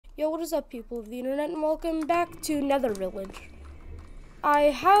Yo, what is up, people of the internet, and welcome back to Nether Village. I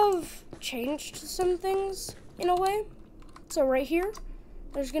have changed some things in a way. So right here,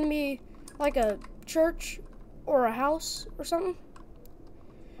 there's gonna be like a church or a house or something.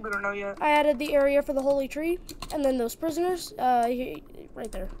 We don't know yet. I added the area for the holy tree, and then those prisoners, right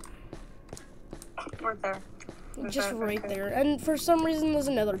there. Right there. Just right there. And for some reason, there's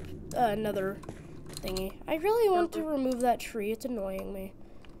another thingy. I really want to remove that tree. It's annoying me.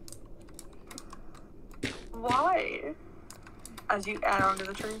 Why? As you add onto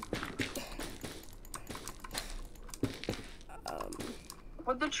the tree.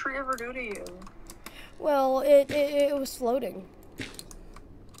 What'd the tree ever do to you? Well, it was floating.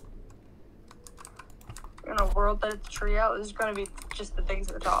 In a world that it's a tree out, there's gonna be just the things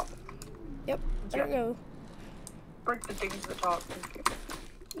at the top. Yep. There we go. Break the things at the top. Thank you.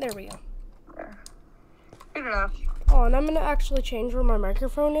 There we go. There. Good enough. Oh, and I'm gonna actually change where my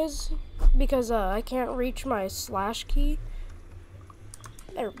microphone is because I can't reach my slash key.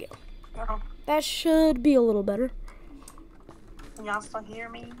 There we go. Oh. That should be a little better. Y'all still hear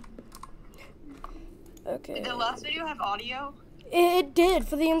me? Okay. Did the last video have audio? It did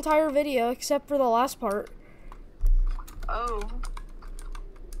for the entire video except for the last part. Oh.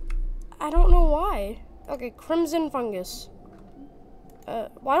 I don't know why. Okay, crimson fungus.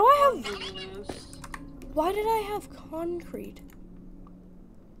 Why do I have... Why did I have concrete?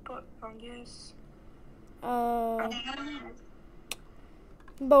 What fungus?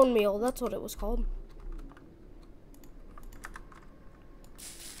 Bone meal, that's what it was called.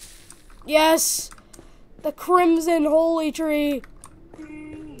 Yes! The crimson holy tree!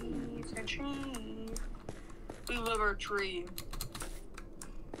 Trees and trees. We love our tree.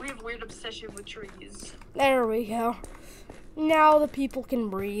 We have a weird obsession with trees. There we go. Now the people can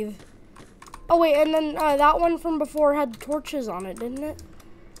breathe. Oh wait, and then that one from before had torches on it, didn't it?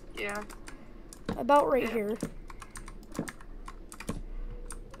 Yeah. About right here.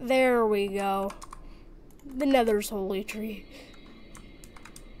 There we go. The Nether's holy tree.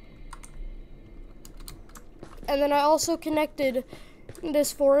 And then I also connected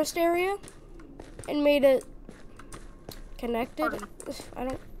this forest area and made it connected. I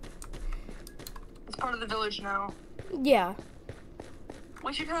don't... It's part of the village now. Yeah.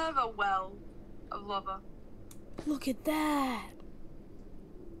 We should have a well of lava. Look at that.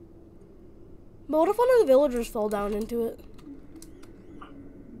 But what if one of the villagers fell down into it?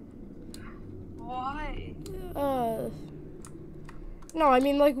 Why? No, I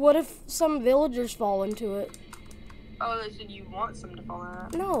mean, like, what if some villagers fall into it? Oh, they said you want some to fall in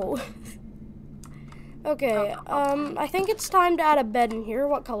it. No. Okay, I think it's time to add a bed in here.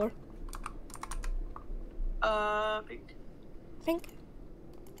 What color? Pink. Pink?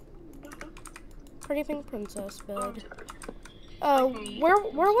 Pretty pink princess bed. Where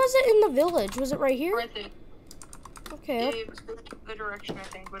was it in the village? Was it right here? Right there. Okay. It was the direction, I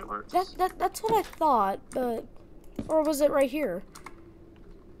think, but it works. That's what I thought, but... Or was it right here?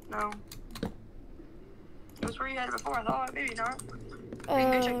 No. It was where you had it before, I thought. Maybe not. We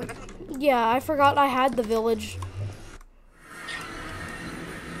can go check the village. Yeah, I forgot I had the village.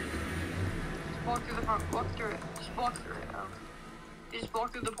 Just walk through the front. Walk through it. Just walk through it. You just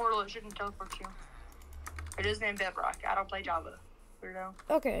walk through the portal, it shouldn't teleport you. It is named Bedrock. I don't play Java. Weirdo.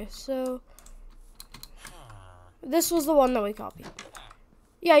 Okay, so... This was the one that we copied.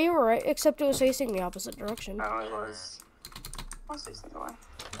 Yeah, you were right, except it was facing the opposite direction. Oh, it was. Let's do something away.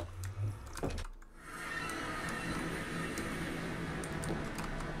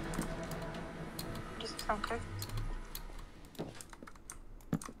 Just okay.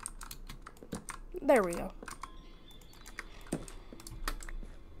 There we go.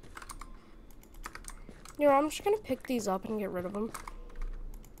 Yeah, I'm just gonna pick these up and get rid of them.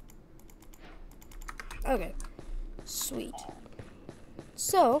 Okay. Sweet.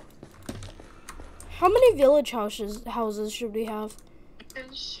 So, how many village houses should we have?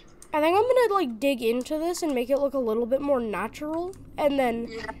 I think I'm gonna like dig into this and make it look a little bit more natural, and then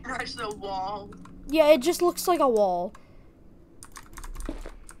yeah, that's the wall. Yeah, it just looks like a wall.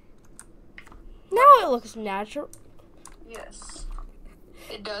 Now it looks natural. Yes,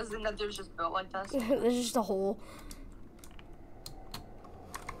 it does, and that there's just built like this. There's just a hole.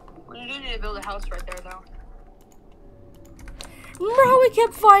 We do need to build a house right there, though. Remember how we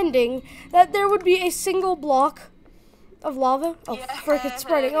kept finding that there would be a single block of lava? Oh, yeah. frick, it's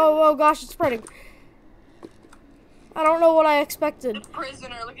spreading. Oh gosh, it's spreading. I don't know what I expected. The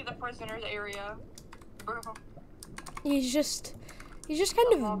prisoner, look at the prisoner's area. Bro. He's just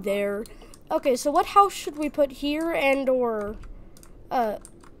kind of there. Okay, so what house should we put here and or,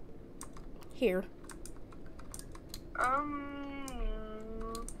 here?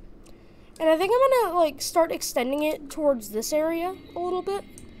 And I think I'm gonna like start extending it towards this area a little bit.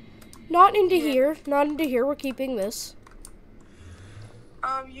 Not into here. Not into here. We're keeping this.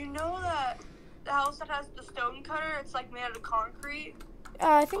 You know that the house that has the stone cutter, it's like made out of concrete?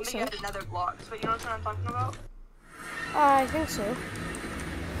 I think so. Made out of nether blocks, but you know what I'm talking about? I think so.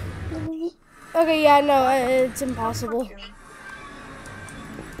 Okay, yeah, no, it's impossible.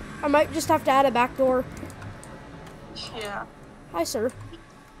 I might just have to add a back door. Yeah. Hi, sir.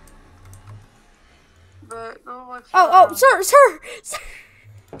 But go like. Oh, sir!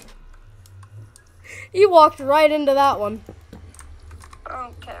 You walked right into that one.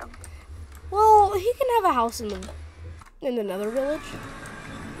 Okay. Well, he can have a house in the nether village.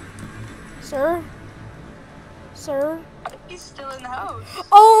 Sir? I think he's still in the house.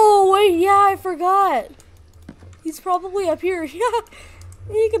 Oh, wait, yeah, I forgot. He's probably up here. Yeah,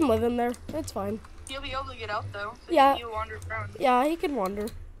 he can live in there. It's fine. He'll be able to get out, though. So Yeah. He'll wander around. Yeah, he can wander.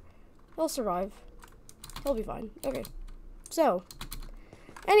 He'll survive. He'll be fine. Okay. So,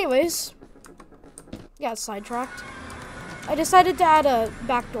 anyways, got sidetracked. I decided to add a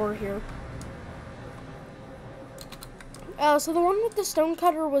back door here. So the one with the stone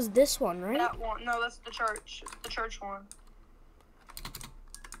cutter was this one, right? That one. No, that's the church. It's the church one.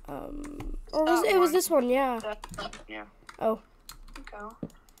 Or was it was this one? Yeah. Yeah. Oh. Okay.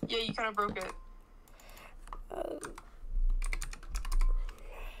 Yeah, you kind of broke it.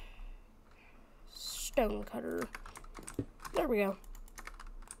 Stone cutter. There we go.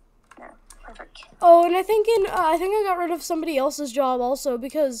 Yeah, perfect. Oh, and I think I got rid of somebody else's job also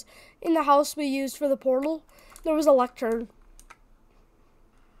because in the house we used for the portal, there was a lectern.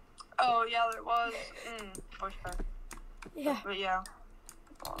 Oh yeah, there was. Much better. Yeah. But yeah.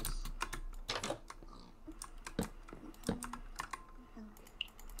 It was.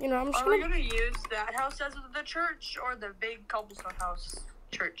 You know, I'm just Are we gonna use that house as the church or the big cobblestone house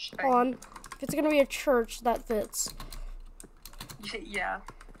church thing? Hold on. If it's gonna be a church, that fits. Yeah.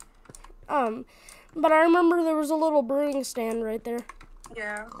 But I remember there was a little brewing stand right there.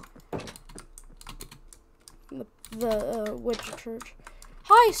 Yeah. The witch church.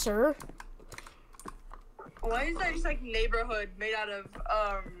 Hi, sir. Why is that just like neighborhood made out of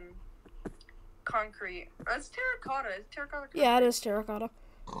concrete? That's terracotta. It's terracotta. Concrete. Yeah, it is terracotta.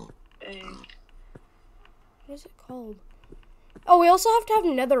 Hey. What is it called? Oh, we also have to have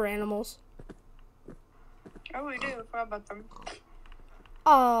nether animals. Oh, we do. I forgot about them.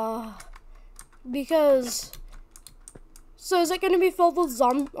 Because. So is it going to be filled with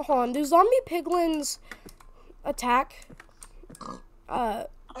zombie? Hold on. Do zombie piglins attack?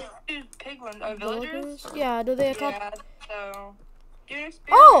 Piglins, villagers? Yeah. Do they attack? Yeah. So. Do an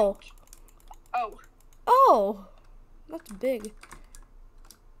experiment. Oh. Oh. Oh. That's big.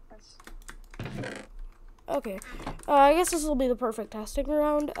 That's... Okay. I guess this will be the perfect testing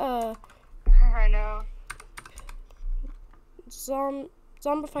ground. I know. Zombified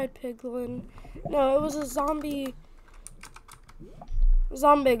piglin. No, it was a zombie.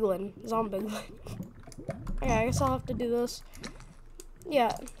 Zombiglin. Okay, I guess I'll have to do this.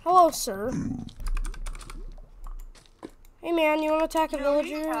 Yeah. Hello, sir. Hey, man, you want to attack a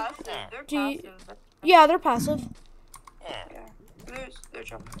villager? They're passive. Yeah, they're passive. Yeah. They're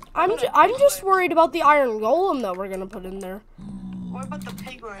jumping. I'm just worried about the iron golem that we're gonna put in there. What about the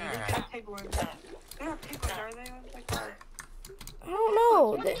piglin? Piglins. They're not piglins, are they? Like that. I don't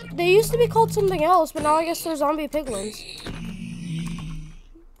know. They used to be called something else, but now I guess they're zombie piglins.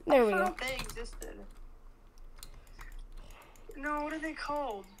 There we go. They existed. No, what are they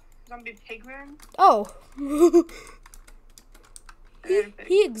called? Zombie pigmen? Oh.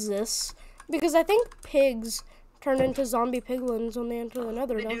 he exists because I think pigs turn into zombie piglins when they enter the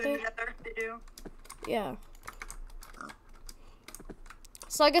nether, don't they? They do. Yeah.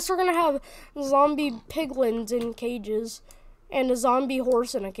 So I guess we're gonna have zombie piglins in cages and a zombie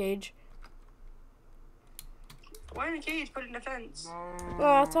horse in a cage. Why in a cage? Put it in a fence.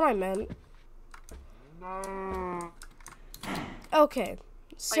 That's what I meant. Okay.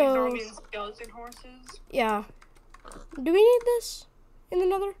 So. Like zombie and skeleton horses? Yeah. Do we need this in the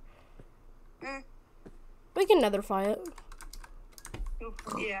nether? We can netherify it.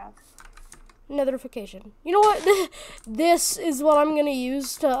 Yeah. Netherification. You know what? This is what I'm gonna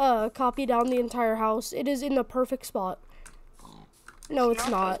use to copy down the entire house. It is in the perfect spot. No, it's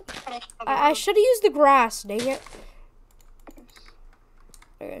not. I should have used the grass, dang it.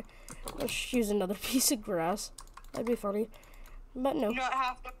 Okay. Let's use another piece of grass. That'd be funny. But no. Not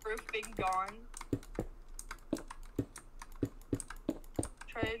half the roof being gone.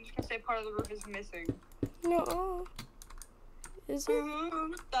 I'm just gonna say part of the roof is missing. No. Is it?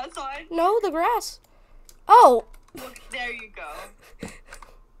 That side? No, the grass. Oh! Look, there you go.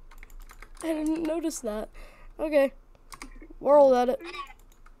 I didn't notice that. Okay. World edit.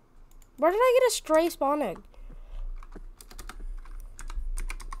 Where did I get a stray spawn egg?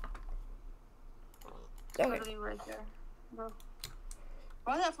 Okay. Literally right there. Bro.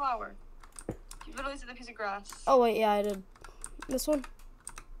 Why that flower? You literally said the piece of grass. Oh wait, yeah, I did. This one?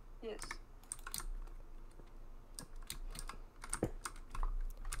 Yes.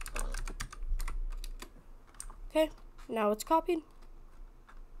 Okay, now it's copied.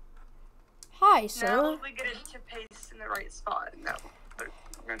 Hi, sir. Now we get it to paste in the right spot. No, but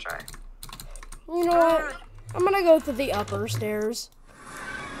we're gonna try. You know what? I'm gonna go to the upper stairs.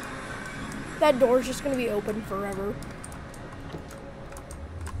 That door's just gonna be open forever.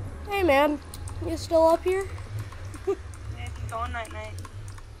 Hey man, you still up here? Yeah, keep going night night.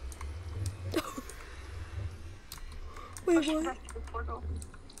 Wait, Push him what? back to the portal.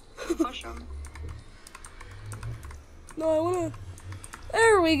 Push him. No, I wanna.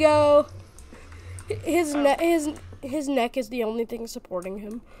 There we go. His neck is the only thing supporting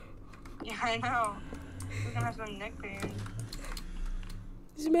him. Yeah, I know. We're gonna have some neck pain.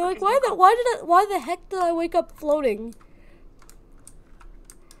 He's gonna be like, why the heck did I wake up floating?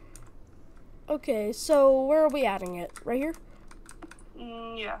 Okay, so where are we adding it? Right here?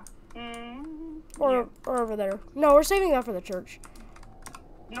 Yeah. Or over there? No, we're saving that for the church.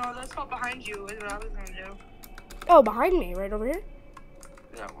 No, that spot behind you is what I was gonna do. Oh, behind me, right over here?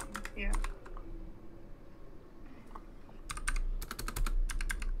 That one. Yeah.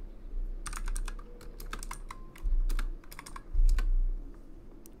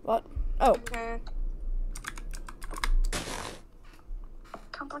 What? Oh. Okay.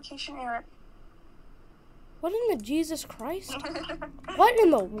 Complication error. What in the Jesus Christ? What in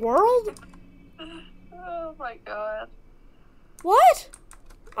the world? Oh my god. What?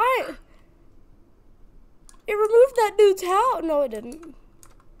 It removed that dude's house. No, it didn't.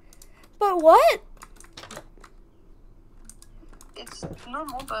 But what? It's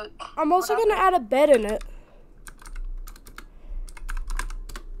normal, but I'm also gonna add a bed in it.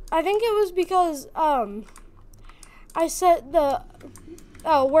 I think it was because, I set the,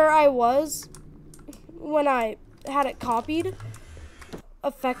 where I was when I had it copied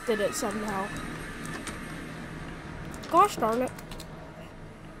affected it somehow. Gosh darn it.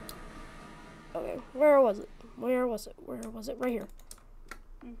 Okay, where was it? Where was it? Where was it? Right here.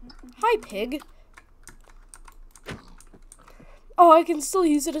 Hi, pig. Oh, I can still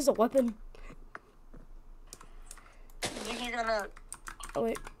use it as a weapon. you think you're gonna Oh,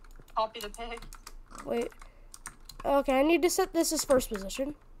 wait. copy the pig? Wait. Okay, I need to set this as first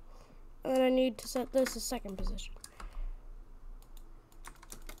position. And then I need to set this as second position.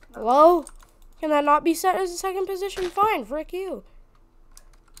 Hello? Can that not be set as a second position? Fine, frick you.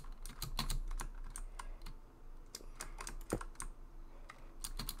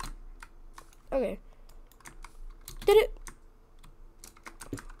 Okay. Did it?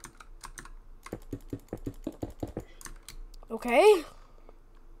 Okay.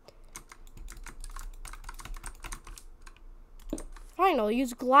 Fine, I'll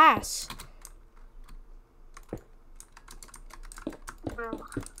use glass. Bro.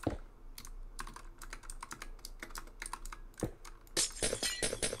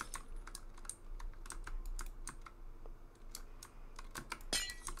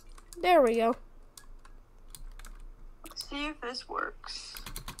 There we go. Let's see if this works.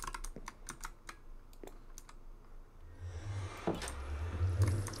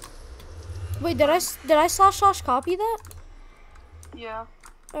 Wait, did I slash copy that? Yeah.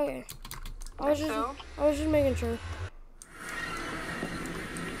 Okay. I was just making sure.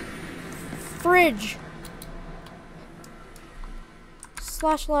 Fridge.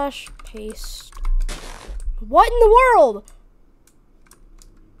 Slash paste. What in the world?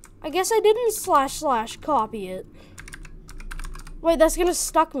 I guess I didn't slash copy it. Wait, that's gonna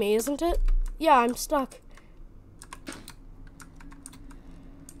stuck me, isn't it? Yeah, I'm stuck.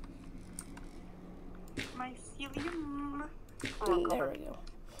 Mycelium. There we go.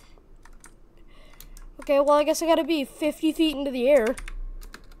 Okay, well, I guess I gotta be 50 feet into the air.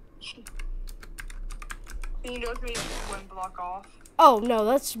 Can you do it for me 1 block off? Oh, no,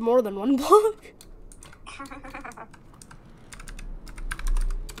 that's more than 1 block.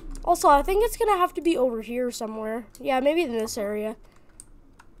 Also, I think it's gonna have to be over here somewhere. Yeah, maybe in this area.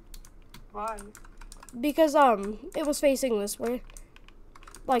 Why? Because, it was facing this way.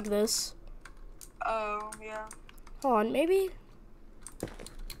 Like this. Oh, yeah. Hold on, maybe?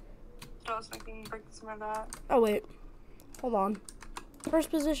 I was thinking break some of that. Oh, wait. Hold on.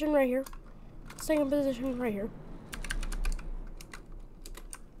 First position right here. Second position right here.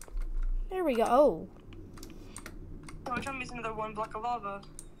 There we go. Oh. Oh, which one is another 1 block of lava?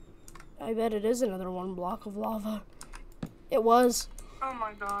 I bet it is another 1 block of lava. It was. Oh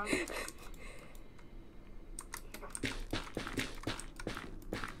my god.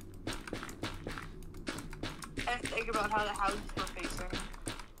 And think about how the houses were facing.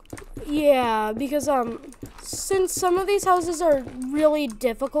 Yeah, because since some of these houses are really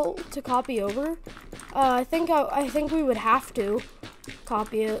difficult to copy over, I think we would have to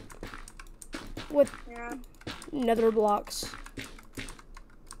copy it with nether blocks.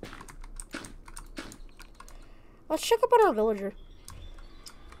 Let's check up on our villager.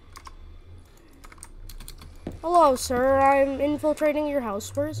 Hello, sir. I'm infiltrating your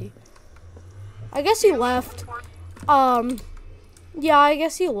house. Where is he? I guess he left. Yeah, I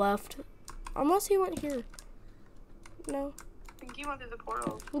guess he left. Unless he went here. No. I think he went through the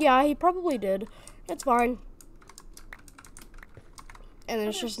portal. Yeah, he probably did. It's fine. And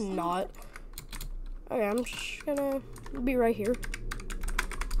it's just not. Okay, I'm just gonna be right here.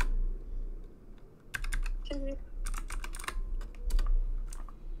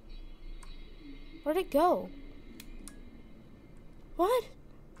 Where'd it go? What?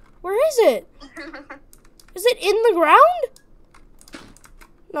 Where is it? Is it in the ground?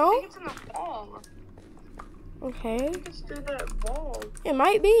 No? I think it's in the wall. Okay. I think it's through that wall. It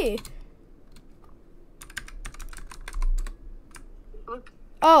might be. Look.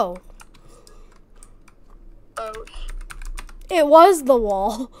 Oh. Oh. It was the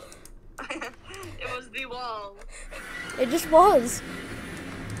wall. It was the wall. It just was.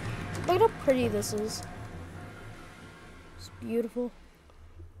 Look at how pretty this is. It's beautiful.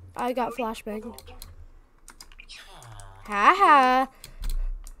 I got flashbang. Haha.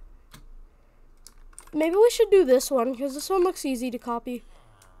 Maybe we should do this one because this one looks easy to copy.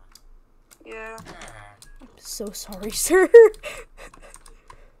 Yeah. I'm so sorry, sir.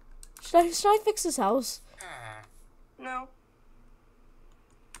 Should I fix this house? No.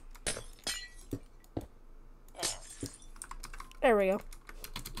 There we go.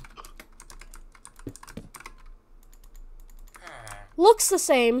 Looks the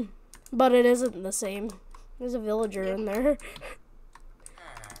same, but it isn't the same. There's a villager in there.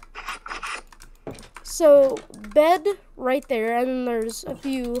 So, bed right there, and then there's a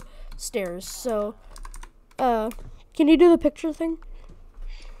few stairs. So, can you do the picture thing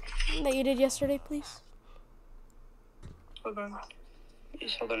that you did yesterday, please? Hold on.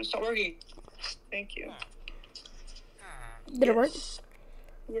 Just hold on, it's not working. Thank you. Did it work?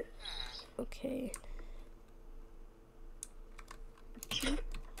 Yes. Okay.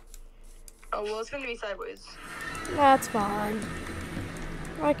 Oh, well, it's gonna be sideways. That's fine.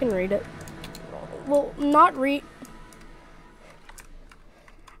 I can read it. Well, not read.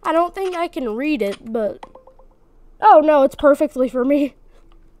 I don't think I can read it, but. Oh, no, it's perfectly for me.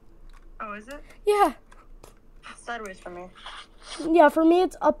 Oh, is it? Yeah. Sideways for me. Yeah, for me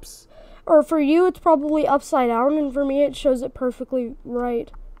it's ups. Or for you, it's probably upside down, and for me, it shows it perfectly right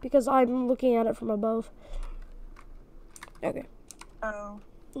because I'm looking at it from above. Okay. Oh.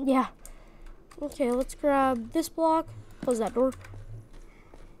 Yeah. Okay, let's grab this block. Close that door.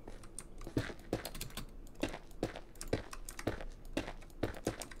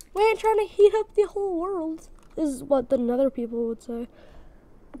 We ain't trying to heat up the whole world, is what the nether people would say.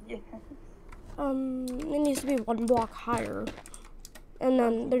 Yeah. It needs to be 1 block higher. And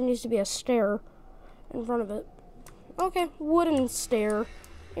then there needs to be a stair in front of it. Okay, wooden stair.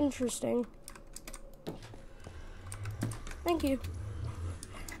 Interesting. Thank you.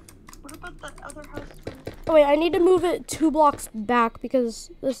 What about that other house? Oh wait, I need to move it 2 blocks back because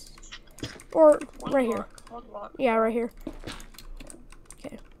this, or right here. 1 block. Yeah, right here.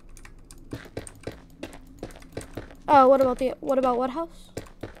 Okay. What about what house?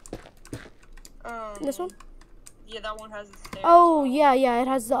 This one? Yeah, that one has a stair. Oh, yeah, it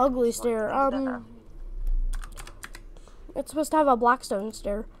has the ugly stair. It's supposed to have a blackstone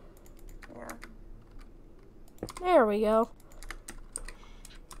stair. Yeah. There we go.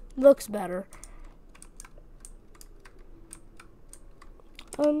 Looks better.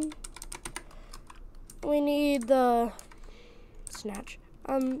 We need the snatch.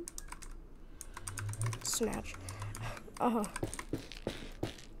 Snatch.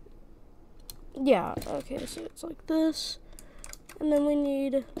 Yeah, okay, so it's like this. And then we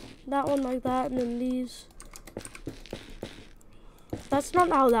need that one like that, and then these. That's not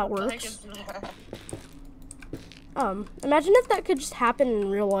how that works. Imagine if that could just happen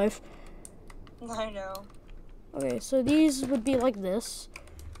in real life. I know. Okay, so these would be like this.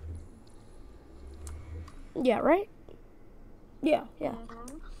 Yeah, right? Yeah.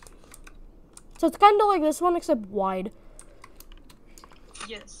 Mm-hmm. So it's kind of like this one, except wide.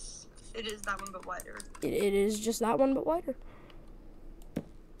 Yes, it is that one, but wider. It is just that one, but wider.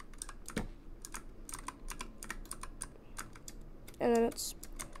 and then it's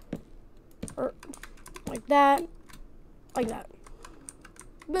like that, like that.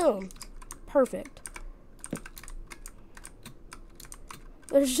 Boom. Perfect.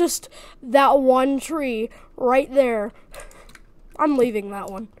 There's just that one tree right there. I'm leaving that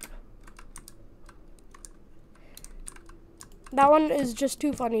one. That one is just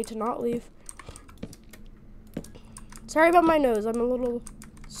too funny to not leave. Sorry about my nose. I'm a little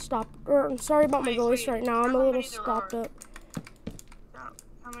stopped. Or I'm sorry about my voice right now. I'm a little stopped up.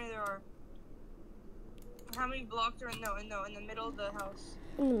 How many there are? How many blocks are in the middle of the house?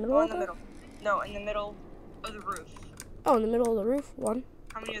 In the middle? Oh, in the middle. No, in the middle of the roof. Oh, in the middle of the roof. One.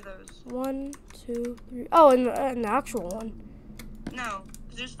 How many of those? 1, 2, 3. Oh, in the actual one. No,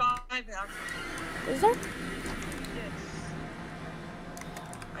 because there's 5 in the actual one. Is there? Yes.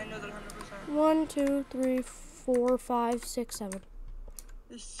 I know that 100%. 1, 2, 3, 4, 5, 6, 7.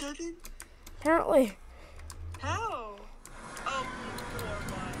 There's 7? Apparently. How? Oh, 4,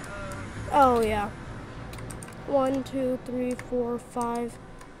 5. Oh, yeah. 1, 2, 3, 4, 5,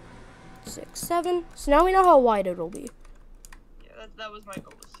 6, 7. So now we know how wide it'll be. Yeah, that was my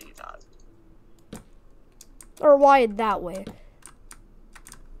goal to see that. Or wide that way.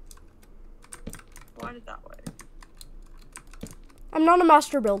 Why did that way? I'm not a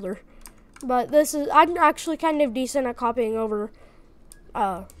master builder, but I'm actually kind of decent at copying over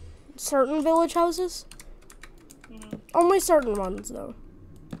certain village houses. Mm-hmm. Only certain ones, though.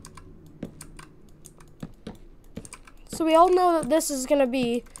 So we all know that this is going to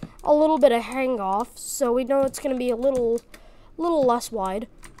be a little bit of hang off, so we know it's going to be a little less wide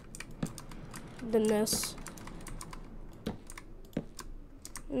than this.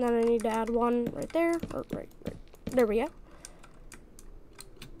 And then I need to add one right there, or right. There we go.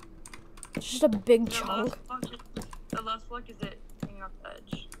 It's just a big chunk. The last block is it hanging off the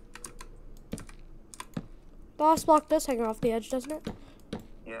edge. The last block does hang off the edge, doesn't it?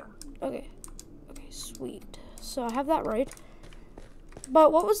 Yeah. Okay. Okay, sweet. So I have that right.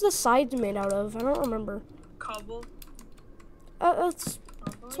 But what was the sides made out of? I don't remember. Cobble. That's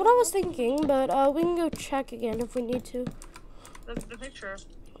what I was thinking, but we can go check again if we need to. The picture.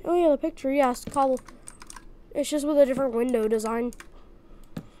 Oh yeah, the picture, yes, cobble. It's just with a different window design.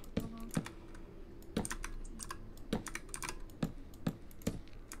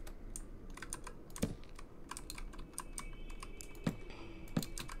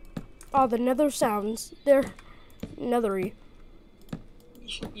 Oh, the nether sounds. They're nethery.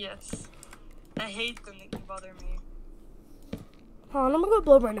 Yes. I hate them, they can bother me. Hold on, I'm gonna go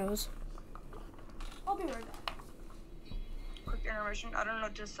blow my nose. I'll be right back. Quick intermission, I don't know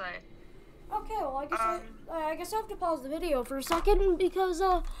what to say. Okay, well, I guess I have to pause the video for a second because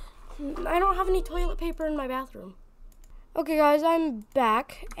I don't have any toilet paper in my bathroom. Okay, guys, I'm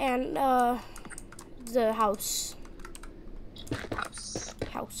back, and the house.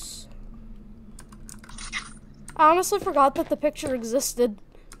 I honestly forgot that the picture existed.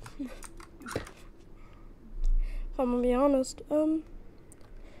 If I'm gonna be honest.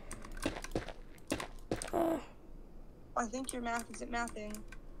 I think your math isn't mathing.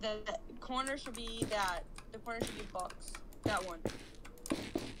 The corner should be that. The corner should be box. That one.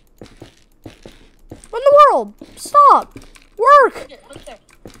 What in the world? Stop! Work! Put it there.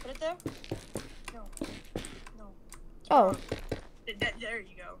 Put it there. No. Oh. There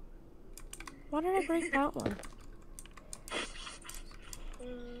you go. Why did I break that one?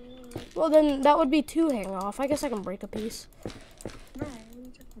 Well, then that would be 2 hang off. I guess I can break a piece. No, what are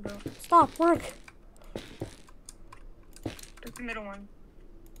you talking about? Stop, work. It's the middle one.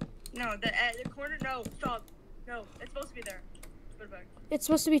 No, the corner, no, stop. No, it's supposed to be there. Put it back. It's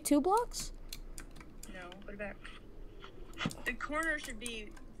supposed to be 2 blocks? No, put it back. The corner should be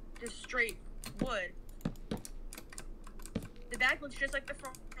just straight wood. The back looks just like the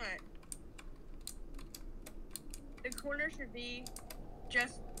front. The corner should be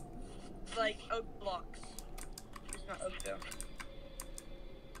just like oak blocks. It's not oak though.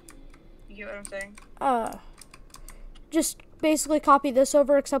 You get what I'm saying? Just basically copy this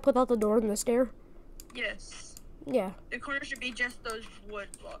over except without the door and the stair? Yes. Yeah. The corner should be just those wood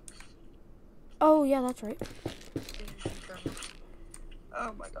blocks. Oh, yeah, that's right.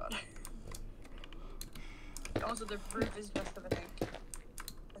 Oh my god. Also, the roof is messed up, I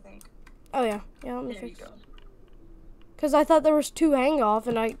think. Oh, yeah. Yeah, let me There fix you it. go. Because I thought there was 2 hang off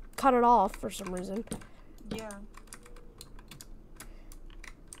and I cut it off for some reason. Yeah.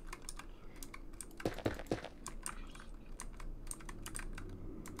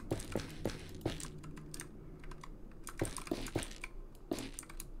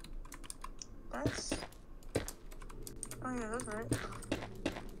 Oh yeah, that's right.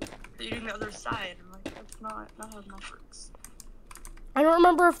 But you're doing the other side. I'm like, that's not how that works. I don't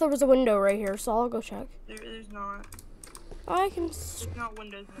remember if there was a window right here, so I'll go check. There's not. I can. There's not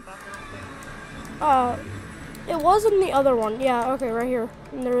windows in the back, I don't think. It was in the other one. Yeah. Okay, right here.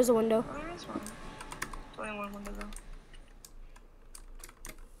 And there is a window. Oh, there is one. There's only one window though.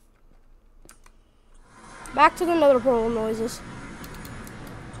 Back to the nether portal noises.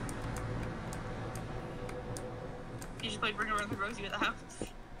 You just played Ring Around the Rosie at the house.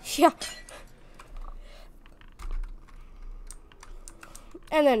 Yeah.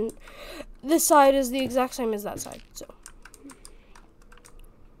 And then this side is the exact same as that side. So.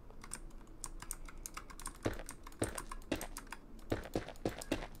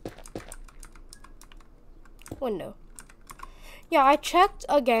 Window. Yeah, I checked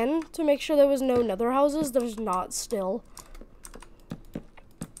again to make sure there was no nether houses. There's not still.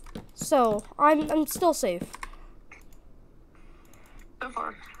 So, I'm still safe. So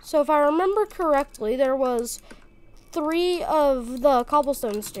far. So if I remember correctly, there was 3 of the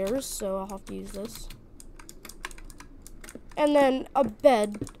cobblestone stairs, so I'll have to use this. And then a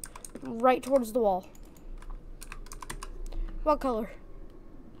bed right towards the wall. What color?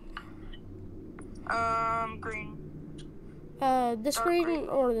 Green. This Dark green green.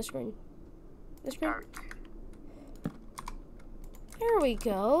 or this green? This green? Dark. There we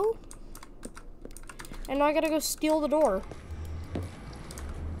go. And now I gotta go steal the door.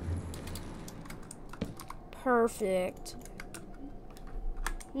 Perfect.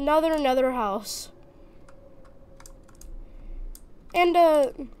 Another house. And,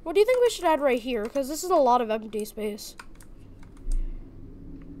 what do you think we should add right here? Because this is a lot of empty space.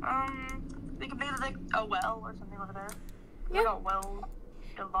 We could make like a well or something over there. Yeah. Like a well,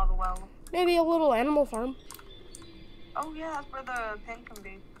 a lava well. Maybe a little animal farm. Oh yeah, that's where the pen can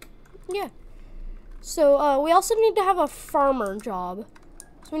be. Yeah. So, we also need to have a farmer job.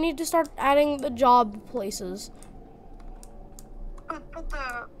 So we need to start adding the job places. Put the,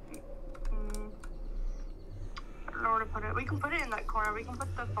 I don't know where to put it. We can put it in that corner. We can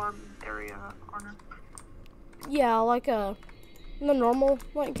put the farm area in that corner. Yeah, like the normal,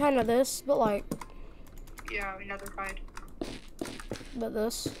 like kind of this, but like, Yeah, another side. but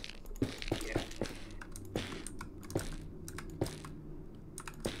this. Yeah.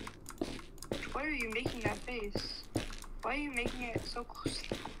 Why are you making that face? Why are you making it so close to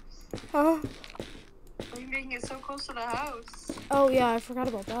the house? Huh? Why are you making it so close to the house? Oh yeah, I forgot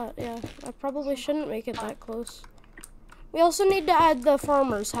about that. Yeah, I probably shouldn't make it that close. We also need to add the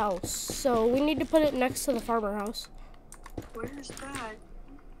farmer's house, so we need to put it next to the farmer house. Where's that?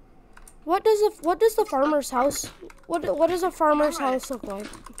 What does the farmer's house? What does a farmer's house look like?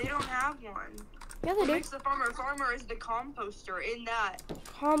 They don't have one. Yeah, they What do. makes the farmer? Farmer is the composter in that.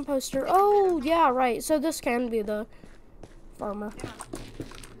 Composter. Oh yeah, right. So this can be the farmer. Yeah.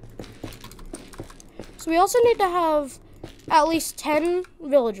 So we also need to have at least 10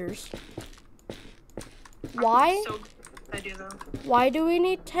 villagers. Why? So good idea though. Why do we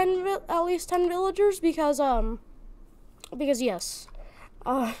need at least 10 villagers? Because yes.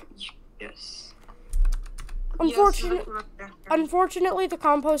 Yes. Unfortunately, the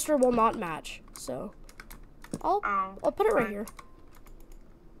composter will not match. So, I'll put it right here.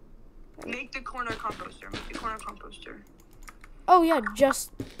 Make the corner composter. Make the corner composter. Oh yeah,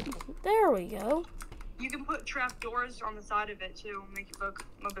 just there we go. You can put trap doors on the side of it too. Make it look a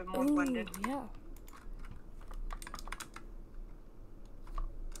little bit more Ooh, blended. yeah.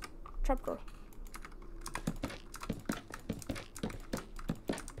 Trapdoor.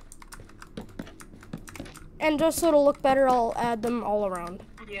 And just so it'll look better, I'll add them all around.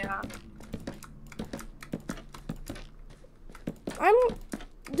 Yeah.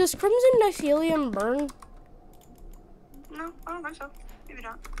 Does Crimson Mycelium burn? No, I don't think so. Maybe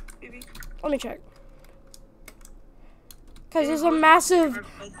not. Maybe. Let me check. Because there's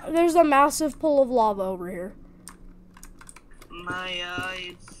a massive pool of lava over here. My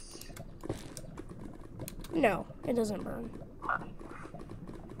eyes. No, it doesn't burn.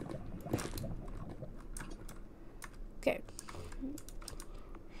 Okay.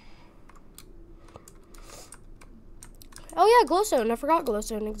 Oh yeah, glowstone. I forgot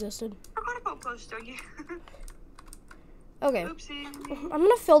glowstone existed. I forgot about poster again. Okay. Oopsie. I'm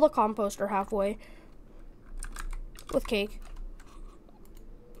gonna fill the composter halfway with cake.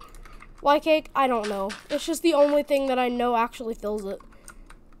 Why cake? I don't know. It's just the only thing that I know actually fills it.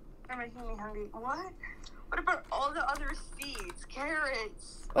 You're making me hungry. What? What about all the other seeds?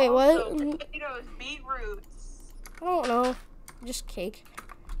 Carrots. Wait, also, what? Potatoes, beetroots. I don't know. Just cake.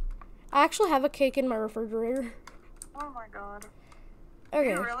 I actually have a cake in my refrigerator. Oh my god.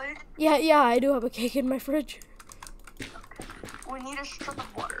 Okay. You really? Yeah, I do have a cake in my fridge. Okay. We need a strip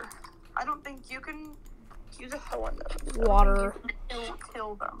of water. I don't think you can Use a hoe on those. Water.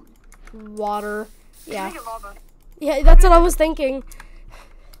 Kill them. Water. Yeah. Make it lava. Yeah, that's what I was thinking.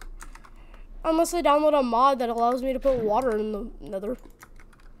 Unless I download a mod that allows me to put water in the nether.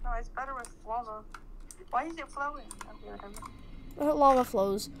 No, it's better with lava. Why is it flowing? Okay, whatever. Lava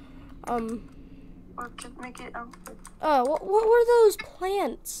flows. Or just make it, What were those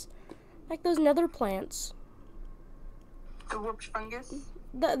plants? Like those nether plants. the warped fungus?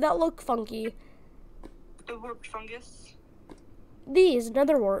 That look funky. The warped fungus? These,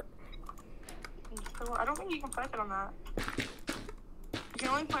 netherwort. So, I don't think you can plant it on that. You can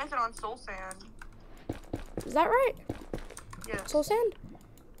only plant it on soul sand. Is that right? Yes. Soul sand?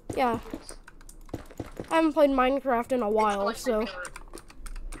 Yeah. I haven't played Minecraft in a while, Like so.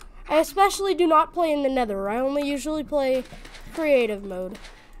 I especially do not play in the nether. I only usually play creative mode.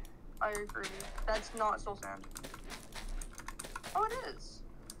 I agree. That's not soul sand. Oh, it is.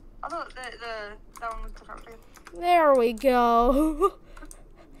 I thought that one was different. There we go.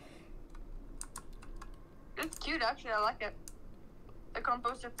 It's cute, actually. I like it. The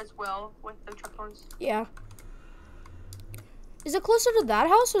composter fits well with the trapdoors. Yeah. Is it closer to that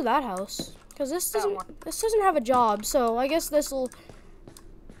house or that house? Because this doesn't have a job, so I guess this will.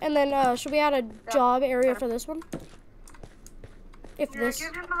 And then should we add a job area for this one? If this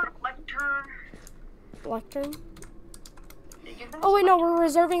Give him a lectern. lectern. Yeah, Oh wait, no, we're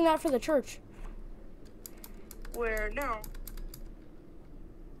reserving that for the church. Where? No.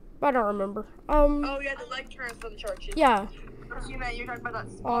 I don't remember. Oh yeah, the lectern is for the church. Yeah. You meant you're talking about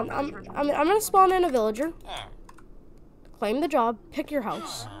that I'm spawn for the church. gonna spawn in a villager. Claim the job. Pick your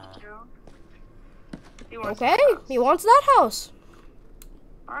house. He wants Okay, that house. he wants that house.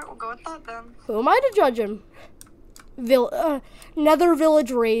 Alright, we'll go with that then. Who am I to judge him? Nether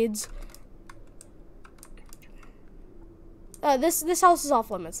village raids. This house is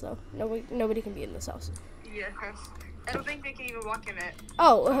off limits though. Nobody can be in this house. Yeah. I don't think they can even walk in it.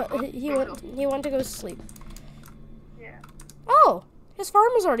 Oh, he went to go sleep. Yeah. Oh, his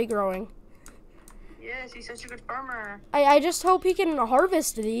farm is already growing. Yes, he's such a good farmer. I just hope he can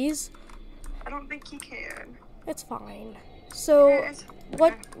harvest these. I don't think he can. It's fine. So, Yes.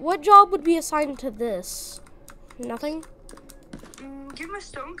 what job would be assigned to this? Nothing? Give him a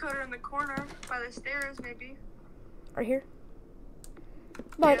stone cutter in the corner by the stairs, maybe. Right here?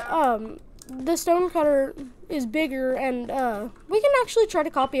 But, Yeah. the stone cutter is bigger, and, we can actually try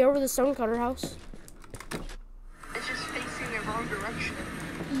to copy over the stone cutter house. It's just facing the wrong direction.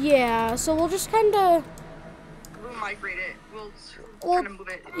 Yeah, so we'll just kind of, We'll migrate it. We'll Well, kind of move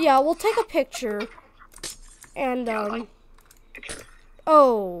it. yeah, we'll take a picture, and, Yeah, like, picture.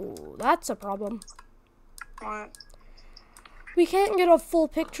 oh, that's a problem. What? We can't get a full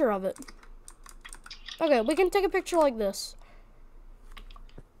picture of it. Okay, we can take a picture like this.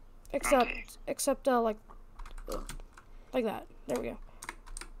 Except, like that. There we go.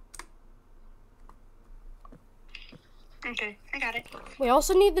 Okay, I got it. We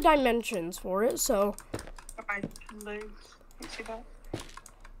also need the dimensions for it, so. My legs. Let's see that.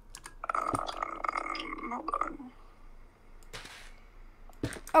 Hold on.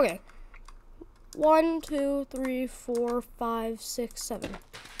 Okay. 1, 2, 3, 4, 5, 6, 7.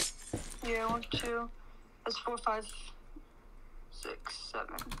 Yeah, 1, 2. That's 4, 5, 6,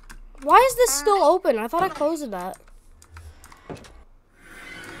 7. Why is this still open? I thought I closed that.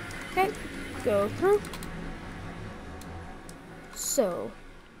 Okay, go through. So,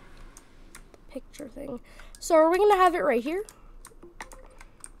 picture thing. So are we gonna have it right here?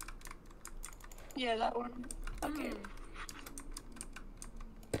 Yeah, that one. Okay.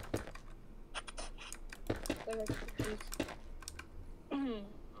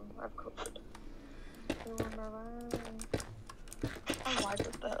 I've covered. How wide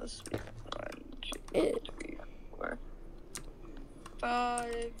would that house be? 1, 2, 3, 4,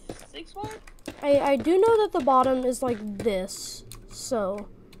 5, 6 wide? I do know that the bottom is like this. So,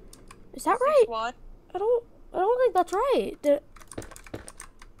 is that right? Wide? I don't think that's right.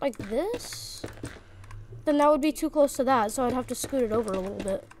 Like this? Then that would be too close to that, so I'd have to scoot it over a little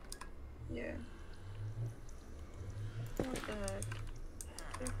bit. Yeah. What the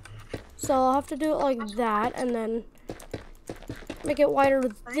heck? So I'll have to do it like that, and then make it wider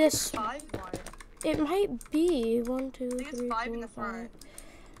with I think this. it's 5 wide. It might be 1, 2, I think 3, it's 5 in 4, the 5.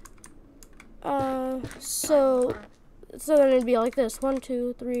 front. So then it'd be like this: 1,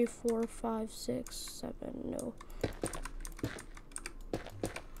 2, 3, 4, 5, 6, 7. No.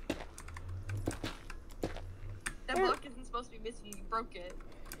 That block isn't supposed to be missing. You broke it.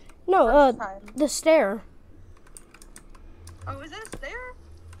 No. Time. The stair. Oh, is that a stair?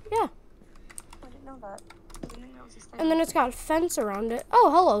 Yeah. I didn't know that. I didn't know it was a stair. And then it's got a fence around it.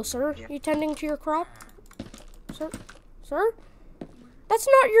 Oh, hello, sir. Yeah. You tending to your crop? Sir? That's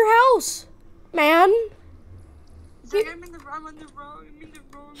not your house, man. It's like I'm in the wrong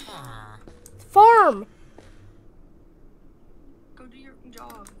Farm. Go do your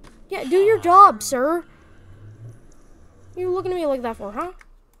job. Yeah, do your job, sir. You looking at me like that for, huh?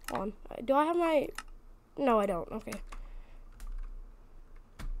 Hold on. Do I have my... No, I don't. Okay.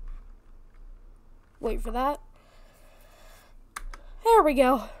 Wait for that. There we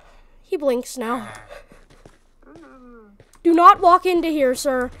go. He blinks now. Do not walk into here,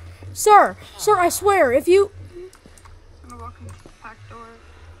 sir. Sir, I swear, if you... I'm gonna walk in the back door.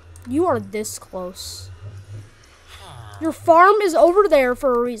 You are this close. Your farm is over there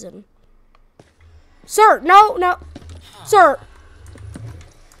for a reason. Sir, no. Sir.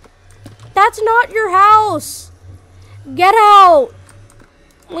 That's not your house. Get out.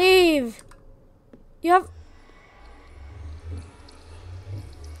 Leave. You have...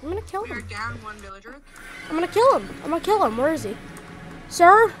 I'm gonna kill We are him. down one villager. I'm gonna kill him. Where is he?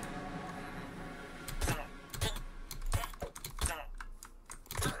 Sir?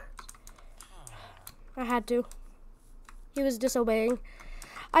 I had to. He was disobeying.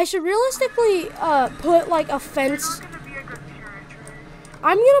 I should realistically put like a fence. You're not gonna be a good parent, right?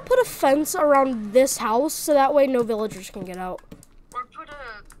 I'm gonna put a fence around this house so that way no villagers can get out. Or put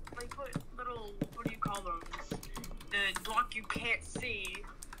little, what do you call those? The block you can't see.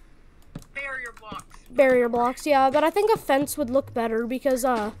 Barrier blocks. Barrier blocks, yeah, but I think a fence would look better because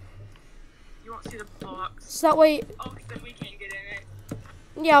You won't see the blocks. so that way, Oh, 'cause then we can't get in it.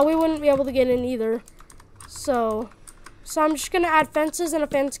 yeah, we wouldn't be able to get in either. So I'm just gonna add fences and a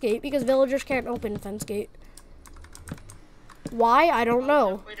fence gate because villagers can't open fence gate. Why? I don't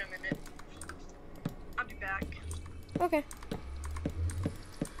know. Wait a minute. I'll be back. Okay.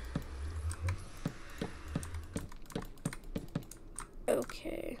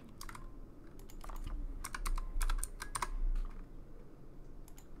 Okay.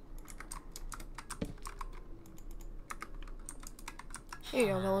 Here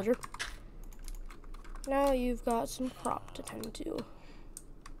you go, villager. Now you've got some crop to tend to.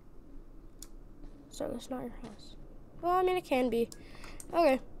 So that's not your house. Well, I mean, it can be.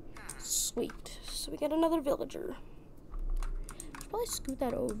 Okay. Sweet. So we got another villager. Should probably scoot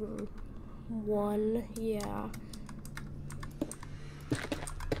that over one. Yeah.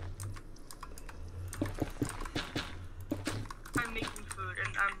 I'm making food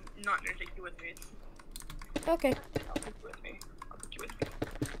and I'm not gonna take you with me. Okay. I'll take you with me.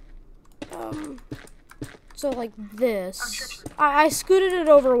 So like this. I scooted it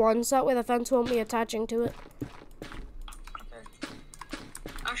over once, that way the fence won't be attaching to it. Okay.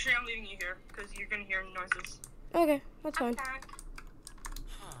 Actually, I'm leaving you here because you're gonna hear noises. Okay, that's fine.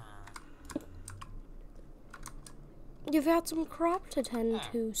 You've got some crop to tend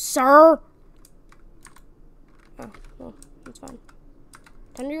to, sir. Oh, well, that's fine.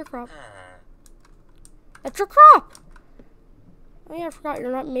 Tend to your crop. That's your crop! Oh yeah, I forgot,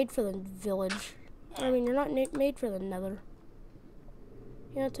 you're not made for the village. I mean, you're not made for the nether.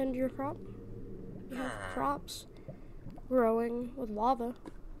 You want to tend to your crop? You have crops growing with lava.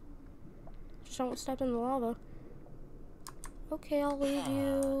 Just don't step in the lava. Okay, I'll leave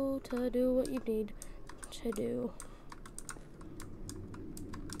you to do what you need to do.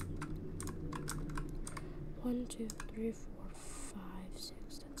 1, 2, 3, 4, 5,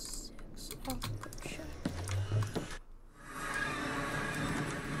 6. That's 6. Oh, sure.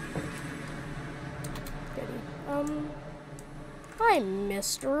 Hi,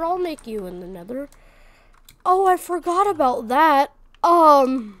 mister. I'll make you in the nether. Oh, I forgot about that.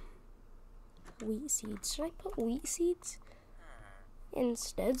 Wheat seeds. Should I put wheat seeds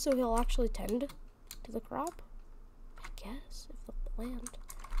instead so he'll actually tend to the crop? I guess, if the plant.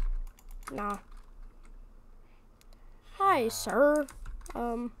 Nah. Hi, sir.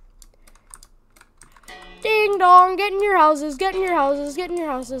 Ding dong, get in your houses, get in your houses, get in your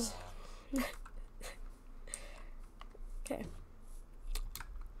houses. Okay.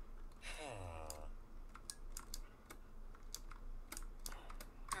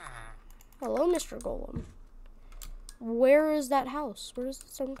 Hello, Mr. Golem. Where is that house? Where is the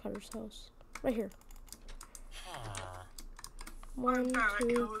stonecutter's house? Right here. 1,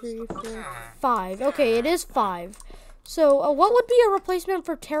 2, 3, 4, 5. Okay, it is 5. So, what would be a replacement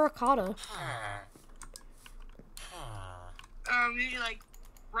for terracotta? Maybe like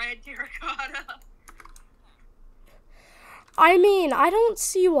red terracotta. I mean, I don't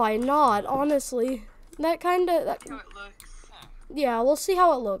see why not, honestly. That kind of... That's how it looks. Yeah, we'll see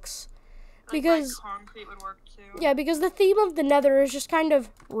how it looks. Like Because... red concrete would work too. Yeah, because the theme of the nether is just kind of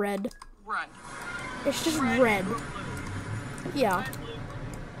red. Red. It's just red. Blue. Yeah. Red, blue.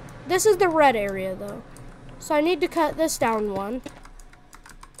 This is the red area, though. So I need to cut this down one.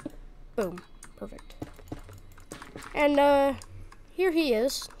 Boom. Perfect. And here he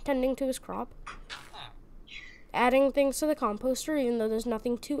is, tending to his crop. Adding things to the composter, even though there's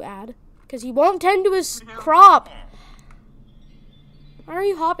nothing to add. Because he won't tend to his crop. Why are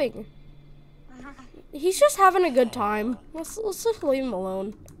you hopping? He's just having a good time. Let's just leave him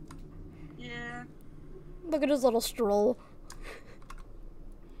alone. Yeah. Look at his little stroll.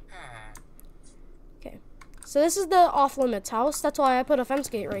 Okay. So this is the off-limits house. That's why I put a fence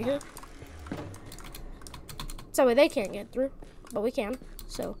gate right here. So they can't get through. But we can.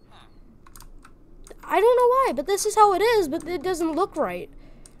 So. I don't know why, but this is how it is, but it doesn't look right.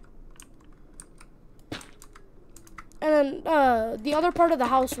 And then the other part of the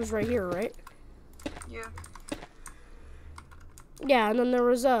house was right here, right? Yeah. Yeah, and then there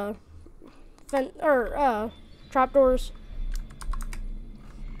was trapdoors.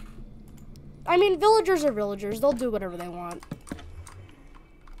 I mean, villagers are villagers. They'll do whatever they want.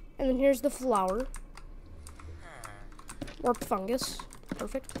 And then here's the flower. Warped fungus.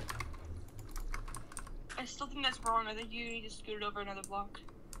 Perfect. I still think that's wrong. I think you need to scoot it over another block.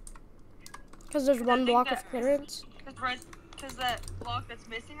 Because there's one block of clearance. Because that block that's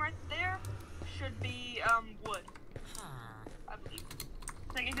missing right there should be wood. I believe.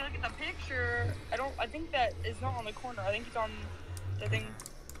 Like if you look at the picture, I think that is not on the corner. I think it's on the thing.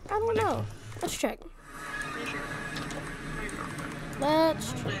 I don't know. Let's check. Pretty sure.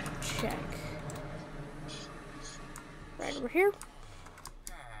 Let's check. Right over here.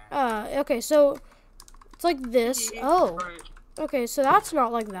 Okay, so it's like this. Oh. Okay, so that's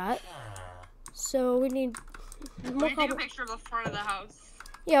not like that. So we need more. We need a picture of the front of the house.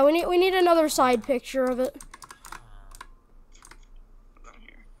 Yeah, we need another side picture of it.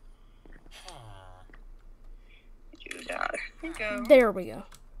 There we go.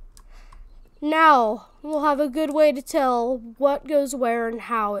 Now we'll have a good way to tell what goes where and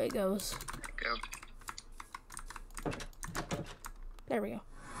how it goes. There we go.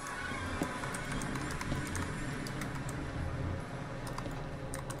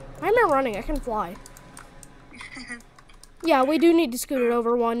 I'm not running, I can fly. Yeah, we do need to scoot it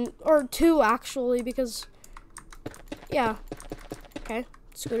over one, or two actually, because, yeah. Okay,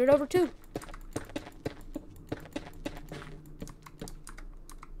 scoot it over two.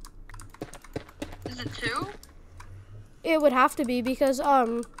 Is it two? It would have to be because,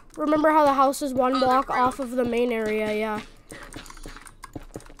 remember how the house is one block off of the main area, yeah.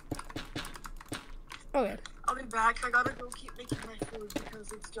 Okay. I'll be back. I gotta go keep making my food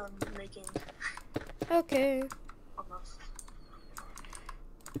because it's done making. Okay. Almost.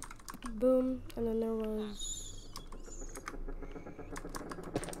 Boom. And then there was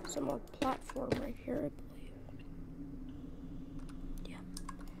some more platform right here, I believe. Yeah.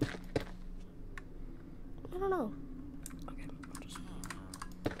 I don't know. Okay. I'll just...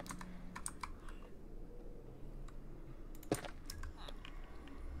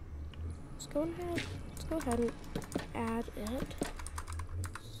 Let's go ahead and add it.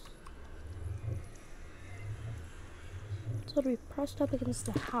 So it'll be pressed up against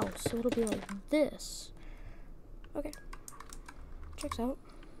the house, so it'll be like this. Okay. Checks out.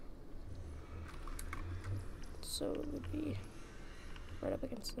 So it would be right up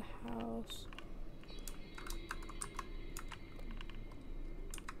against the house.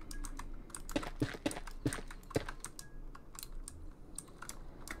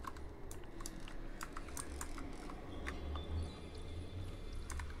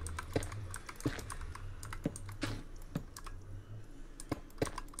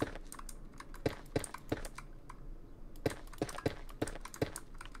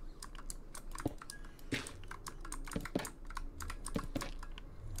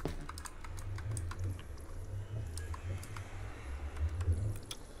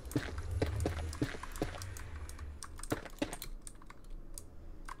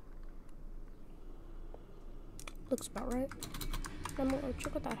 Looks about right. I'm gonna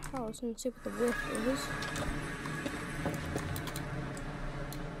check out that house and see what the width is.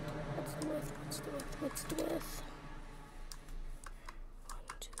 What's the width? What's the width? What's the width? 1,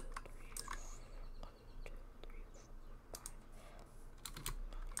 2, 3, 4, 1, 2, 3, 4,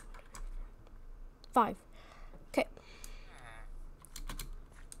 5. Okay.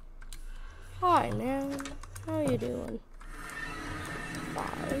 Hi, man. How you doing?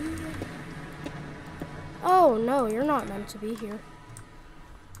 5. Oh, no, you're not meant to be here.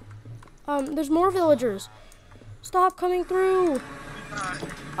 There's more villagers. Stop coming through.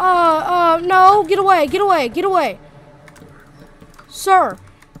 No, get away, get away, get away. Sir,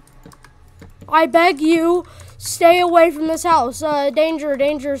 I beg you, stay away from this house. Danger,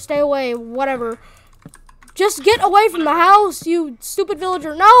 danger, stay away, whatever. Just get away from the house, you stupid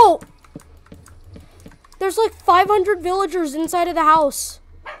villager. No! There's like 500 villagers inside of the house.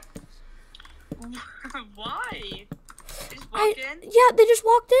 Why? They just walked in? Yeah, they just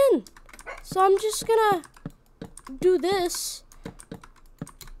walked in. So I'm just gonna do this.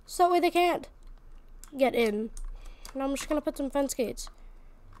 So that way they can't get in. And I'm just gonna put some fence gates.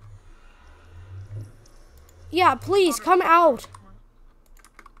 Yeah, please, come out.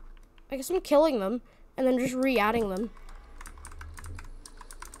 I guess I'm killing them and then just re-adding them.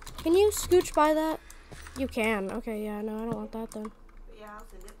 Can you scooch by that? You can. Okay, yeah, no, I don't want that then. Yeah, I'll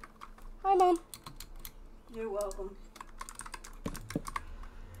send it. Hi, Mom. You're welcome.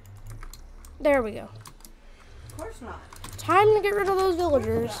 There we go. Of course not. Time to get rid of those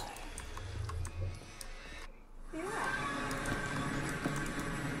villagers. Yeah.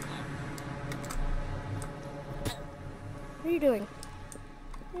 What are you doing?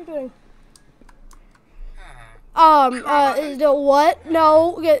 What are you doing? The what?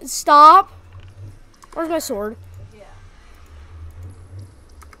 No, stop. Where's my sword? Yeah.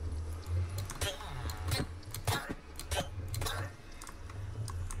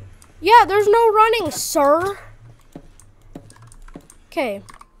 Yeah, there's no running, sir. Okay.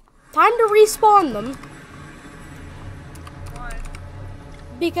 Time to respawn them. Why?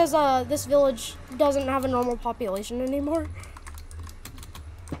 Because this village doesn't have a normal population anymore.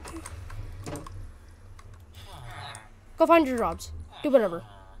 Go find your jobs. Do whatever.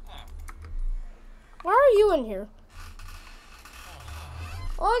 Why are you in here?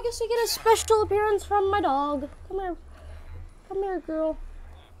 Oh, I guess I get a special appearance from my dog. Come here. Come here, girl.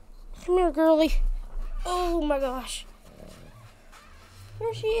 Come here, girly. Oh my gosh.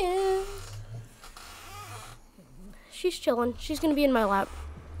 Here she is. She's chilling. She's gonna be in my lap.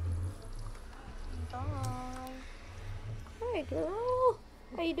 Hi, girl.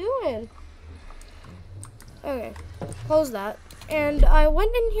 How you doing? Okay, close that. And I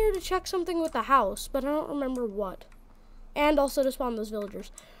went in here to check something with the house, but I don't remember what. And also to spawn those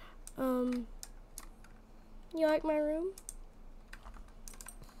villagers. You like my room?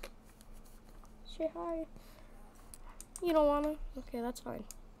 Say hi. You don't wanna? Okay, that's fine.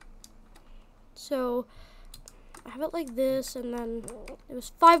 So, I have it like this, and then it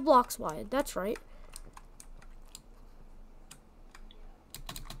was 5 blocks wide. That's right.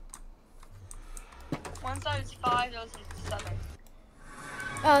 One side is 5, the other side is 7.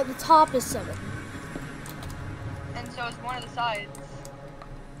 The top is 7. And so is one of the sides.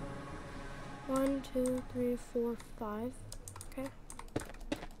 1, 2, 3, 4, 5. Okay.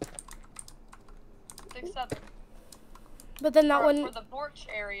 6, 7. But then that one. For the porch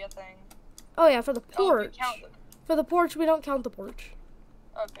area thing. Oh yeah, for the Oh, we porch. count them. For the porch, we don't count the porch.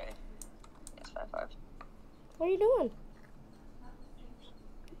 Okay. It's 5, 5. What are you doing?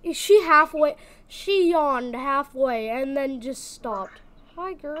 Is she halfway? She yawned halfway and then just stopped.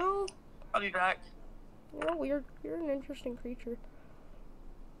 Hi, girl. I'll be back. You're weird. You're an interesting creature.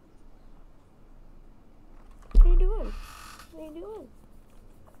 What are you doing? What are you doing?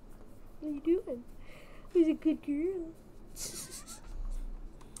 What are you doing? Who's a good girl?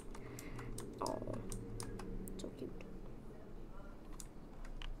 Oh, so cute.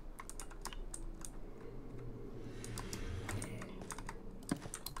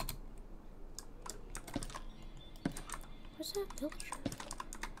 Where's that villager?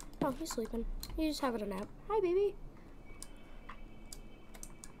 Oh, he's sleeping. He's just having a nap. Hi, baby.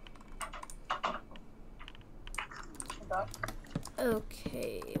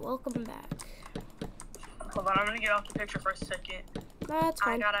 Okay, welcome back. Hold on, I'm gonna get off the picture for a second. That's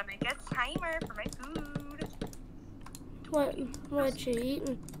fine. I gotta make a timer for my food. What you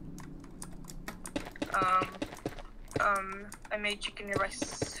eating? I made chicken and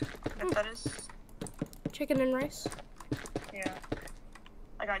rice. You know what that is? Chicken and rice? Yeah.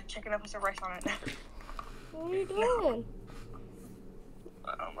 I got chicken and some rice on it. What are you doing?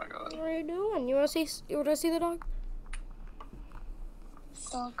 Oh my god. What are you doing? You wanna see the dog?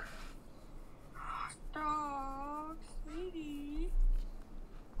 Dog. Dog, sweetie.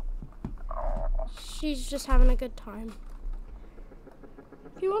 Oh. She's just having a good time.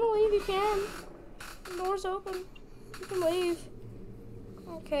 If you wanna leave, you can. The door's open. You can leave.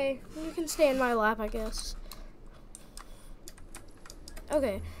 Okay, you can stay in my lap, I guess.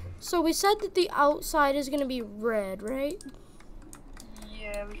 Okay, so we said that the outside is gonna be red, right?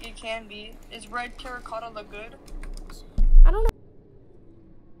 Yeah, it can be. Is red terracotta look good? I don't know.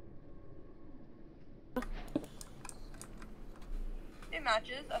 It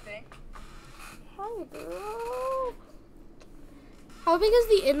matches, I think. Hi, girl. How big is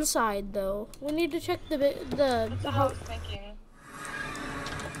the inside, though? We need to check That's what I how. was thinking.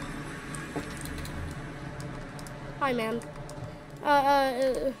 Hi, man.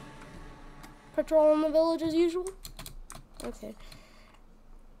 Patrol in the village as usual? Okay.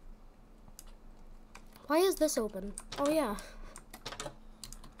 Why is this open? Oh, yeah.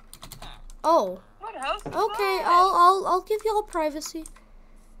 Oh. What house is Okay, that? I'll give y'all privacy.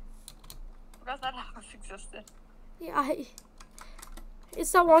 Forgot that house existed. Yeah,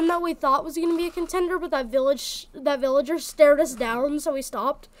 it's that one that we thought was gonna be a contender, but that villager stared us down, so we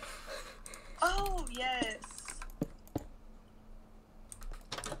stopped. Oh, yes.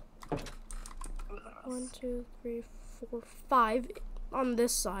 1, 2, 3, 4, 5 on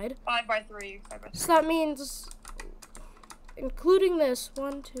this side. 5 by 3. 5 by 3. So that means, including this,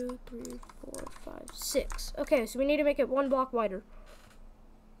 1, 2, 3, 4, 5, 6. Okay, so we need to make it 1 block wider.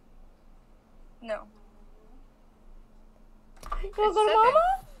 No. You wanna go to Mama?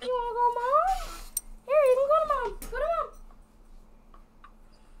 You wanna go to Mom? Here, you can go to Mom. Go to Mom.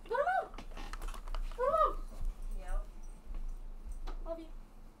 Go to Mom. Go to Mom. Yep. Love you.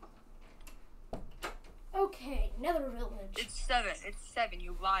 Okay, Nether Village. It's 7. It's 7.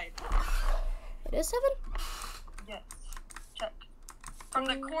 You lied. It is 7? Yes. Check. From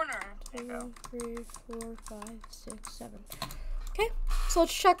the corner. There you 2, go. 3, 4, 5, 6, 7. Okay, so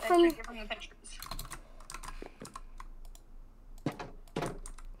let's check From from. the pictures.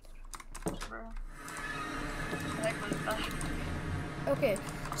 Okay,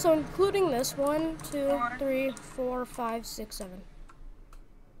 so including this 1, 2, 3, 4, 5, 6, 7.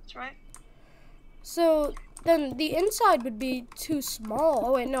 That's right. So then the inside would be too small.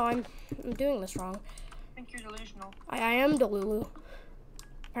 Oh wait, no, I'm doing this wrong. I think you're delusional. I am Delulu,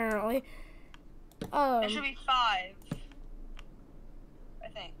 apparently. It should be 5. I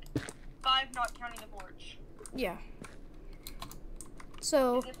think. 5, not counting the porch. Yeah.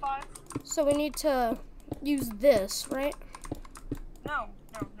 So Is it 5? so we need to use this, right? No.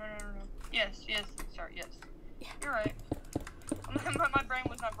 Yes. Sorry, yes. Yeah. You're right. My brain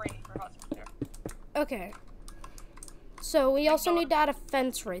was not braining for a hot second there. Okay. So we also need to add a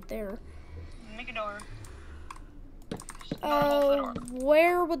fence right there. Make a door. Door.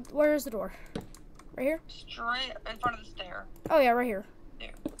 Where's the door? Right here? Straight in front of the stair. Oh yeah, right here.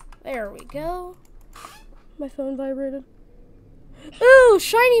 There. There we go. My phone vibrated. Ooh,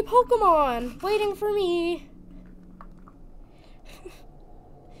 shiny Pokemon waiting for me.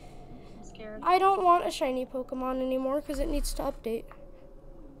 I'm scared. I don't want a shiny Pokemon anymore because it needs to update.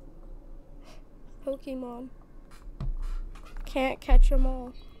 Pokemon. Can't catch them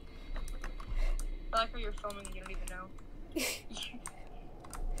all. I like how you're filming and you don't even know.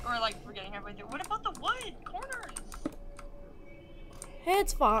 Or like forgetting halfway through. What about the wood? Corners?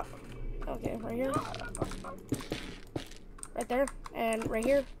 It's fine. Okay, right here. Right there. And right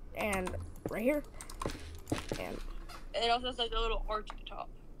here. And right here. And It also has like a little arch at the top.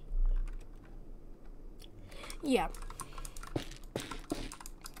 yeah.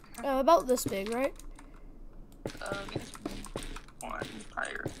 About this big, right? This one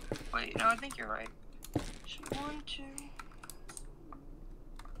higher. Wait, no, I think you're right. 1, 2.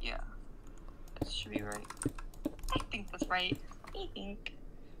 Yeah. That should be right. I think that's right. I think.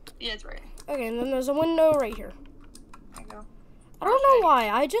 Yeah, it's right. Okay, and then there's a window right here. There you go. I don't know why.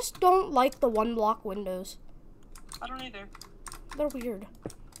 I just don't like the 1 block windows. I don't either. They're weird.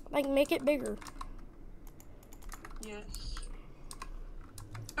 Like, make it bigger. Yes.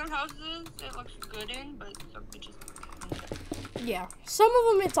 Some houses it looks good in, but some it just. Yeah. Some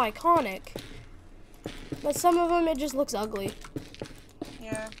of them it's iconic. But some of them it just looks ugly.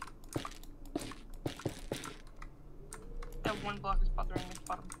 Yeah. That 1 block is bothering the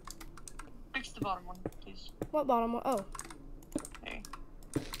bottom. Fix the bottom one, please. What bottom one? Oh. Hey.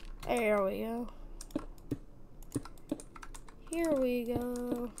 There we go. Here we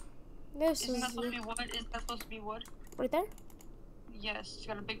go. This Isn't is that supposed to be wood? Isn't that supposed to be wood? right there? Yes, it's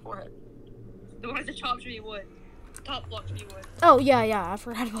got a big forehead. The one at the top should be wood. The top block should be wood. Oh, yeah. I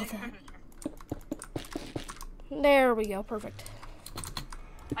forgot about that. There we go. Perfect.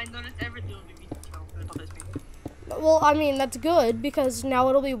 I noticed every little baby detail about this baby. Well, I mean, that's good because now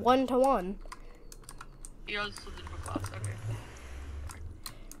it'll be 1-to-1. You're also the different class. Okay.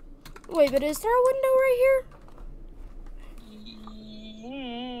 Wait, but is there a window right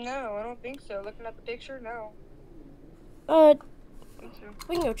No, I don't think so. Looking at the picture, no. here? I think so.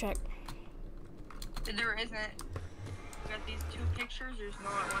 We can go check. There isn't. We got these 2 pictures. There's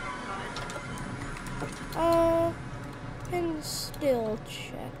not one on Can still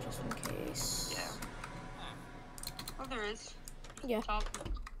check just in case. Yeah. Oh, there is. Yeah. Top.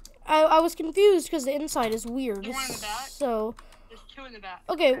 I was confused because the inside is weird. There's one in the back? So, There's 2 in the back.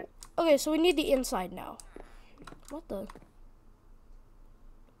 okay, so we need the inside now. What the?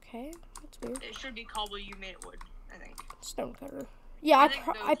 Okay, that's weird. It should be cobble. You made it wood. I think. Stonecutter. Yeah, I think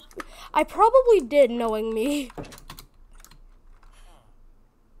I probably did, knowing me.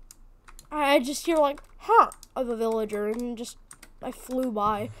 I just hear like, huh, of a villager, and just, I flew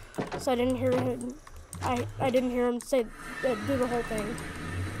by. So I didn't hear him, I didn't hear him say, do the whole thing.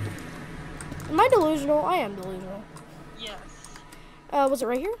 Am I delusional? I am delusional. Yes. Was it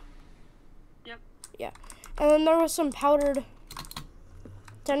right here? Yep. Yeah. And then there was some powdered,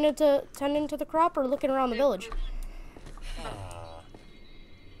 tending to the crop or looking around the village.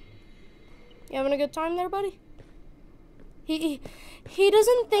 You having a good time there, buddy? He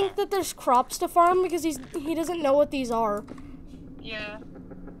doesn't think that there's crops to farm because he doesn't know what these are. Yeah.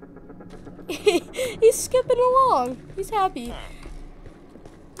 He's skipping along. He's happy.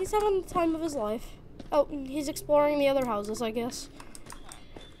 He's having the time of his life. Oh, he's exploring the other houses, I guess.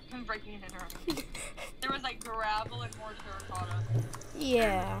 I'm breaking it around. There was like gravel and more terracotta.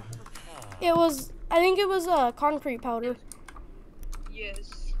 Yeah. I think it was concrete powder.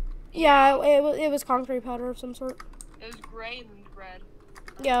 Yes. Yeah, it was concrete powder of some sort. It was gray and red.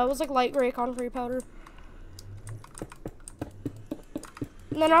 Yeah, it was like light gray concrete powder.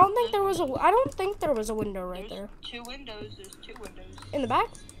 And then I don't think there was a window right there. Two windows. There's two windows. In the back?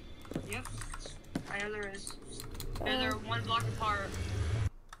 Yep. I know there is. They're one block apart.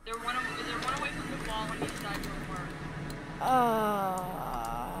 They're one away from the wall on each side of the park.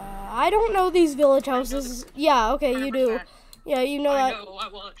 I don't know these village houses. Yeah, okay, you do. 100%. Yeah, you know that. I know, I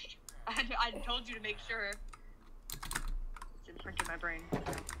watched. I told you to make sure. It's imprinted my brain.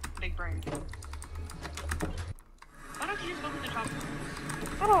 Big brain. Why don't you just go to the top?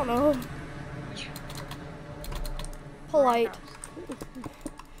 I don't know. Polite.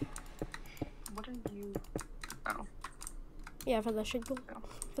 What are you? Oh. Yeah, for the shingles.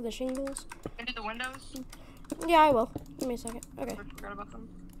 For the shingles. Into the windows? Yeah, I will. Give me a second. Okay. I forgot about them.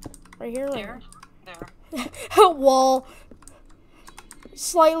 Right here. There. There. Wall.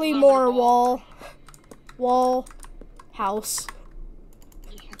 Slightly more wall. Wall. House.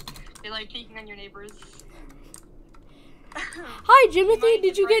 You're like peeking on your neighbors. Hi, Jimothy.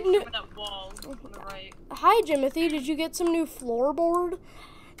 Did you get new? That wall on the right. Hi, Jimothy. Did you get some new floorboard?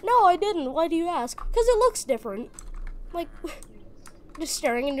 No, I didn't. Why do you ask? Because it looks different. Like, just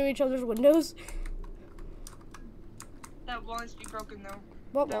staring into each other's windows. That wall needs to be broken though.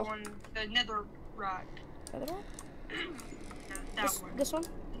 What that wall? one, the nether rock. Other one? That one. This one?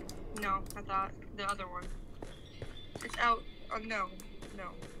 No, I thought the other one. It's out. No.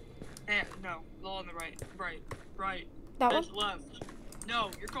 No. Low on the right. Right. That That's one? left.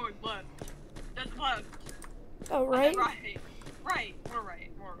 No, you're going left. That's left. Oh, right? Right. More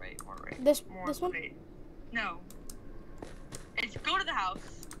right. This More one? right. No. It's go to the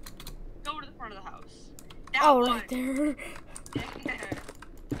house. Go to the front of the house. That Oh, one. right there. Yeah.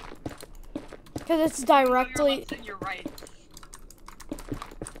 Because it's Your directly. left and your right.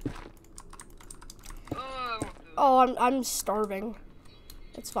 Oh, I'm starving.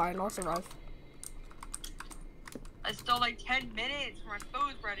 It's fine. I'll survive. I still like 10 minutes for my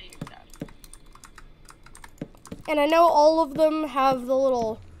food's ready. And I know all of them have the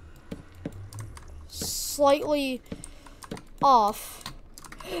little slightly off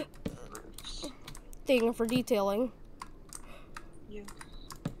thing for detailing. Yeah.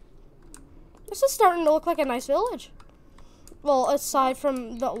 This is starting to look like a nice village. Well, aside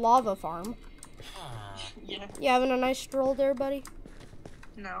from the lava farm. Yeah. You having a nice stroll there, buddy?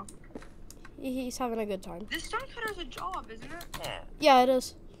 No. He's having a good time. This stonecutter's a job, isn't it? Yeah, it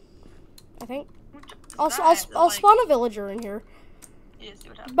is. I think. What job is I'll that? spawn a villager in here. Yeah, see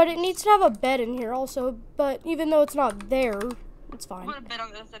what happens. But it needs to have a bed in here also. But even though it's not there, it's fine. Put a bed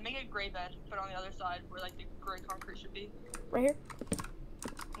on the other side. Make a gray bed. Put it on the other side where like the gray concrete should be. Right here?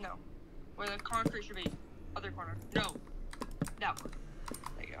 No. Where the concrete should be. Other corner. No. That one.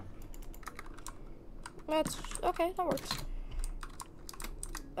 There you go. That's okay, that works.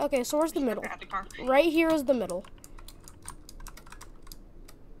 Okay, so where's the middle? At the concrete. Right here is the middle.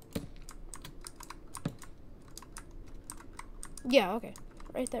 Yeah, okay.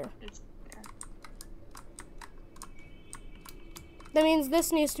 Right there. It's there. That means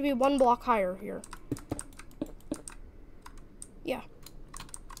this needs to be one block higher here. Yeah.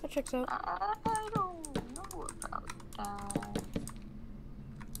 That checks out. I don't know about that.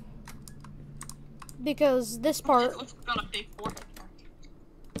 Because this part, Let's got a big forehead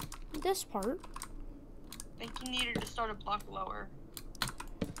there. this part, I think you needed to start a block lower.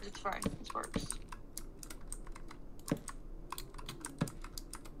 It's fine. This works.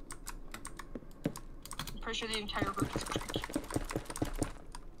 I'm pretty sure the entire roof is brick.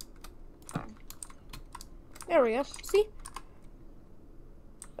 Fine. there we go. See?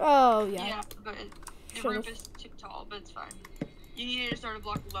 Oh, yeah. Yeah, but The roof is too tall, but it's fine. You need to start a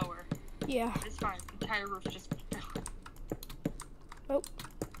block lower. Yeah. It's fine. The entire roof just. Oh.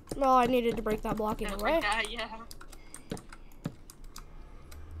 Well, I needed to break that block either way. Like that, yeah.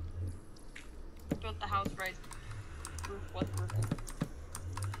 Built the house right. Roof was roofing.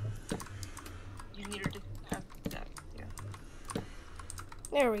 You needed to have that, yeah.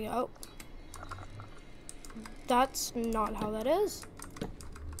 There we go. That's not how that is.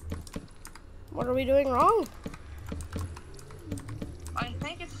 What are we doing wrong? I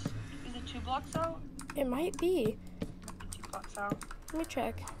think it's. Is it 2 blocks out? It might be. 2 blocks out. Let me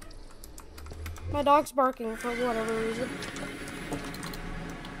check. My dog's barking for whatever reason.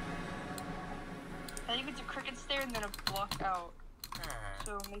 I think it's a cricket stair and then a block out.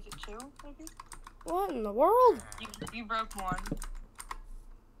 So make it 2, maybe? What in the world? You broke one.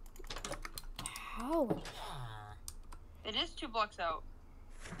 How? It is 2 blocks out.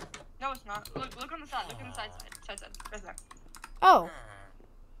 No, it's not. Look on the side. Look on the side. Right there. Oh.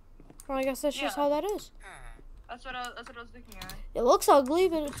 Well, I guess that's just Yeah. how that is. That's what I was looking at. It looks ugly,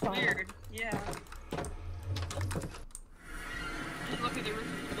 but it's fine. Weird. Yeah. Just look at the roof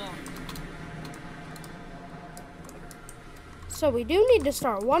of the block. So we do need to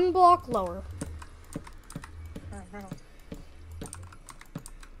start 1 block lower.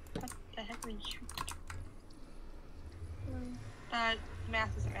 What the heck are you? That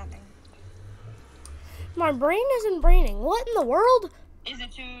math isn't mathing. My brain isn't braining. What in the world? Is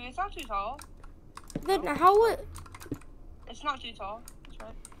it too? It's not too tall. Then how would... It's not too tall. That's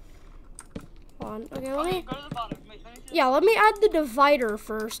right. Hold on. Okay, let me... Go to the bottom. Wait, let me see. Yeah, let me add the divider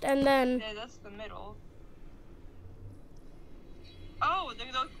first, and then... Yeah, that's the middle. Oh,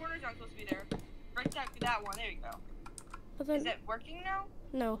 those corners aren't supposed to be there. Break that one. There you go. But then, Is it working now?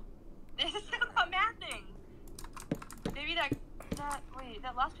 no. This is not mathing. Maybe that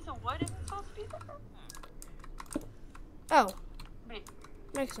last piece of wood isn't supposed to be there? Oh, Wait,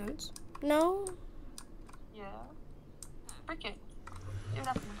 makes sense. No? yeah. Break it. See what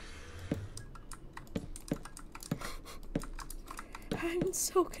happens. I'm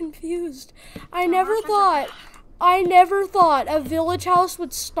so confused. I never thought a village house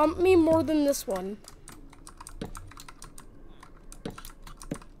would stump me more than this one.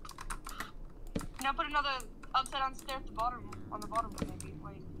 Now put another upside down stair at the bottom, on the bottom maybe.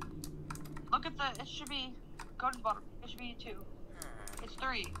 Wait. Look at it should be, go to the bottom. It should be 2. It's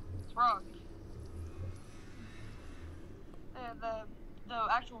 3. It's wrong. The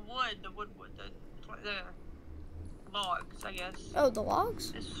actual wood, the logs, I guess. Oh, the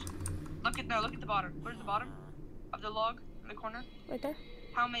logs? Look at the bottom. Where's the bottom of the log in the corner? Right there.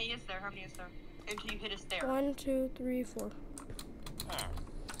 How many is there? Until you hit a stair. 1, 2, 3, 4.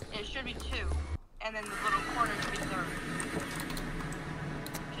 It should be 2, and then the little corner should be 3.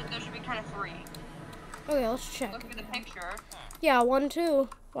 There should be kind of 3. Okay, let's check. Look at the picture. Yeah, 1, 2.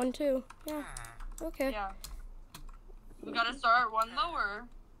 1, 2. Yeah. Okay. Yeah. We gotta start 1 lower,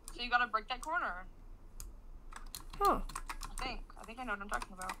 so you gotta break that corner. Huh. I think I know what I'm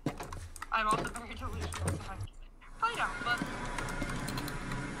talking about. I'm also very delusional, so I don't, but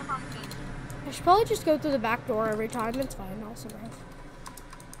I promise it. I should probably just go through the back door every time. It's fine. I'll survive.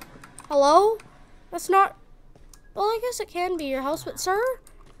 Hello? That's not... Well, I guess it can be your house, but sir?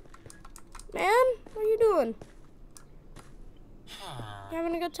 Man? What are you doing? You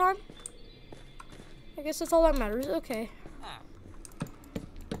having a good time? I guess that's all that matters. Okay.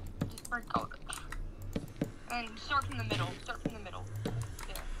 Just break all of it. And start from the middle.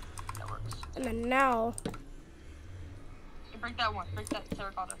 Yeah, that works. And then now... You break that one. Break that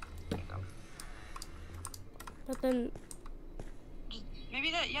terracotta. There you go. But then...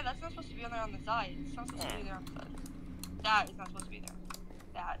 Maybe that's not supposed to be on there on the side. It's not supposed to be there on the side. That is not supposed to be there.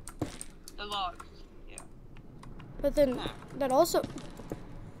 That. The logs. Yeah. But then... That also...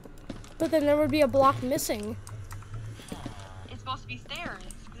 But then there would be a block missing. It's supposed to be stairs,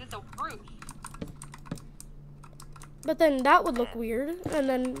 because it's a roof. But then that would look weird, and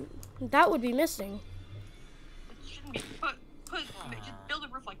then that would be missing. It shouldn't be. Just build a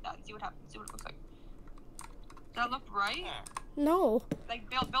roof like that and see what happens. See what it looks like. Does that look right? No. Like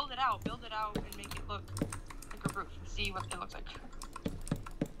build it out and make it look like a roof and see what it looks like.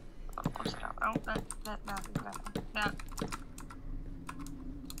 Upside down. Oh,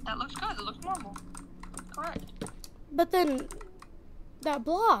 that looks good. It looks normal. Correct. But then that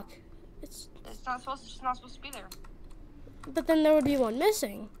block, It's not supposed to be there. but then there would be one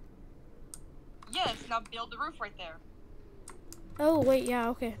missing. Yes. Now build the roof right there. Oh wait, yeah,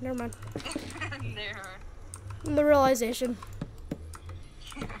 okay, never mind. There. The realization.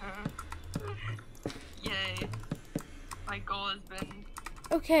 Yay. My goal has been...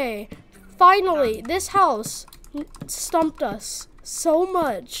 Okay, Finally, this house stumped us so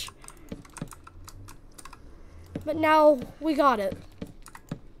much. But now we got it.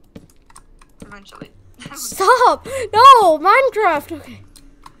 Eventually. Stop! No! Minecraft! Okay.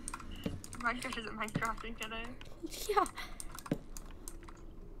 Minecraft isn't Minecrafting today. Yeah.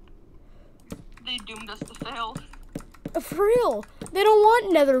 They doomed us to fail. For real. They don't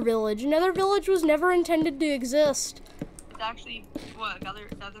want Nether Village. Nether Village was never intended to exist. It's actually, what, Nether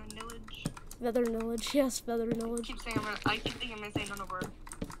Village? Nether Village, yes, Nether I Village. keep thinking I'm gonna say no word.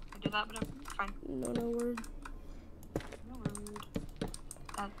 I do that, but it's fine. No word. No word.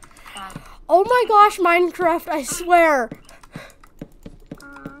 That. Oh my gosh, Minecraft, I swear.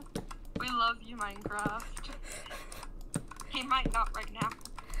 We love you, Minecraft. He might not right now.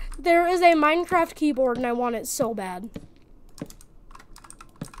 There is a Minecraft keyboard and I want it so bad.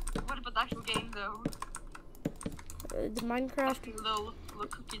 What about the actual game, though? The Minecraft. Little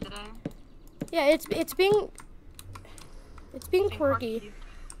cookie today. Yeah, it's being quirky.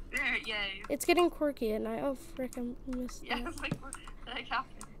 Yay. It's getting quirky and I frick, I missed Yeah, that. it's like what the heck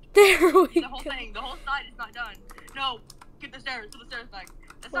happened? There we The whole go. thing, the whole side is not done. No, get the stairs, put the stairs back.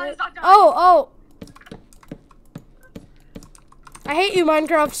 The side is not done. Oh. I hate you,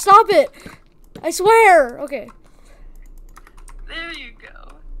 Minecraft. Stop it. I swear. Okay. There you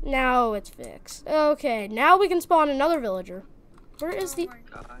go. Now it's fixed. Okay, now we can spawn another villager. Where is Oh my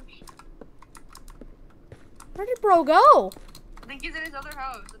gosh. Where did bro go? I think he's in his other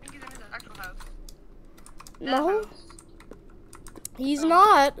house. I think he's in his actual house. That No, house. he's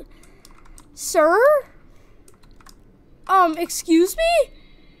not. Sir? Excuse me?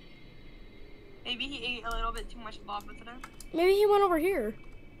 Maybe he ate a little bit too much lava today. Maybe he went over here.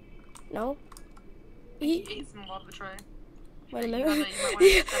 No. He ate some lava tray. Wait a You minute. might wanna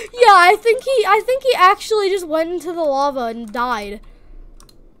check that. Yeah, I think he actually just went into the lava and died.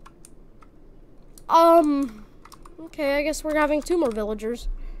 Okay, I guess we're having 2 more villagers.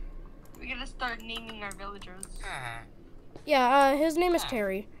 We gotta start naming our villagers. Yeah, his name is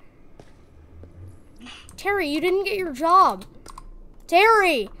Terry. Terry, you didn't get your job.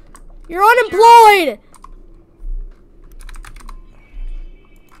 Terry, you're unemployed.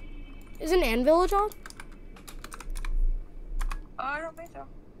 Is an anvil a job? I don't think so.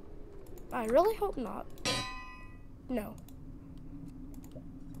 I really hope not. No.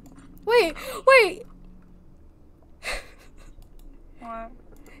 Wait. What?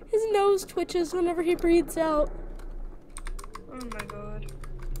 His nose twitches whenever he breathes out. Oh my god.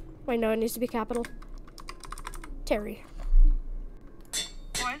 Wait, no, it needs to be capital. Terry.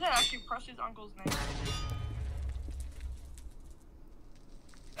 Why is that actually Precious Uncle's name?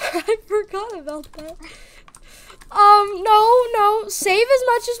 I forgot about that. No. Save as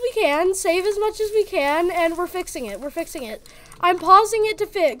much as we can. Save as much as we can, and we're fixing it. I'm pausing it to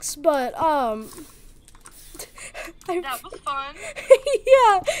fix, but, That was fun.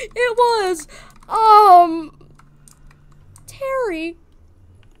 yeah, it was. Terry.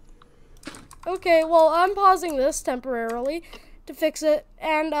 Okay, well, I'm pausing this temporarily to fix it,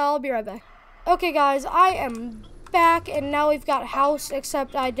 and I'll be right back. Okay, guys, I am back, and now we've got house,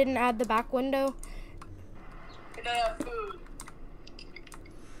 except I didn't add the back window. Food.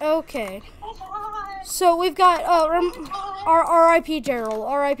 Okay. So we've got our R.I.P. Gerald.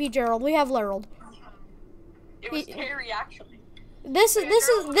 R.I.P. Gerald. We have Lerald. It was Terry, actually. This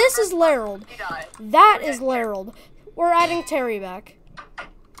is Lerald. He died. That is Lerald. We're adding Terry back.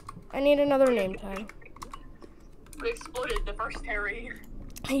 I need another name tag. We exploded the first Terry.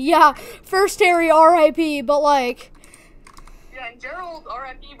 Yeah, first Terry R.I.P. But like. Yeah, and Gerald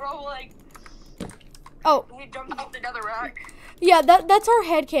R.I.P. bro, like. Oh. He jumped off the nether rack. Yeah, that's our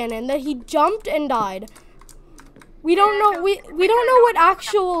headcanon, that he jumped and died. We don't know we don't know what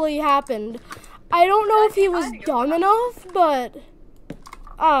actually happened. I don't know if he was dumb enough, but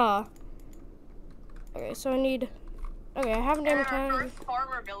okay, so I have a name And our tag. first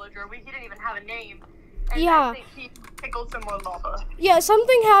farmer villager, he didn't even have a name. And Yeah. I think he pickled some more lava. Yeah,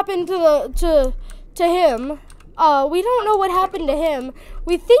 something happened to him. We don't know what happened to him.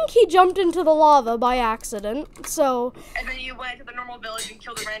 We think he jumped into the lava by accident. So And then you went to the normal village and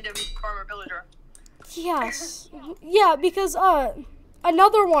killed a random farmer villager. yes. Yeah, because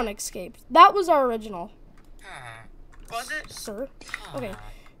another one escaped. That was our original. Was it? Sir. Okay.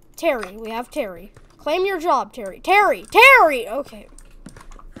 Terry. We have Terry. Claim your job, Terry. Terry! Okay.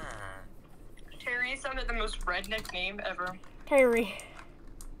 Terry sounded the most redneck name ever. Terry.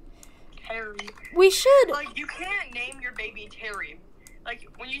 Terry. We should. Like, you can't name your baby Terry. Like,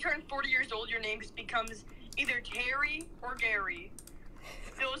 when you turn 40 years old, your name just becomes either Terry or Gary.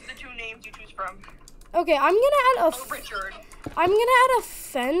 Those are the 2 names you choose from. Okay, I'm gonna add Or Richard. I'm gonna add a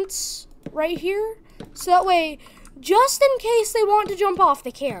fence right here. So that way, just in case they want to jump off,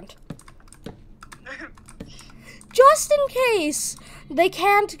 they can't. Just in case they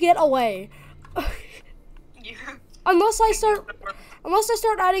can't get away. Yeah. Unless I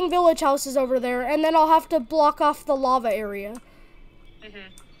start adding village houses over there, and then I'll have to block off the lava area.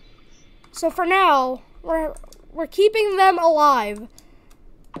 So for now, we're keeping them alive.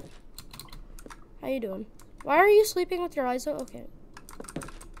 How you doing? Why are you sleeping with your eyes open? Okay.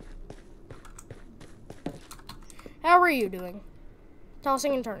 How are you doing?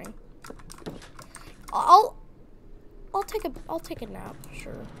 Tossing and turning. I'll take a nap,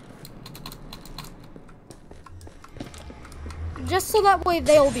 sure. Just so that way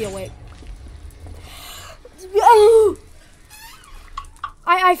they'll be awake.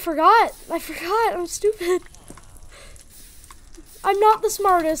 I forgot. I'm stupid. I'm not the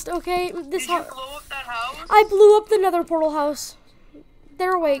smartest, okay? Did you blow up that house? I blew up the nether portal house.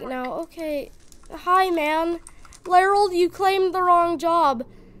 They're awake now. Okay. Hi, man. Larold, you claimed the wrong job.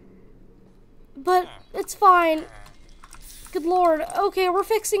 But it's fine. Good lord. Okay, we're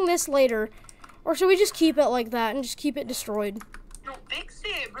fixing this later. Or should we just keep it like that and just keep it destroyed? No, fix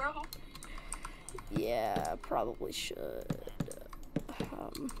it, bro. Yeah, probably should.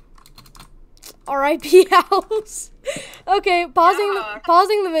 R.I.P. house. Okay, pausing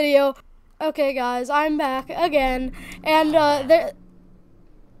the video. Okay, guys, I'm back again, and there.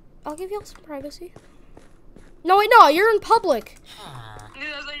 I'll give y'all some privacy. No, wait, no, you're in public. Dude,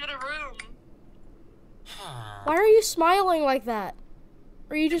 that's like in a room. Why are you smiling like that?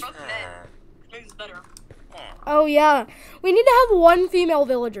 Are you just? Both men. Makes it better. Oh yeah, we need to have one female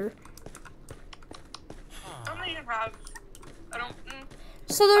villager. I don't even have. I don't.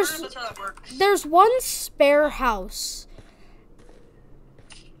 So I don't know if that's how that works. there's one spare house.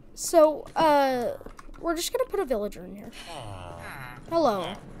 So we're just gonna put a villager in here.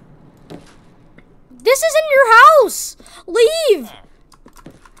 Hello. This isn't your house. Leave.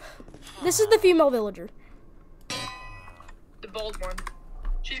 This is the female villager. The bald one.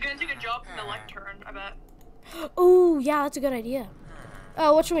 She's gonna take a job from the lectern, I bet. Oh yeah, that's a good idea.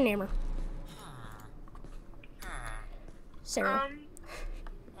 What should we name her? Sarah.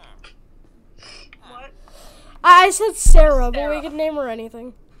 What? I said Sarah, but we could name her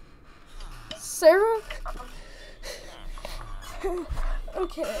anything. Sarah?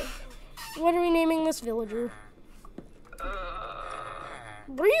 Okay. What are we naming this villager?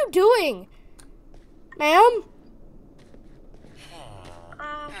 What are you doing? Ma'am?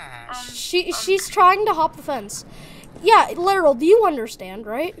 She's trying to hop the fence. Yeah, Laryl, do you understand,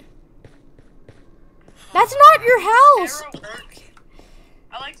 right? That's not your house! Sarah works.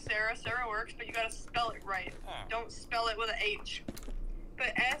 I like Sarah. Sarah works, but you gotta spell it right. Don't spell it with an H.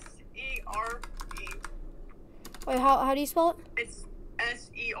 But S-E-R-E. Wait, how do you spell it? It's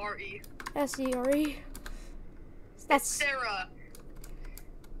S-E-R-E. S-E-R-E? That's Sarah.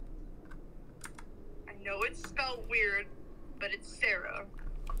 I know it's spelled weird, but it's Sarah.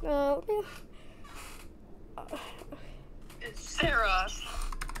 It's Sarah.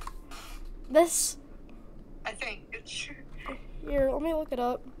 This? I think it's. Here, let me look it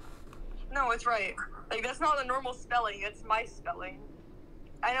up. No, it's right. Like, that's not the normal spelling. It's my spelling.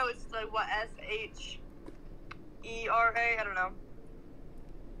 I know it's like, what, S-H-E-R-A? I don't know.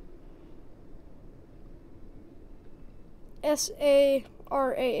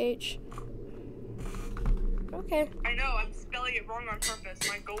 S-A-R-A-H. Okay. I know, I'm spelling it wrong on purpose.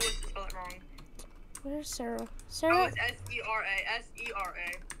 My goal is to spell it wrong. Where's Sarah? Oh, Sarah? it's S-E-R-A.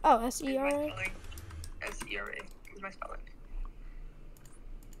 S-E-R-A. Oh, Is my S-E-R-A? spelling. S-E-R-A is my spelling.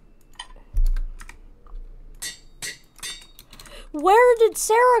 Where did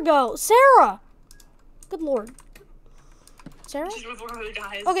Sarah go? Sarah! Good lord. Sarah? She's with one of the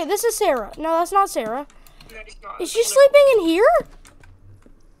guys. Okay, this is Sarah. No, that's not Sarah. No, it's not. Is she sleeping in here?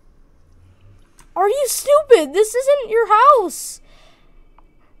 Are you stupid? This isn't your house.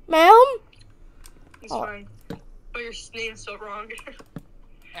 Ma'am? It's fine. But your name's so wrong.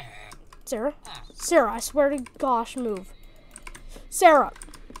 Sarah? Sarah, I swear to gosh, move. Sarah.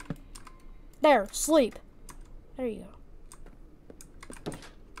 There, sleep. There you go.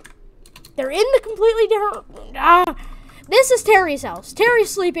 They're in the completely different... this is Terry's house. Terry's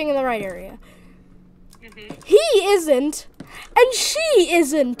sleeping in the right area. He isn't, and she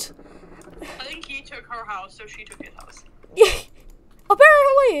isn't. I think he took her house, so she took his house.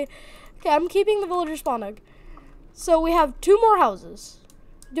 Apparently. Okay, I'm keeping the villager spawn egg. So we have 2 more houses.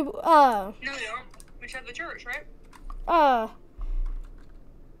 No, we don't. We should have the church, right?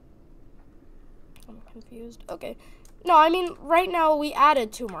 I'm confused. Okay. No, I mean, right now we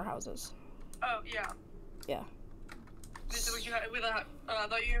added 2 more houses. Oh, yeah. Yeah. I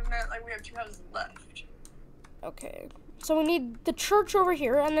thought you meant like we have 2 houses left. Okay. So we need the church over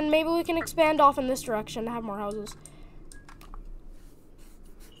here, and then maybe we can expand off in this direction to have more houses.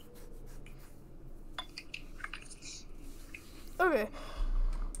 Okay.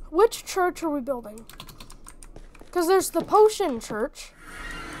 Which church are we building? Because there's the potion church.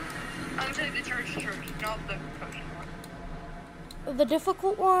 I'm saying the church, not the potion one. The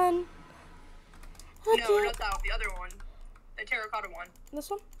difficult one. No, not that one. The other one. The terracotta one. This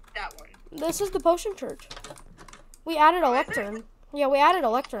one? That one. This is the potion church. We added a lectern. Yeah, we added a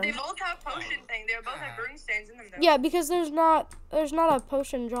lectern. They both have potion thing. They both have brewing stands in them though. Yeah, because there's not a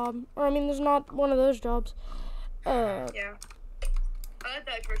potion job. Or I mean there's not one of those jobs. Yeah. I like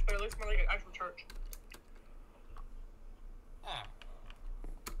that church, but it looks more like an actual church.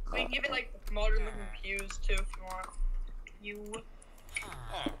 We can give it like modern looking pews too if you want.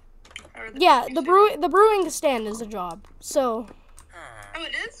 Yeah, the brewing stand is a job. So. Oh,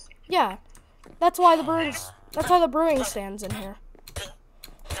 it is? Yeah, that's why the brewing stand's in here.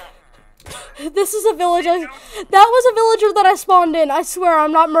 This is a village. That was a villager that I spawned in. I swear,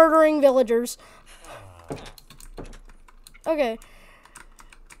 I'm not murdering villagers. Okay.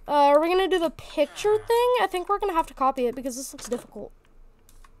 Are we gonna do the picture thing? I think we're gonna have to copy it because this looks difficult.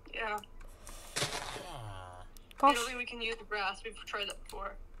 Yeah. Gosh. I don't think we can use the brass. We've tried that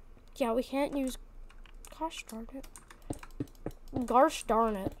before. Yeah, we can't use. Gosh darn it. Gosh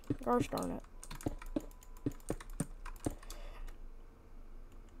darn it. Gosh darn it.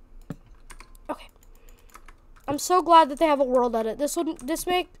 Okay. I'm so glad that they have a world edit. This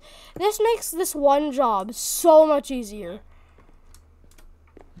makes this one job so much easier.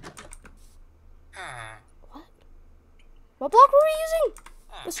 What block were we using?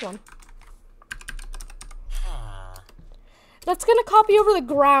 This one. That's gonna copy over the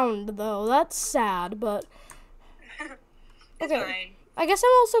ground, though. That's sad, but... Okay. I guess I'm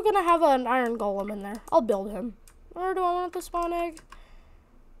also gonna have an iron golem in there. I'll build him. Or do I want the spawn egg?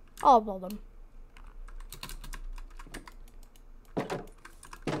 I'll build him.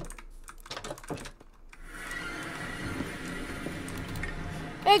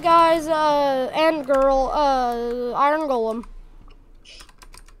 Hey guys, and girl, iron golem.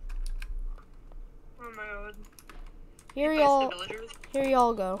 Oh my god. Here y'all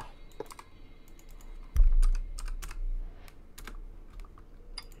go.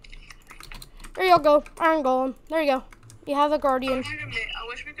 There y'all go, iron golem. There you go. You have the guardian. I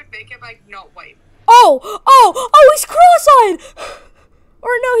wish we could make it like not white. Oh, he's cross-eyed!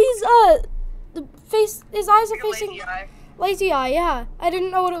 Or no, he's, the face, his eyes are facing... Lazy eye. Lazy eye, yeah. I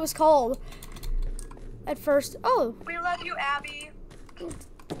didn't know what it was called at first. Oh. We love you, Abby.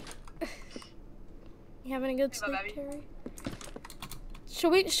 You having a good We love sleep, Abby.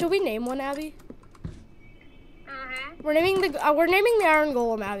 Terry? Should we name one Abby? Mhm. We're naming the iron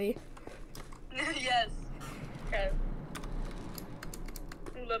golem Abby. Yes. Okay.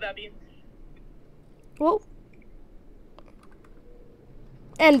 We love Abby. Whoa.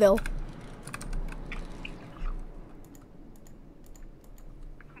 Anvil.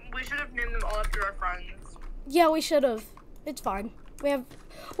 We should have named them all after our friends. Yeah, we should have. It's fine. We'll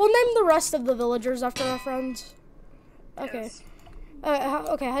name the rest of the villagers after our friends. Okay. Yes.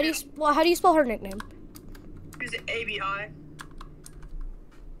 Okay. How do you spell her nickname? Is it ABI?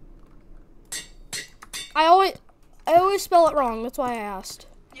 I always spell it wrong. That's why I asked.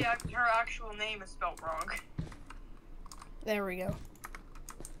 Yeah, her actual name is spelled wrong. There we go.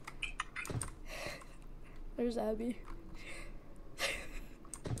 There's Abby.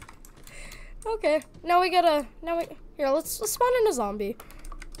 Okay. Here, let's spawn in a zombie.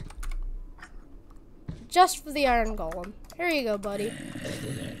 Just for the iron golem. Here you go, buddy.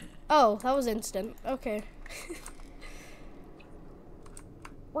 Oh, that was instant. Okay.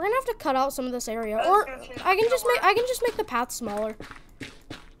 We're gonna have to cut out some of this area, or I can just make the path smaller.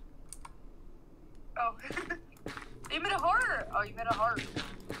 Oh. You made a heart. Oh, you made a heart.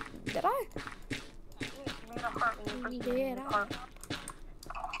 Did I? You made a heart when you first made a heart.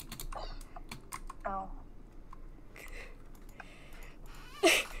 Oh.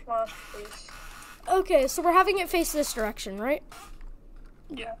 Well, please. Okay, so we're having it face this direction, right?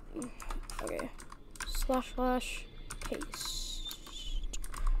 Yeah. Okay. // paste.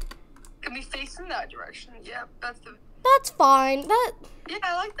 Can we face in that direction? Yeah, That's fine. Yeah,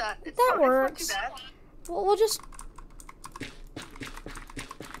 I like that. That works. It's not too Well, we'll just. bad.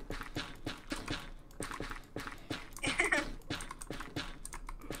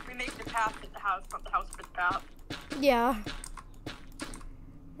 We make the path for the house, not the house for the path. Yeah.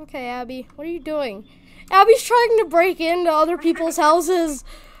 Okay, Abby, what are you doing? Abby's trying to break into other people's houses.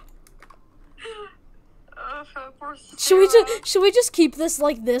 Poor Should we just keep this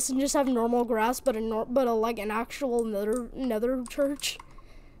like this and just have normal grass, but like an actual nether church?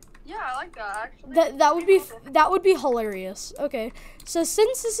 Yeah, I like that actually. That would be hilarious. Okay, so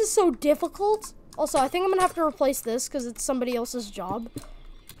since this is so difficult, also I think I'm gonna have to replace this because it's somebody else's job.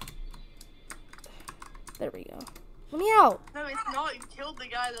 There we go. Let me out. No, it's not. You killed the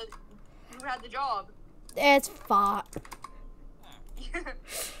guy who had the job. It's fine.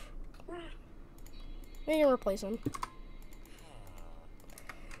 We can replace him.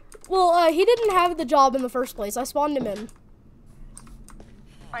 Well, he didn't have the job in the first place. I spawned him in.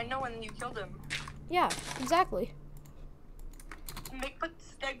 I know when you killed him. Yeah, exactly.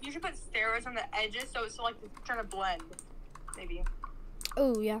 You should put stairs on the edges so it's like it's trying to blend. Maybe.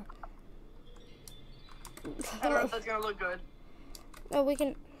 Oh yeah. I don't know if that's gonna look good. Oh, we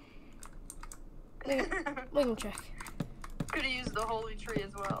can check. Could have used the holy tree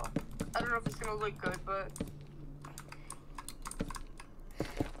as well. I don't know if it's gonna look good, but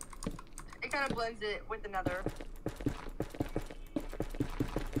it kind of blends it with the nether.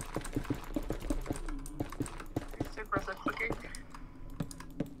 It's aggressive clicking.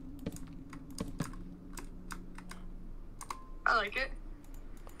 I like it.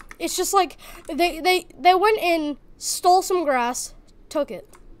 It's just like they went in, stole some grass, took it.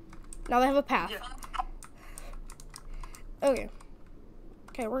 Now they have a path. Yeah. Okay.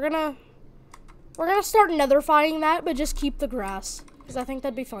 Okay, we're gonna start netherifying that, but just keep the grass, because I think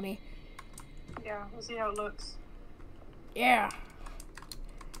that'd be funny. Yeah, we'll see how it looks. Yeah.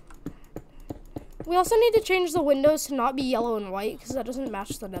 We also need to change the windows to not be yellow and white, because that doesn't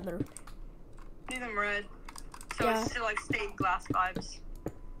match the nether. Do them red, so Yeah. it's still like stained glass vibes.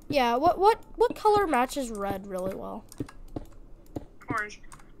 Yeah. What color matches red really well? Orange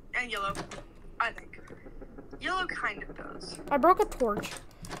and yellow, I think. Yellow kind of does. I broke a torch.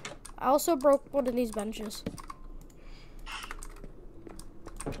 I also broke one of these benches.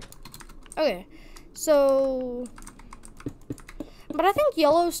 Okay, so... But I think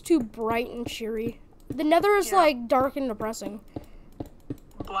yellow's too bright and cheery. The nether is like dark and depressing.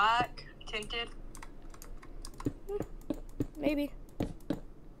 Black, tinted. Maybe.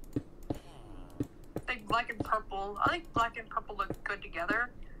 Like black and purple. I think black and purple look good together.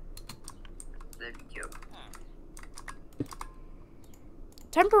 That'd be cute.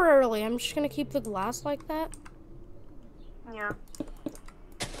 Temporarily, I'm just gonna keep the glass like that. Yeah.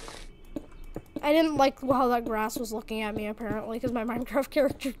 I didn't like how that grass was looking at me, apparently, because my Minecraft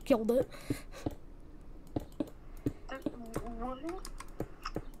character killed it. What?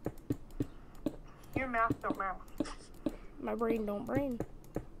 Your math don't math. My brain don't brain.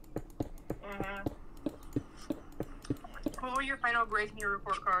 Mm-hmm. What were your final grades in your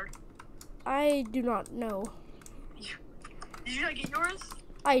report card? I do not know. Did you not get yours?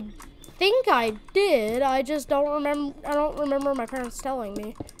 I think I did. I just don't remember. I don't remember my parents telling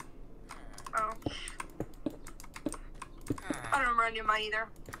me. Oh. I don't remember any of mine either.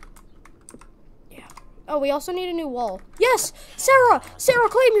 Yeah. Oh, we also need a new wall. Yes! Sarah! Sarah,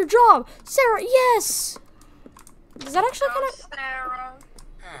 claim your job! Sarah, yes! Is that actually kind of... Sarah.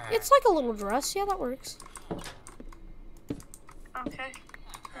 It's like a little dress. Yeah, that works. Okay.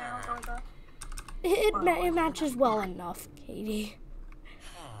 Yeah, I'll go with that. It matches well enough, Katie.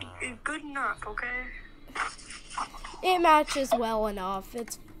 Good enough, okay? It matches well enough.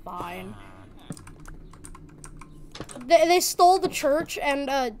 It's fine. They stole the church and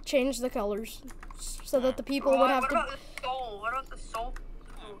changed the colors so that the people would have to... What about the soul? What about the soul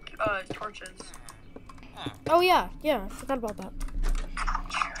torches? Oh, yeah. Yeah, I forgot about that.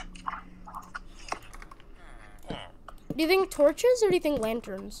 Do you think torches or do you think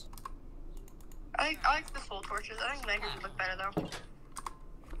lanterns? I like the soul torches. I think lanterns would look better, though.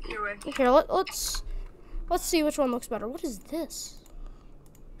 Either way. Here, let's see which one looks better. What is this?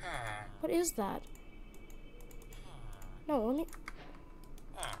 What is that? No, let me...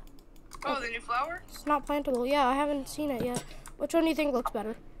 Oh, the new flower? It's not plantable. Yeah, I haven't seen it yet. Which one do you think looks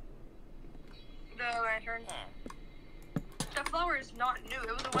better? The lantern. The flower is not new.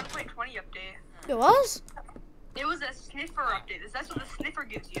 It was a 1.20 update. It was? It was a sniffer update. That's what the sniffer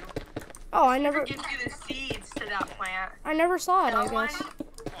gives you. Oh, I never... It gives you the seeds to that plant. I never saw it, I guess.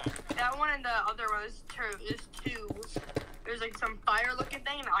 That one and the other one is two. There's like some fire looking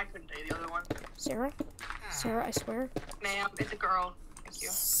thing, and I couldn't tell you the other one. Sarah? Sarah, I swear. Ma'am, it's a girl. Thank you.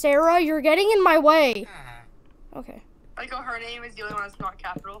 Sarah, you're getting in my way. Okay. Like, oh, her name is the only one that's not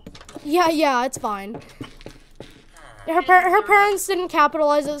capital. Yeah, it's fine. Her parents didn't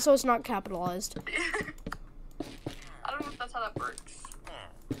capitalize it, so it's not capitalized. I don't know if that's how that works.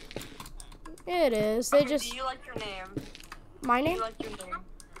 It is. They Okay, just... Do you like your name? My Do name? you like your name?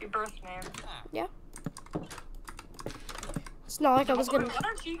 Your birth name? Yeah. It's not like I was gonna. Why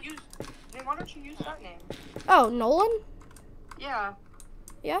don't you use that name? Oh, Nolan? Yeah.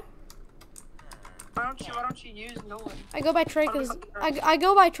 Yeah. Why don't you use Nolan? I go by Trey because I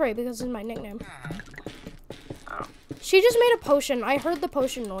go by Trey because it's my nickname. Oh. She just made a potion. I heard the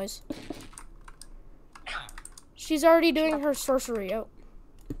potion noise. She's already doing her sorcery. Oh.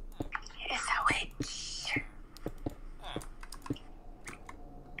 It's a witch.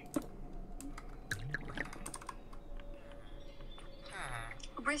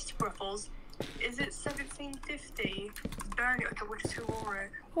 Wrist ruffles. Is it 1750? Burn it like a witch who wore it.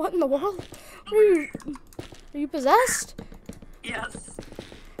 What in the world? Are you possessed? Yes.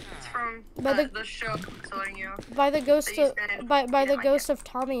 It's from By the show I'm telling you. By the ghost That you of said by the like ghost of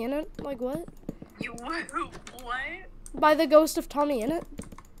Tommy in it? Like what? You what? By the ghost of Tommy in it?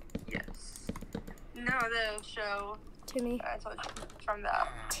 Yes. No, the show. Timmy. I told you from that.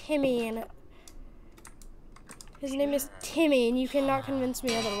 Timmy in it. His name is Timmy, and you cannot convince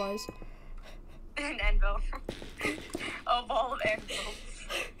me otherwise. An anvil. A ball of anvils.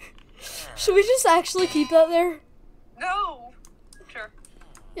 Should we just actually keep that there? No. Sure.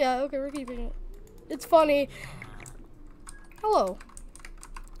 Yeah, okay, we're keeping it. It's funny. Hello.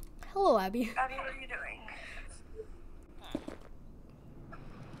 Hello, Abby. Abby, what are you doing?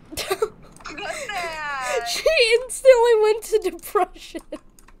 What's that? She instantly went to depression.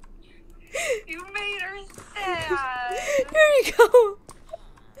 You made her sad. Here you go.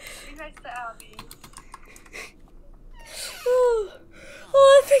 Be nice to Abby. Oh,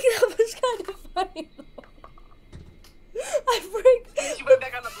 I think that was kind of funny though. She went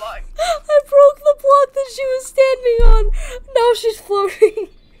back on the block. I broke the block that she was standing on. Now she's floating.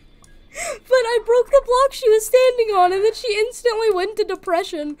 But I broke the block she was standing on, and then she instantly went to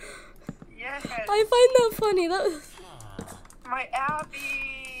depression. Yes. I find that funny. That was... My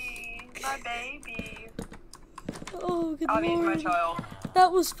Abby. My baby. Oh, good Abby's my lord. child.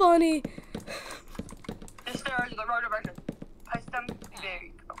 That was funny. The stairs are the road direction. Place them. There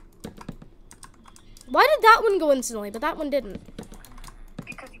you go. Why did that one go instantly, but that one didn't?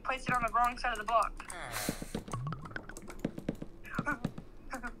 Because you placed it on the wrong side of the block.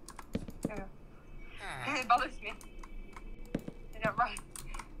 Yeah. It bothers me. You're not right.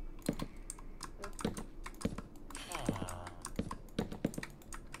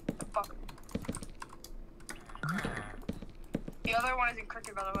 The fuck? The other one isn't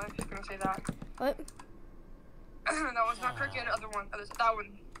crooked, by the way. Just gonna say that. What? That one's not crooked. Other one. That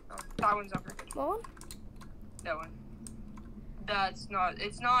one. No, that one's not crooked. What one? That one. That's not.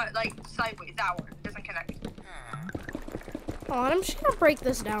 It's not like sideways. That one doesn't connect. Hold on, I'm just gonna break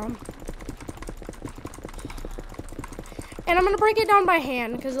this down. And I'm gonna break it down by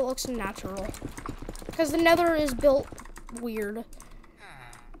hand because it looks natural. Because the nether is built weird.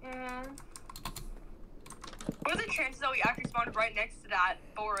 What are the chances that we actually spawned right next to that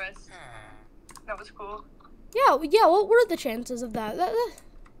forest? That was cool. Yeah, what were the chances of that? That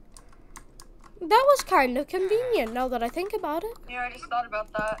was kind of convenient now that I think about it. Yeah, I just thought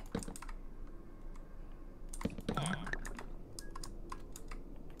about that.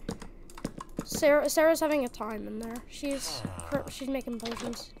 Sarah's having a time in there. She's making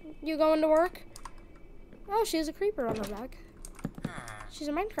potions. You going to work? Oh, she has a creeper on her back. She's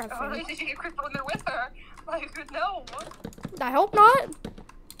a Minecraft Oh, fan. at least she get creeper in there with her. Like, no. I hope not.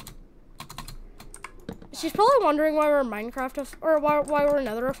 She's probably wondering why we're Minecraft or why we're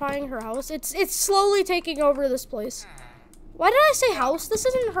netherifying her house. It's slowly taking over this place. Why did I say house? This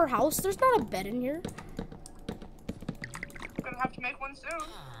isn't her house. There's not a bed in here. Gonna have to make one soon.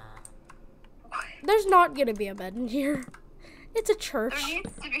 There's not gonna be a bed in here. It's a church. There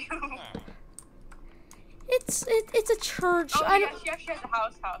needs to be. It's a church. Oh, yeah, she actually has a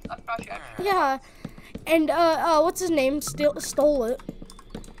house. I forgot she actually. Yeah, and what's his name? Stole it.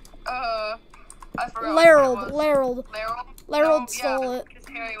 I forgot. Larold No, stole it. Because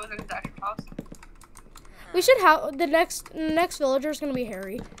Harry was in his actual house. We should have the next villager is gonna be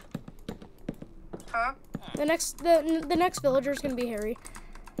Harry. Huh? The next villager is gonna be Harry.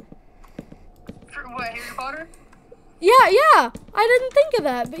 For what, Harry Potter? Yeah. I didn't think of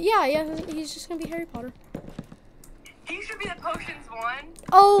that, but yeah. He's just gonna be Harry Potter. He should be the potions one.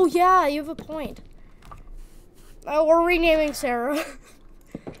 Oh yeah, you have a point. We're renaming Sarah.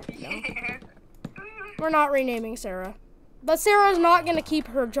 Yeah. We're not renaming Sarah, but Sarah's not gonna keep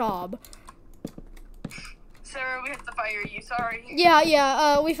her job. Sarah, we have to fire you. Sorry.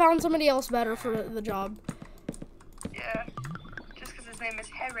 Yeah. We found somebody else better for the job. Yeah. Just because his name is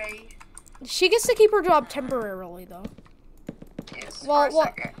Harry. She gets to keep her job temporarily, though. Yes. Well, for a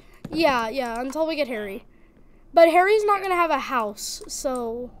second. Yeah, until we get Harry. But Harry's not gonna have a house,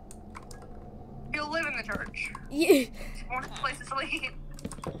 so You'll live in the church. Yeah. It's one place to sleep.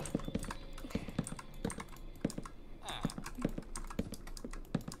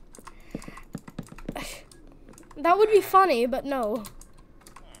 That would be funny, but no.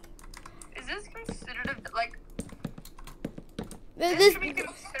 Is this considered a, like... This This should be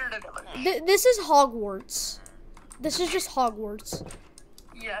considered a village. this is Hogwarts. This is just Hogwarts.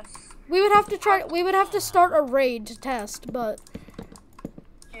 Yes. We would have to try. We would have to start a raid to test, but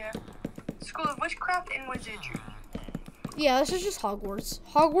Yeah. School of Witchcraft and Wizardry. yeah, this is just Hogwarts.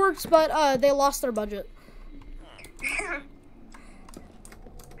 Hogwarts, but they lost their budget.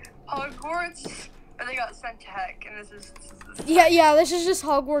 Hogwarts, but they got sent to heck, and this is Yeah, this is just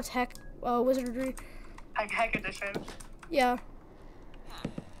Hogwarts heck wizardry. heck edition. Yeah.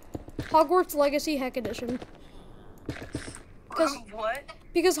 Hogwarts Legacy Heck Edition. What?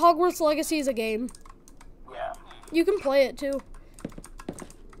 Because Hogwarts Legacy is a game. Yeah. You can play it too.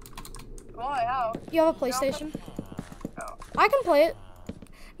 Why? How? You have a PlayStation. Oh. I can play it.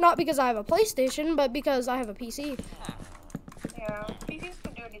 Not because I have a PlayStation, but because I have a PC. Yeah. PCs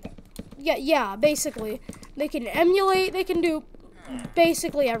can do anything. Yeah, basically. They can emulate, they can do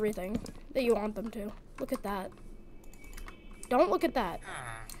basically everything that you want them to. Look at that. Don't look at that.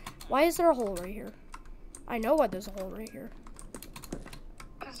 Why is there a hole right here? I know why there's a hole right here.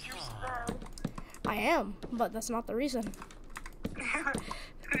 Because you're sad. I am, but that's not the reason. Because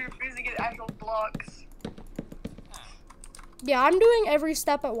you're refusing to get actual blocks. Yeah, I'm doing every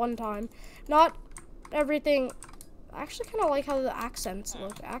step at one time. Not everything. I actually kind of like how the accents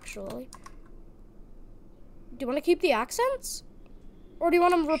look, actually. Do you want to keep the accents? Or do you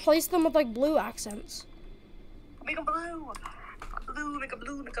want to replace them with, like, blue accents? Make a blue. Blue, make a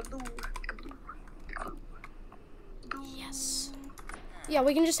blue, make a blue. Make a blue. Make a blue. Blue. Yes. Yeah,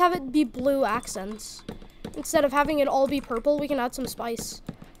 we can just have it be blue accents. Instead of having it all be purple, we can add some spice.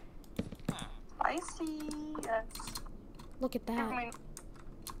 I see. Yes. Look at that.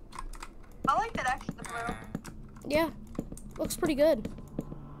 I like that actually, the blue. Yeah, looks pretty good.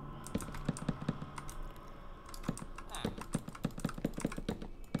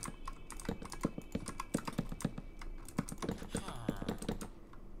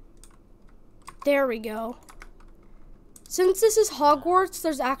 There we go. Since this is Hogwarts,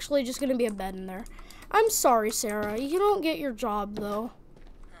 there's actually just gonna be a bed in there. I'm sorry, Sarah. You don't get your job, though.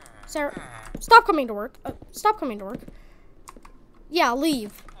 Sarah, stop coming to work. Stop coming to work. Yeah,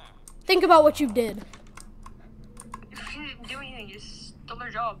 leave. Think about what you did. She didn't do anything, you stole her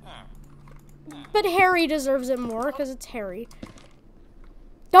job. But Harry deserves it more because it's Harry.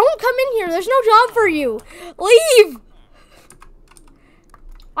 Don't come in here. There's no job for you. Leave.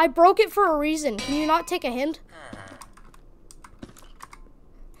 I broke it for a reason. Can you not take a hint?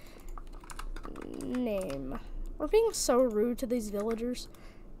 Name. We're being so rude to these villagers.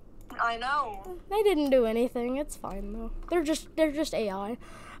 I know. They didn't do anything. It's fine though. They're just AI.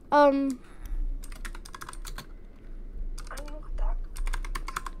 I don't know what that.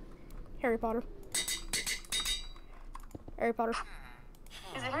 Harry Potter. Harry Potter.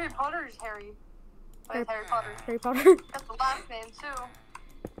 Is it Harry Potter or is Harry? Like it's Harry Potter. Harry Potter. That's the last name too.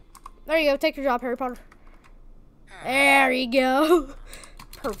 There you go. Take your job, Harry Potter. There you go.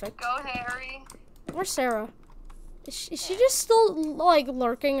 Perfect. Go, Harry. Where's Sarah? Is she just still, like,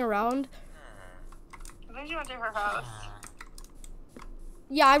 lurking around? I think she went to her house.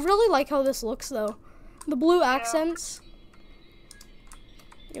 Yeah, I really like how this looks, though. The blue accents.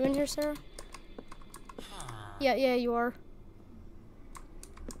 You in here, Sarah? Yeah, you are.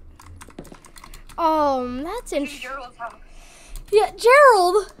 That's interesting. Gerald's house. Yeah,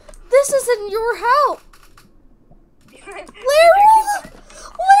 Gerald! This isn't your house! Larold!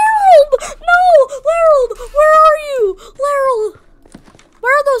 Larold! No! Larold! Where are you? Larold!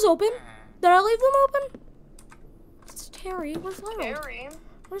 Where are those open? Did I leave them open? It's Terry. Where's Larold? Harry.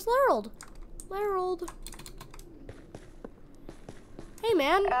 Where's Larold? Larold. Hey,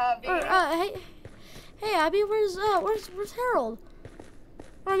 man. Abby. Hey, Abby. Where's Harold?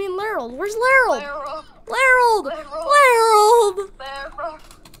 Or, I mean, Larold. Where's Larold? Larold. Larold! Larold.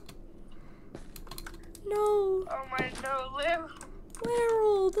 No. Oh my no,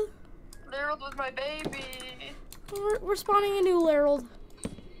 Larold. Larold was my baby. We're spawning a new Larold.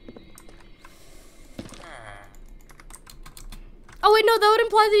 Oh wait, no, that would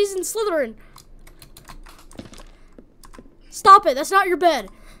imply that he's in Slytherin. Stop it, that's not your bed.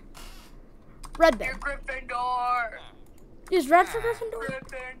 Red bed. You're Gryffindor. Is red for Gryffindor?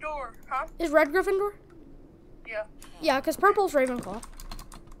 Gryffindor. Huh? Is red Gryffindor? Yeah. Yeah, because purple's Ravenclaw.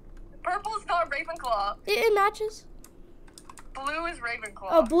 Purple's not Ravenclaw. It matches. Blue is Ravenclaw.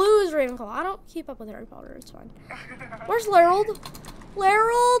 Oh, blue is Ravenclaw. I don't keep up with Harry Potter, it's fine. Where's Larold?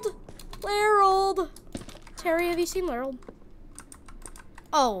 Larold? Larold. Terry, have you seen Larold?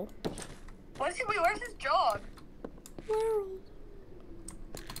 Oh. Wait, where's his job? Larold.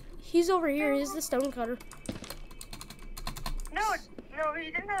 He's over here. He's the stonecutter. No, he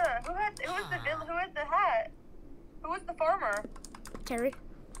didn't. Who had the hat? Who was the farmer? Terry.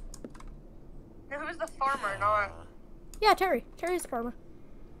 No, who was the farmer? Not Yeah, Terry. Terry's the farmer.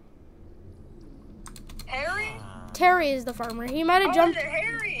 Harry. Terry is the farmer. He might have jumped. Oh,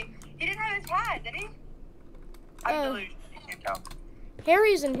 Harry. He didn't have his hat, did he? I'm delusional. You can't tell.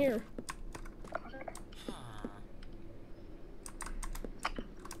 Harry's in here.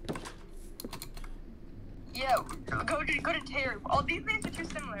 Yeah, go to Terry. All these names are too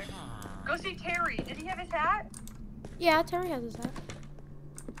similar. Go see Terry. Did he have his hat? Yeah, Terry has his hat.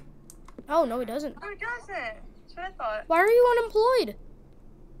 Oh, no, he doesn't. Oh, he doesn't. That's what I thought. Why are you unemployed?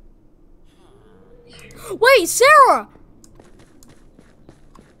 Wait, Sarah!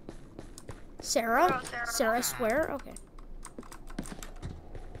 Sarah? Sarah Square? Okay.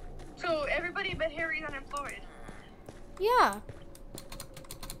 So everybody but Harry's unemployed. Yeah.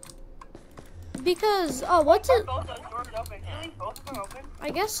 Because, oh, what's it? Both those doors open. Can you leave both of them open? I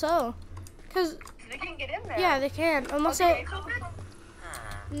guess so. Because, They can get in there. yeah, they can. Unless Oh, the I... gate's open?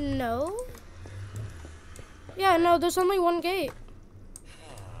 No. Yeah, no, there's only one gate.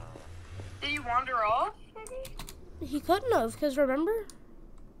 Did he wander off, maybe? He couldn't have, because remember?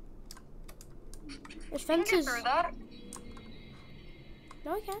 The fence Can you is... get through that?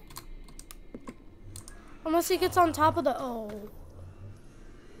 No, he can't. Unless he gets on top of the... Oh.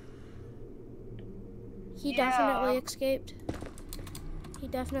 He Yeah. definitely escaped. He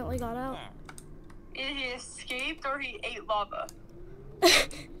definitely got out. Either he escaped or he ate lava.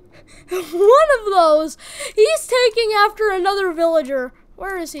 One of those! He's taking after another villager.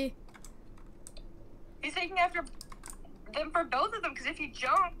 Where is he? He's taking after them for both of them, because if he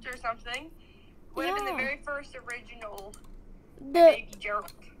jumped or something, would have been the Yeah. very first original The... baby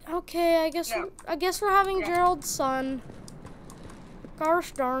Gerald. Okay, I guess No. I guess we're having Yeah. Gerald's son.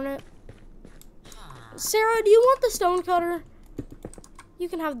 Gosh darn it. Sarah, do you want the stonecutter? You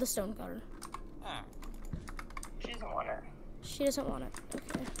can have the stonecutter. She doesn't want her. She doesn't want it.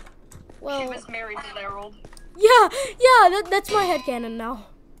 Okay. She Well, was married to Gerald. yeah, that's my headcanon now.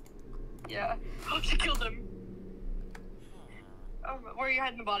 Yeah. Oh, she killed him. Where are you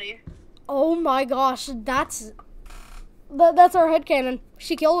hiding the body? Oh my gosh, that's our headcanon.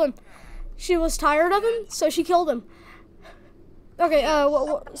 She killed him. She was tired of him, so she killed him. Okay,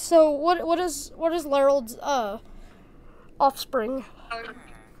 so what is Larold's offspring?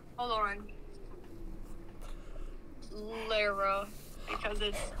 Hold on. Lara, because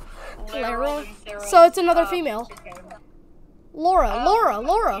it's Lara? Lara and Sarah. So it's another female. Laura. Oh,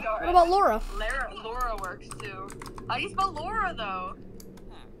 What about Laura? Laura works too. How do you spell Laura though?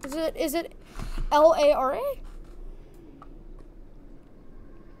 Is it Lara?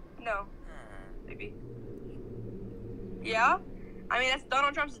 No. Maybe. Yeah? I mean, that's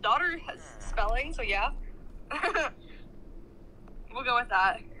Donald Trump's daughter has spelling, so yeah. We'll go with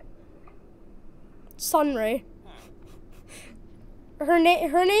that. Sunray. Her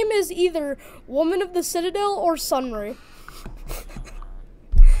name is either Woman of the Citadel or Sunray.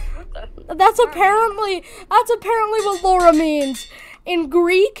 That's apparently what Laura means in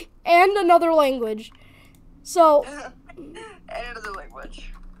Greek and another language. So And another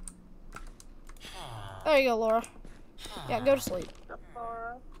language. there you go, Laura. Yeah, go to sleep.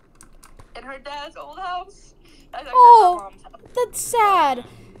 Laura. In her dad's old house. That's actually Oh. her mom's house. That's sad.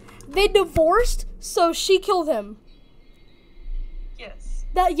 They divorced, so she killed him. Yes.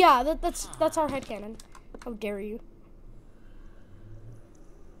 That's our headcanon. How dare you?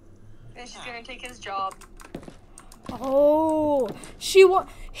 And she's gonna take his job. Oh,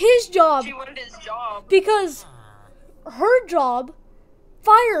 his job She wanted his job. because her job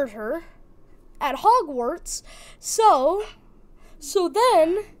fired her at Hogwarts. So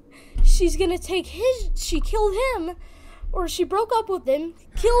then she's gonna take she killed him, or she broke up with him,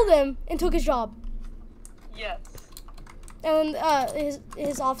 killed him, and took his job. Yes. And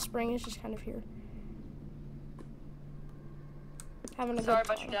his offspring is just kind of here. Having a Sorry good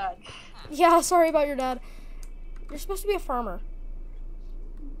about time. your dad. Yeah, sorry about your dad. You're supposed to be a farmer.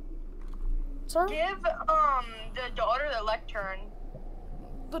 Sir? Give the daughter the lectern.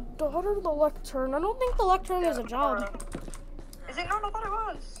 The daughter of the lectern. I don't think the lectern is a job. Is it not? I thought it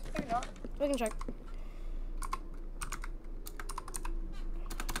was. Maybe not. We can check.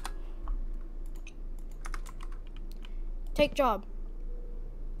 Take job.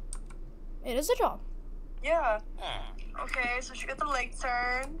 It is a job. Yeah. Okay, so she got the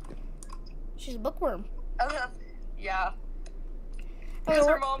lectern. She's a bookworm. Yeah. Because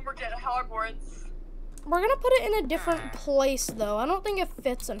her mom worked at Hogwarts. We're gonna put it in a different place, though. I don't think it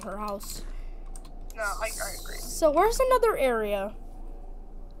fits in her house. No, I agree. So where's another area?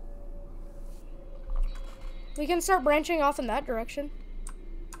 We can start branching off in that direction.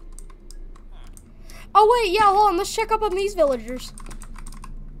 Oh wait, yeah, hold on. Let's check up on these villagers.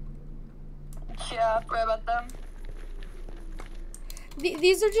 Yeah, I forgot about them.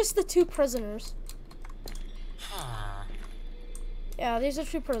 These are just the 2 prisoners. Yeah, these are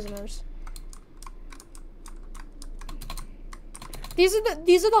 2 prisoners. These are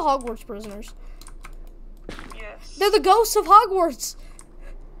the Hogwarts prisoners. Yes. They're the ghosts of Hogwarts.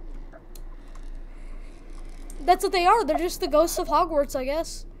 That's what they are. They're just the ghosts of Hogwarts, I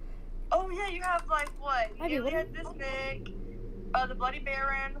guess. Oh yeah, you have like what? Ivy, You what had this Nick, the Bloody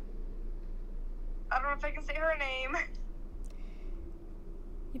Baron. I don't know if I can say her name.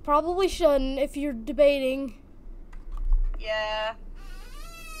 You probably shouldn't if you're debating. Yeah.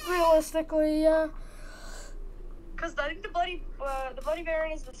 Realistically, yeah. Cause I think the Bloody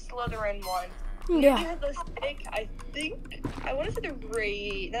Baron is the Slytherin one. Yeah. You have the Nick. I want to say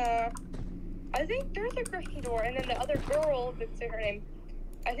the I think there's a Gryffindor, and then the other girl, didn't say her name.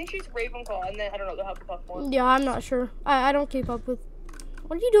 I think she's Ravenclaw, and then I don't know the Hufflepuff one. Yeah, I'm not sure. I don't keep up with.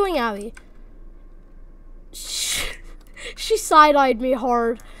 What are you doing, Abby? She side-eyed me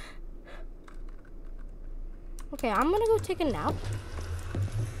hard. Okay, I'm gonna go take a nap.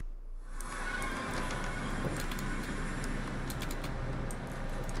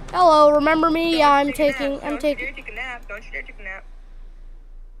 Hello, remember me? Yeah, I'm taking. Don't you dare take a nap. Don't you dare take a nap.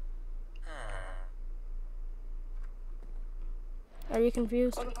 Are you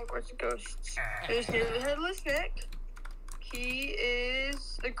confused? Oh, the Hogwarts ghosts. There's the Headless Nick. He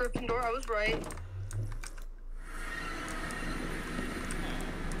is the Gryffindor. I was right.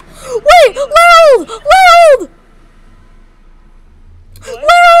 Wait! Loud! Loud! What?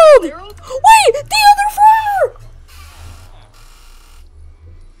 Loud! Harold? Wait! The other farmer!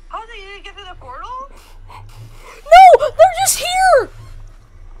 How did you get through the portal? No! They're just here!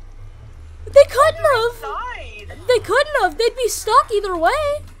 They couldn't have. Died. They couldn't have. They'd be stuck either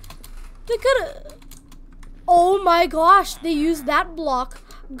way. They could have. Oh my gosh! They used that block,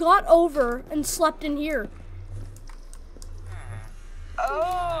 got over, and slept in here.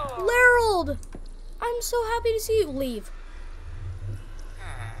 Oh. Lerald! I'm so happy to see you. Leave.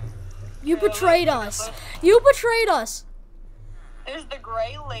 You Yeah, betrayed look, us. look. You betrayed us. There's the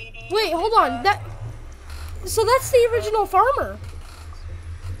gray lady. Wait, hold on. So that's the original farmer.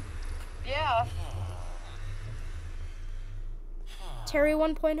 Yeah. Terry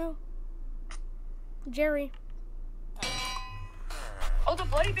 1.0. Jerry. Oh, the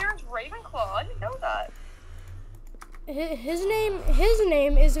Bloody Baron's Ravenclaw. I didn't know that. His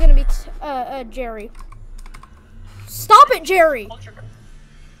name is gonna be Jerry. Stop it, Jerry! Ultra.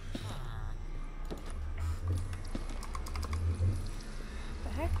 The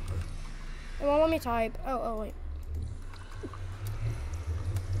heck? It won't let me type. Oh wait.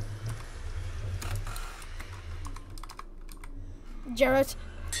 Jarrett.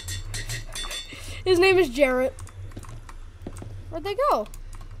 His name is Jarrett. Where'd they go?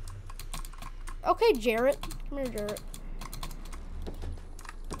 Okay, Jarrett. Come here, Jarrett.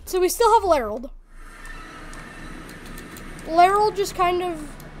 So we still have Lerald. Lerald just kind of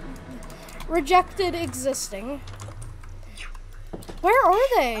rejected existing. Where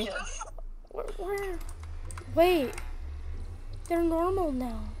are they? Yes. Where? Wait. They're normal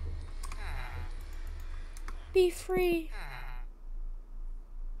now. Be free.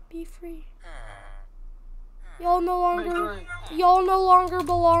 Be free. Y'all no longer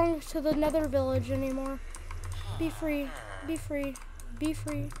belong to the Nether village anymore. Be free. Be free. Be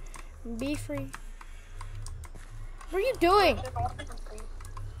free. Be free. What are you doing?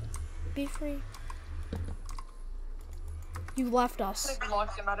 Be free. You left us.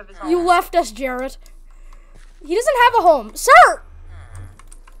 Locked him out of his home. You left us, Jarrett. He doesn't have a home. Sir!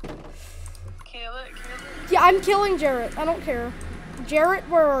 Kill it. Yeah, I'm killing Jarrett. I don't care. Jarrett,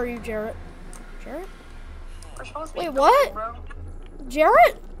 where are you, Jarrett? Jarrett? We're supposed to Wait, be what? bro.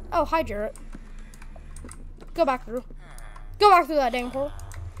 Jarrett? Oh, hi, Jarrett. Go back through. Go back through that dang portal.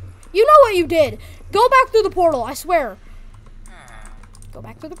 You know what you did. Go back through the portal, I swear. Go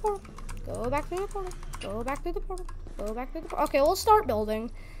back through the portal. Go back through the portal. Go back through the portal. Go back through the portal. Okay, we'll start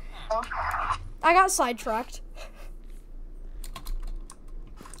building. I got sidetracked.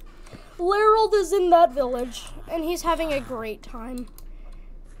 Lerald is in that village, and he's having a great time.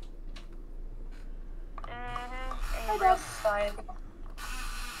 Hi, Dad.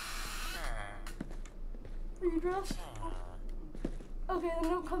 Are you dressed? Okay, then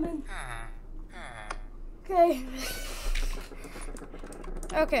don't come in. Okay.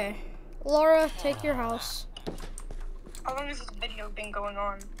 Okay. Laura, take your house. How long has this video been going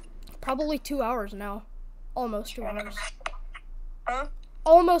on? Probably 2 hours now. Almost 2 hours. Huh?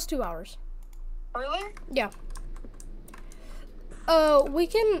 Almost 2 hours. Really? Yeah. We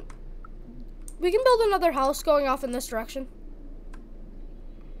can build another house going off in this direction.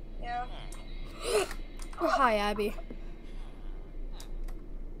 Yeah. Oh, hi, Abby.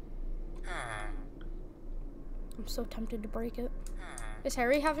 I'm so tempted to break it. Is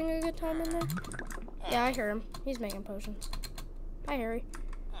Harry having a good time in there? Yeah, I hear him. He's making potions. Hi, Harry.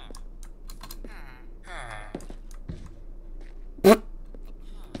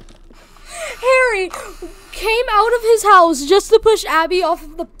 Harry came out of his house just to push Abby off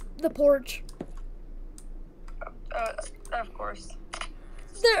of the porch. Of course.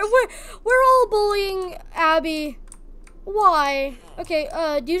 We're all bullying Abby. Why? Okay,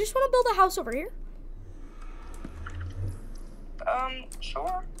 do you just want to build a house over here?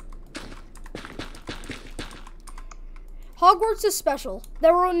 Sure. Hogwarts is special.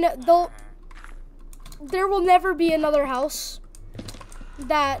 There will never be another house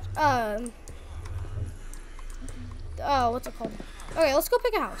that, what's it called? Okay, let's go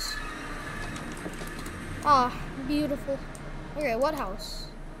pick a house. Ah, beautiful. Okay, what house?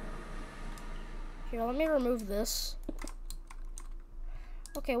 Here, let me remove this.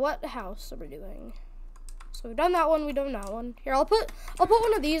 Okay, what house are we doing? So we've done that one, we've done that one. Here, I'll put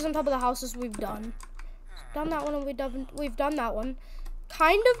one of these on top of the houses we've done. Done that one and we've done that one.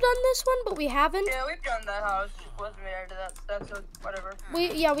 Kind of done this one, but we haven't. Yeah, we've done that house. Wasn't married to that. That's whatever.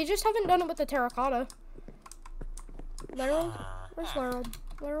 We just haven't done it with the terracotta. Larold? Where's Larold?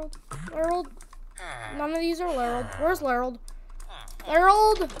 Larold? None of these are Larold. Where's Larold?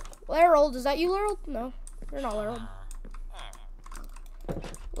 Larold, is that you, Larold? No, you're not Larold.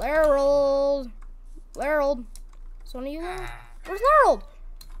 Larold. Is one of you Larold? Where's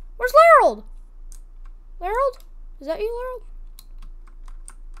Larold? Larold? Is that you, Larold?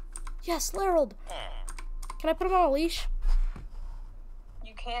 Yes, Larold. Can I put him on a leash?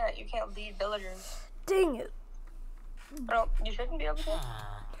 You can't lead villagers. Dang it. No, you shouldn't be able to.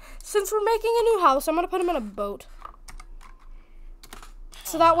 Since we're making a new house, I'm gonna put him in a boat.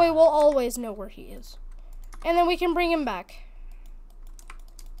 So that way we'll always know where he is. And then we can bring him back.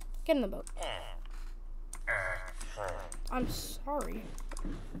 Get in the boat. I'm sorry,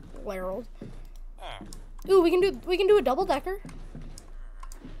 Larold. Ooh, we can do a double decker.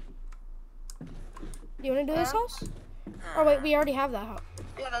 Do you want to do this house? Oh wait, we already have that house.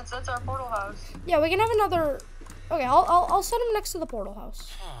 Yeah, that's our portal house. Yeah, we can have another. Okay, I'll set him next to the portal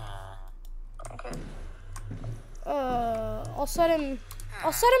house. Okay. I'll set him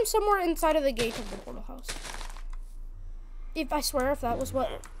somewhere inside of the gate of the portal house. If I swear, if that was what.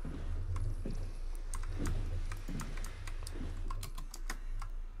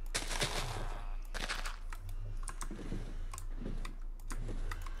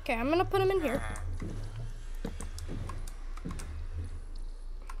 Okay, I'm gonna put him in here.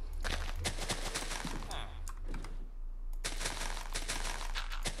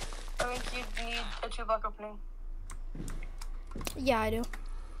 I think you need a 2-block opening. Yeah, I do.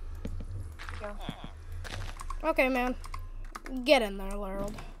 Yeah. Okay, man. Get in there,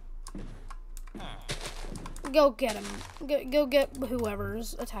 Larold. Go get him. Go get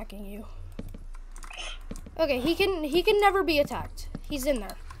whoever's attacking you. Okay, he can never be attacked. He's in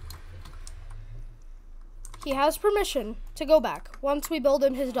there. He has permission to go back once we build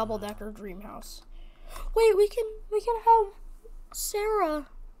him his double-decker dream house. Wait, we can have Sarah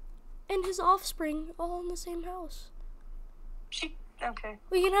and his offspring all in the same house. Okay.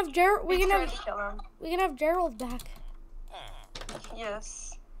 We can have Gerald back.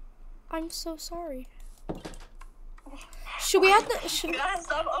 Yes. I'm so sorry. Should we add the You gotta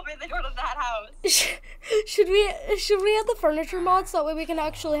stop opening the door to that house. should we add the furniture mods that way we can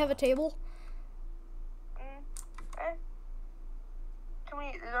actually have a table?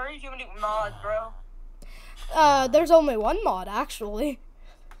 There's already too many mods, bro. There's only one mod actually.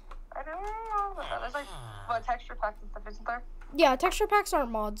 I don't know. There's like texture packs and stuff, isn't there? Yeah, texture packs aren't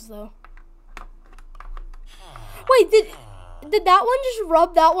mods though. Wait, did that one just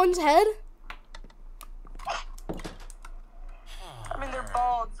rub that one's head? I mean, they're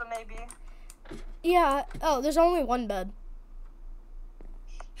bald, so maybe. Yeah. Oh, there's only one bed.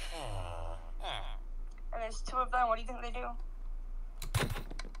 And there's 2 of them. What do you think they do?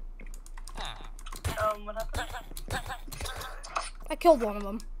 What happened? I killed one of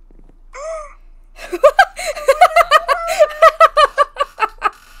them.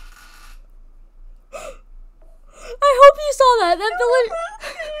 I hope you saw that. That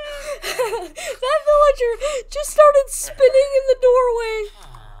villager just started spinning in the doorway.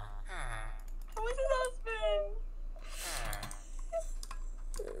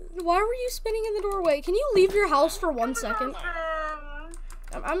 Why were you spinning in the doorway? Can you leave your house for 1 second?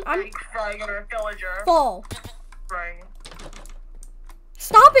 I'm crying over a villager. fall. Crying.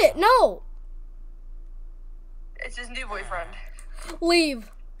 Stop it! No! It's his new boyfriend.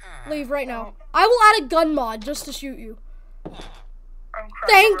 Leave. Leave right now. I will add a gun mod just to shoot you. I'm crying.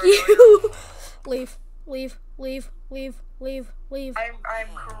 Thank over a villager. you! Leave. Leave. Leave. Leave. Leave. Leave. I'm crying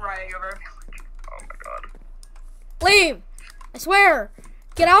over a villager. Oh my god. Leave! I swear!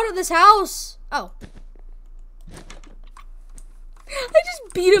 Get out of this house! Oh. I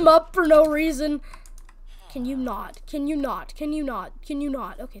just beat him up for no reason. Can you not? Can you not? Can you not? Can you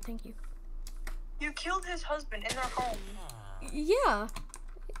not? Okay, thank you. You killed his husband in their home. Yeah.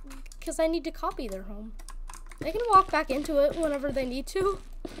 Because I need to copy their home. They can walk back into it whenever they need to.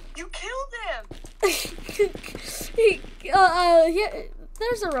 You killed him! Yeah,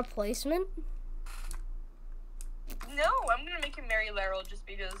 there's a replacement. No, I'm gonna make him marry Laryl just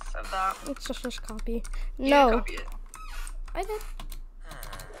because of that. It's just copy. You No. didn't copy it. I did.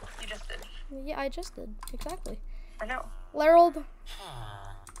 You just did. Yeah, I just did. Exactly. I know. Laryl,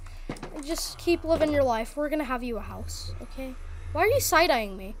 just keep living your life. We're gonna have you a house, okay? Why are you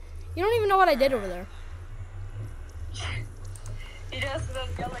side-eyeing me? You don't even know what I did over there. He just was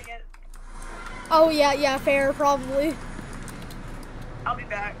yelling it. Oh, yeah, fair, probably. I'll be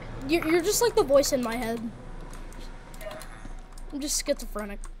back. You're just like the voice in my head. I'm just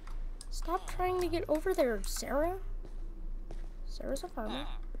schizophrenic. Stop trying to get over there, Sarah. Sarah's a farmer.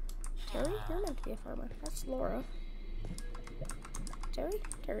 Terry, you're meant to be a farmer. That's Laura. Terry?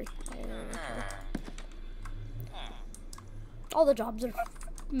 Terry. All the jobs are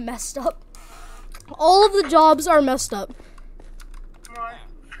messed up. All of the jobs are messed up. Why?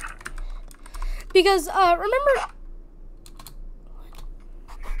 Because, remember...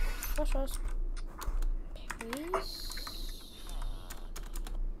 What? Paste.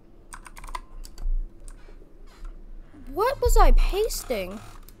 What was I pasting?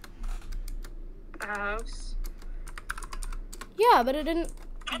 The house. Yeah, but it didn't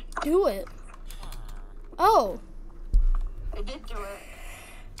do it. Oh. It did do it.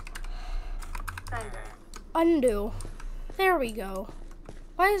 Kinda. Undo. There we go.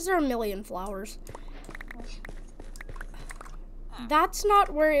 Why is there a million flowers? That's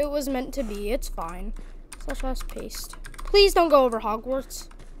not where it was meant to be. It's fine. // paste. Please don't go over Hogwarts.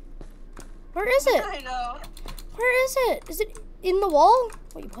 Where is it? I know. Where is it? Is it in the wall?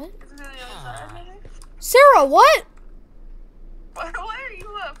 Wait, what? Is it the other side, maybe? Sarah, what? Why are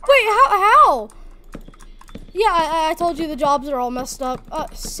you up? Wait, how? Yeah, I told you the jobs are all messed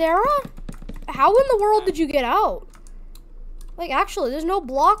up. Sarah? How in the world did you get out? Like, actually, there's no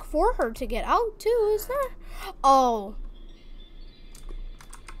block for her to get out, too, is there? Oh.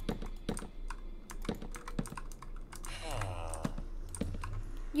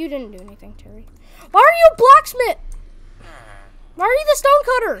 You didn't do anything, Terry. Why are you a blacksmith? Why are you the stone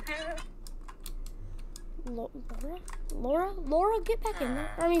cutter? Laura, get back in there.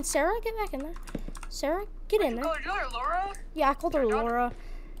 I mean, Sarah, get back in there. Sarah, get in there. Oh, you called her Laura? Yeah, I called her Laura.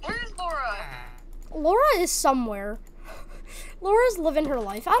 Where's Laura? Laura is somewhere. Laura's living her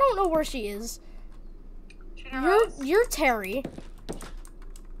life. I don't know where she is. She's in her house. You're Terry.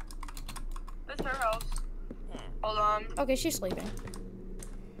 That's her house. Hold on. Okay, she's sleeping.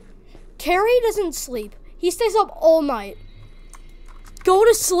 Terry doesn't sleep. He stays up all night. Go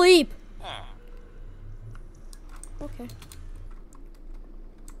to sleep. Okay.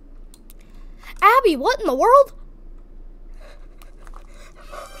 Abby, what in the world?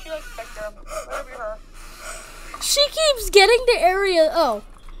 She likes Spectre. Let it be her. She keeps getting to area. Oh.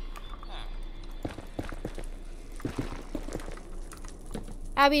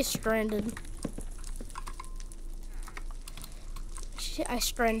 Abby's stranded. I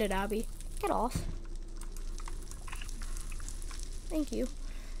stranded Abby. Get off. Thank you.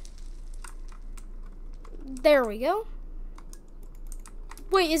 There we go.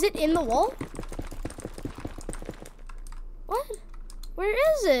 Wait, is it in the wall? What? Where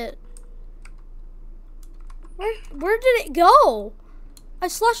is it? Where did it go? I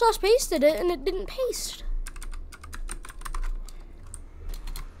 / pasted it and it didn't paste.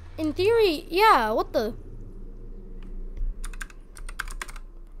 In theory, yeah, what the?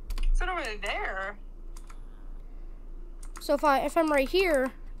 It's over there. So if I'm right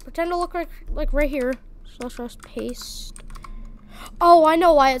here, pretend to look like right here. / paste. Oh, I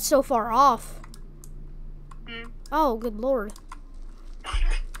know why it's so far off. Oh, good lord.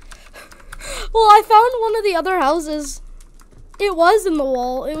 Well, I found one of the other houses. It was in the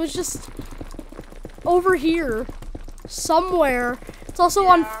wall. It was just over here somewhere. It's also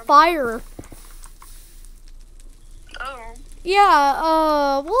on fire. Oh.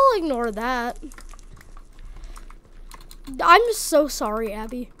 Yeah, well, ignore that. I'm so sorry,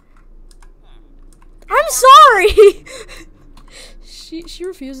 Abby. I'm sorry! She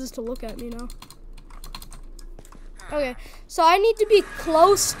refuses to look at me now. Okay, so I need to be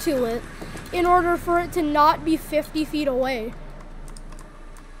close to it in order for it to not be 50 feet away.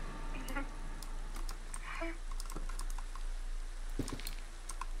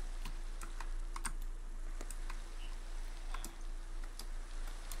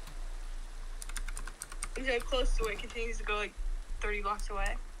 You get close to it, continues to go like 30 blocks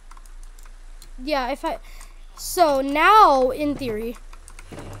away. Yeah, so now, in theory,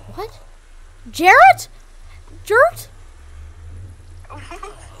 what? Jarrett? Jarrett?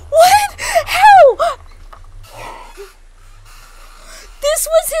 What? How? This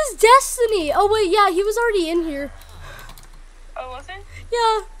was his destiny. Oh wait, yeah, he was already in here. Oh, was it?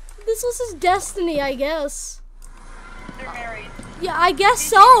 Yeah, this was his destiny, I guess. They're married. Yeah, I guess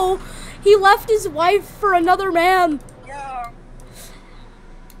so. He left his wife for another man. Yeah.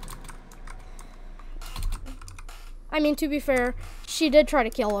 I mean, to be fair, she did try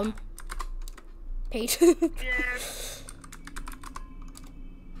to kill him. Pate. Yeah.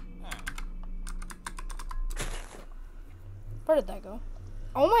 Where did that go?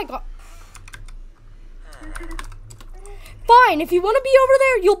 Oh my god. Fine, if you want to be over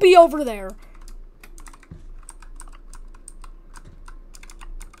there, you'll be over there.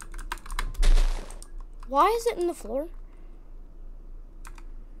 Why is it in the floor?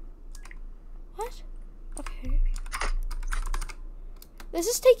 What? Okay. This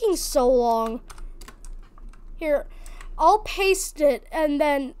is taking so long. Here, I'll paste it and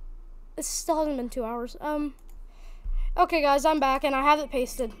then it still hasn't been 2 hours. Okay guys, I'm back and I have it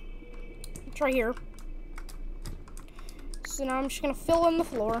pasted. It's right here. So now I'm just gonna fill in the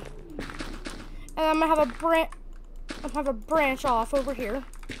floor. And I'm gonna have a branch off over here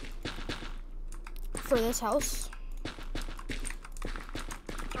for this house.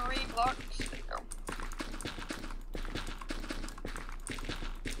 3 blocks. There you go.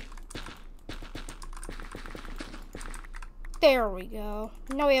 There we go.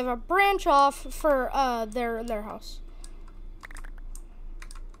 Now we have a branch off for their house.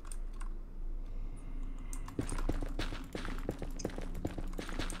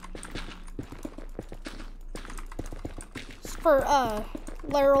 It's for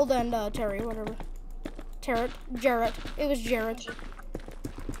Larold and Terry, whatever. Jarrett. It was Jarrett.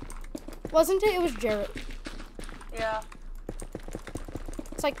 Wasn't it? It was Jarrett. Yeah.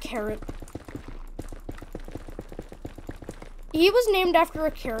 It's like carrot. He was named after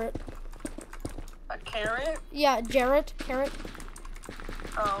a carrot. A carrot? Yeah, Jarrett, carrot.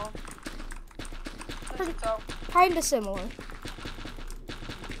 Oh. So. Kinda similar.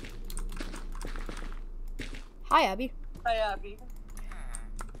 Hi, Abby. Hi, Abby.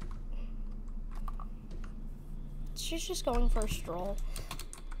 She's just going for a stroll.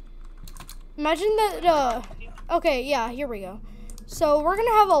 Imagine that, okay, yeah, here we go. So, we're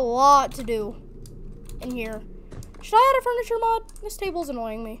gonna have a lot to do in here. Should I add a furniture mod? This table's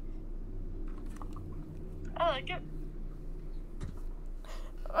annoying me. I like it.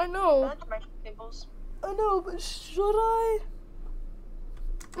 I I know. like my tables. I know, but should I?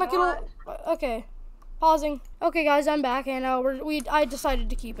 Like What? Okay. Pausing. Okay, guys, I'm back, and I decided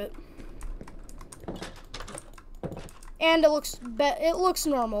to keep it. And it looks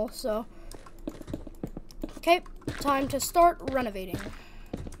normal, so. Okay, time to start renovating.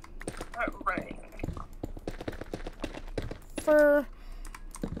 Right. For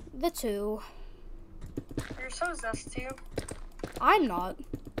the 2. You're so zesty. I'm not.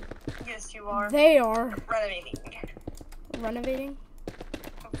 Yes, you are. They are. Renovating. Renovating?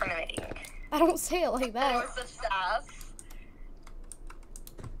 Renovating. I don't say it like That that. was the sass.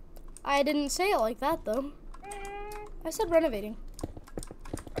 I didn't say it like that, though. I said renovating.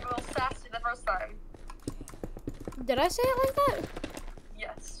 A little sassy the first time. Did I say it like that?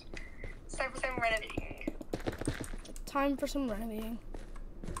 Yes. It's time for some renovating. Time for some renovating.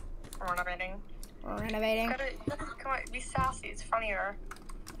 Renovating. Renovating. Come on, be sassy. It's funnier.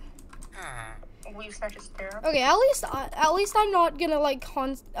 Weave's not just there. Okay, at least I'm not gonna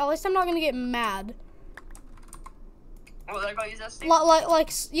at least I'm not gonna get mad. Will I call you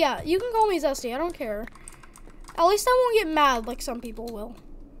zesty? Yeah, you can call me zesty. I don't care. At least I won't get mad like some people will.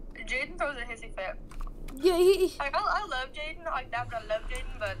 Jaden throws a hissy fit. Yeah, Like, I love Jaden. Like, that, but I love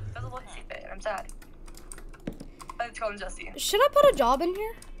Jaden, but he does a little hissy fit, and I'm sad. Let's call him zesty. should I put a job in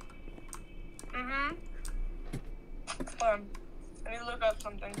here? Mm-hmm. Hold on. I need to look up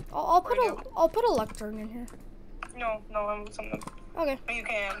something. I'll put a lectern in here. No, I'm with something. Okay. You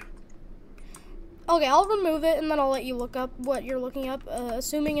can. Okay, I'll remove it and then I'll let you look up what you're looking up,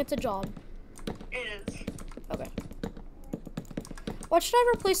 assuming it's a job. It is. Okay. What should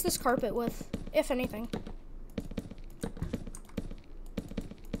I replace this carpet with, if anything?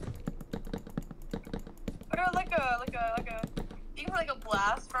 Even like a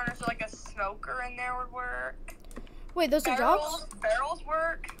blast furnace or like a smoker in there would work. Wait, those are jobs? Barrels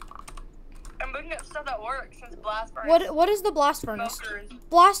work. I'm looking at stuff that works since blast furnace. What is the blast furnace? Smokers.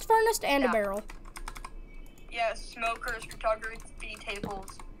 Blast furnace and a barrel. Yeah, smokers, photography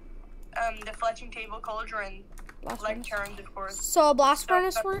tables, deflection table, cauldron, lecterns, of course. So a blast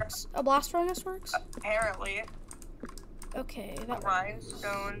furnace works? A blast furnace works? Apparently. Okay.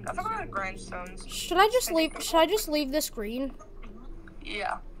 Grindstone. I forgot about grindstones. Should I just leave this green?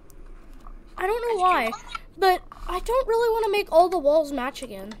 Yeah. I don't know why, but I don't really want to make all the walls match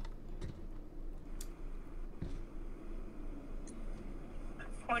again.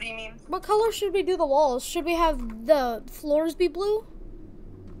 What do you mean? What color should we do the walls? Should we have the floors be blue?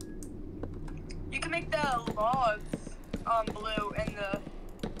 You can make the logs blue and the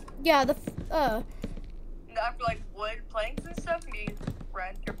after like wood planks and stuff can be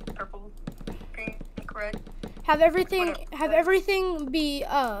red or purple, pink, red. Have everything be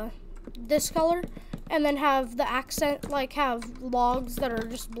this color, and then have the accent like have logs that are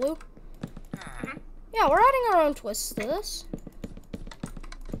just blue. Mm-hmm. Yeah, we're adding our own twists to this.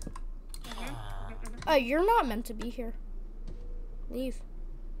 You're not meant to be here. Leave.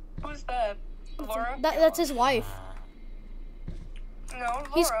 Who's that? Laura? That's his wife. No,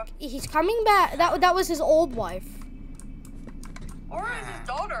 Laura. He's coming back. That was his old wife. Laura is his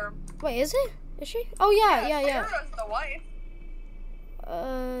daughter. Wait, is it? Is she? Oh yeah. Sarah's the wife.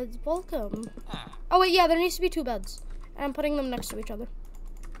 Welcome. Oh wait, yeah, there needs to be 2 beds. And I'm putting them next to each other.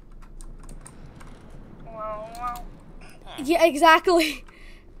 Wow. Yeah, exactly.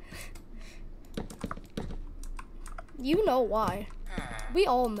 You know why. We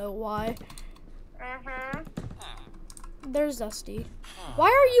all know why. Mm-hmm. There's Dusty. Why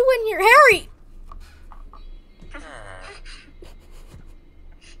are you in here? Harry!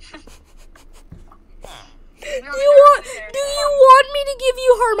 Do you want me to give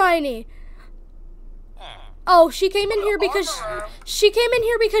you Hermione? Oh, she came in here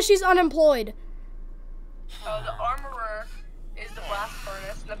because she's unemployed. Oh, the armorer is the blast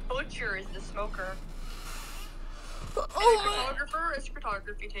furnace, and the butcher is the smoker. And the photographer is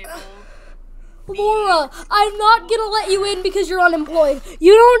photography table. Laura, I'm not gonna let you in because you're unemployed.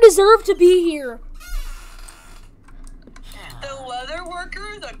 You don't deserve to be here. The leather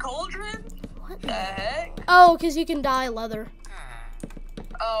worker, the cauldron? What the heck? Oh, because you can dye leather.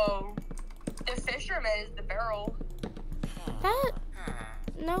 Oh, the fisherman is the barrel.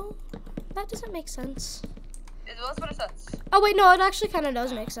 No, that doesn't make sense. That's what it says. Oh wait, no, it actually kind of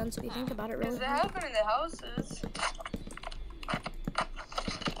does make sense if you think about it really. Because they have them in the houses.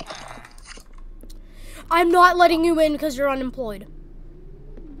 I'm not letting you in because you're unemployed.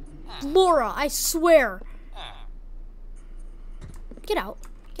 Laura, I swear. Get out.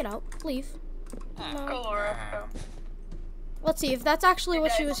 Get out. Leave. No. Go, Laura. Go. Let's see if that's actually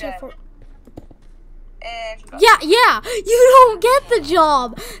what she was here for. And Yeah, you don't get the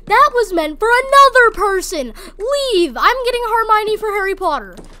job. That was meant for another person. Leave. I'm getting Hermione for Harry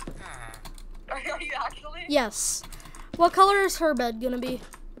Potter. Are you actually? Yes. What color is her bed gonna be?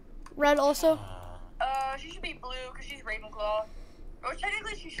 Red also? She should be blue because she's Ravenclaw. Or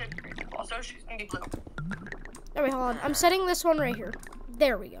technically she should be Ravenclaw, so she's gonna be blue. Oh, wait, hold on. I'm setting this one right here.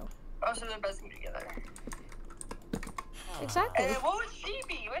 There we go. Oh, so they're both gonna be together. Exactly. And what would she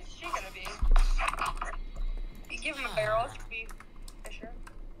be? What's she gonna be? You give him a barrel, she could be Fisher.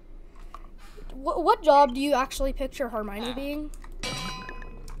 What job do you actually picture Hermione being?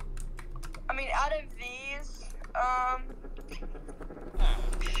 I mean, out of these,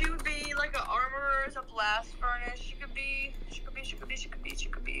 she would be like an armorer, a blast furnace. She could be. I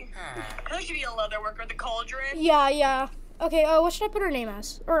think she'd be a leather worker, the cauldron. Yeah. Okay, what should I put her name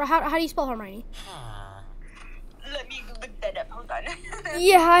as? Or how do you spell Hermione? Let me look that up. Hold on.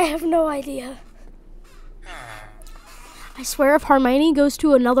 Yeah, I have no idea. I swear if Hermione goes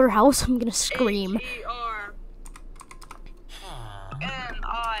to another house, I'm gonna scream. HERMIONE.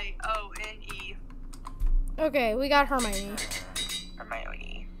 Okay, we got Hermione.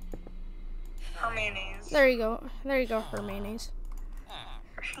 Hermione's. There you go, Hermione's.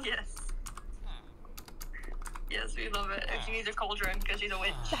 Yes, we love it. And she needs a cauldron because she's a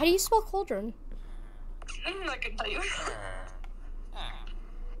witch. How do you spell cauldron? I can tell you.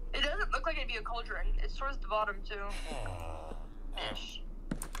 It doesn't look like it'd be a cauldron. It's towards the bottom too. Ish.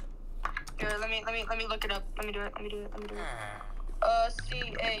 Here, let me look it up. Let me do it.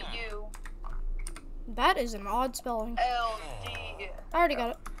 CAU. That is an odd spelling. LD. I already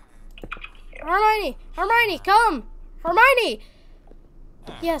got it. Hermione! Hermione, come! Hermione!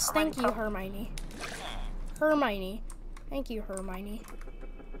 Yes, thank you, Hermione. Hermione. Thank you, Hermione.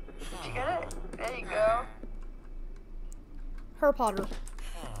 Did you get it? There you go. Her Potter.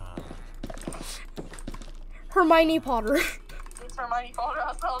 Hermione Potter. It's Hermione Potter.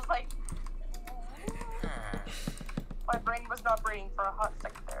 So I was like, my brain was not braiding for a hot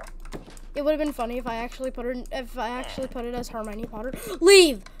second there. It would have been funny if I actually put it as Hermione Potter.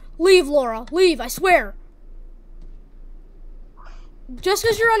 Leave! Leave, Laura. Leave, I swear. Just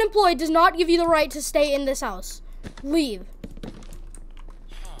because you're unemployed does not give you the right to stay in this house. Leave.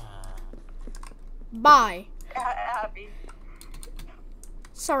 Bye. Abby.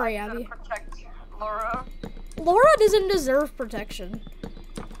 Sorry, I'm Abby. gonna protect Laura. Laura doesn't deserve protection.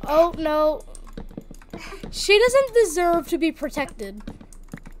 Oh, no. She doesn't deserve to be protected.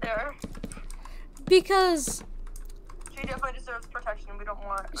 There. Because She definitely deserves protection. We don't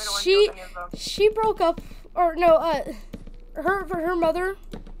want to deal she with any of them. she broke up, or no, her mother.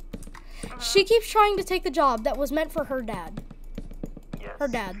 She keeps trying to take the job that was meant for her dad. Yes. Her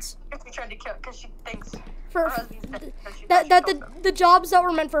dad's. She tried to kill because she thinks For her husband's dead. Because she thought she killed him. the jobs that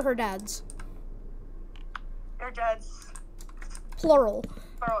were meant for her dad's. Your dad's. Plural.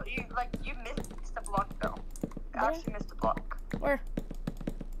 Bro, you missed a block though. You actually missed a block. Where?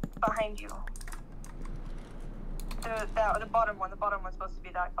 Behind you. The bottom one. The bottom one's supposed to be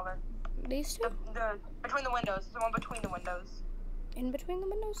that color. These two? The between the windows. The one between the windows. In between the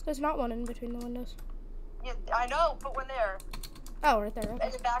windows? There's not one in between the windows. Yeah, I know. Put one there. Oh, right there. Okay.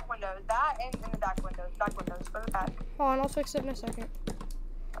 In the back windows. That and in the back windows. Back windows. Go to the back. Hold on, I'll fix it in a second.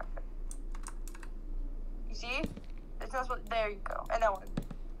 Perfect. You see? It's not supposed. There you go. And that one.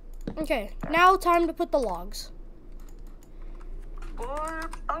 Okay, now time to put the logs. Or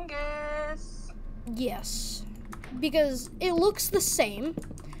fungus. Yes. Because it looks the same,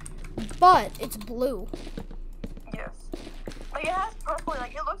 but it's blue. Yes. Like it has purple.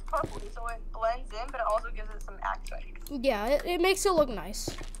 Like it looks purpley, so it blends in, but it also gives it some accent. Yeah, it makes it look nice.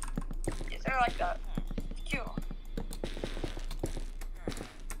 Yes, I like that. It's cute.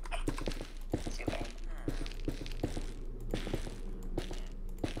 Ceiling.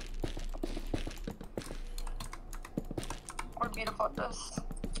 We're beautiful at this.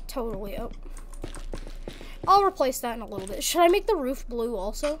 Totally. Oh. I'll replace that in a little bit. Should I make the roof blue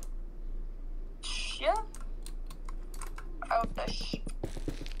also? Yeah. Oh,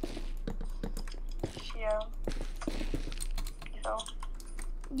 yeah. So.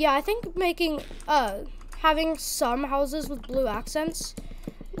 Yeah, I think making having some houses with blue accents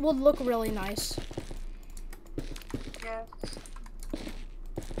would look really nice. Yes.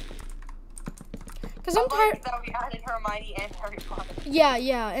 Cause I'm tired. That we added Hermione and Harry Potter.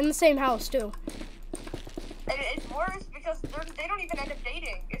 Yeah, in the same house too. And it's worse because they don't even end up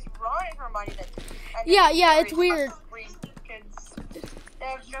dating. It's Ron and Hermione that. Yeah, it's weird. Three kids. They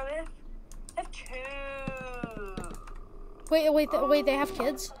have two. Wait, they have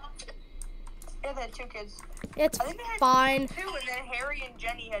kids? Yeah, they had two kids. It's I think they had fine. two, and then Harry and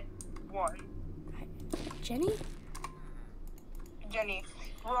Jenny had one. Jenny? Jenny,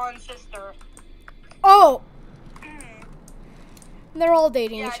 Ron's sister. Oh! They're all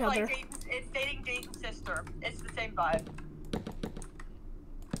dating Yeah, each it's other. like it's dating Dayton's sister. It's the same vibe.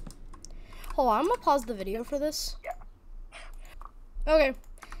 Hold on, I'm gonna pause the video for this. Yeah. Okay.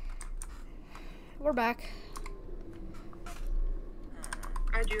 We're back.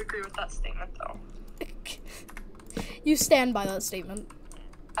 I do agree with that statement, though. You stand by that statement.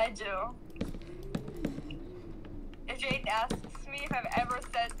 I do. If Jaden asks me if I've ever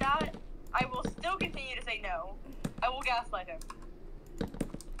said that, I will still continue to say no. I will gaslight him.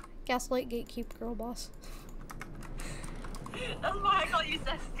 Gaslight, gatekeep, girl boss. That's why I call you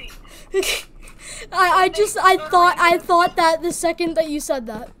Zesty. I thought that the second that you said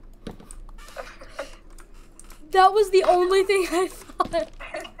that. That was the only thing I thought.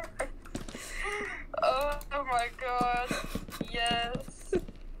 Oh my god. Yes.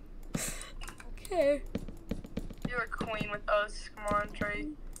 Okay. You're a queen with us. Come on, Trey.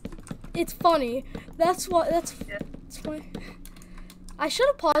 It's funny. That's Yeah. why. I should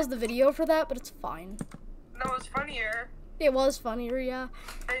have paused the video for that, but it's fine. No, it's funnier. It was funnier, yeah.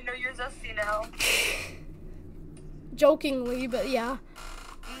 I know you're Zesty now. Jokingly, but yeah.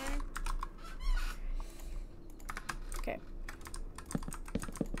 Mm. Okay.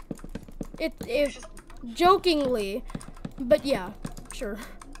 It jokingly, but yeah, sure.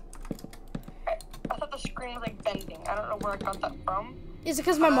 I thought the screen was like bending. I don't know where I got that from. Is it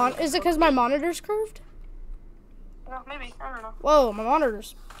because my monitor's curved? No, maybe. I don't know. Whoa, my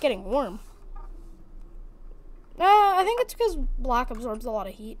monitor's getting warm. I think it's because black absorbs a lot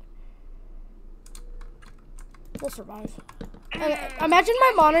of heat. We'll survive. Imagine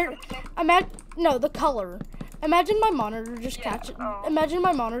my monitor. No, the color. Imagine my monitor just catches. Imagine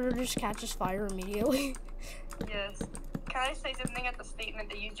my monitor just catches fire immediately. Yes. Can I say something at the statement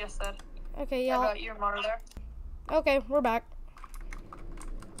that you just said? Okay, yeah. About your monitor? Okay, we're back.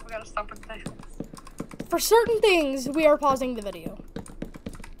 We gotta stop with this. For certain things, we are pausing the video.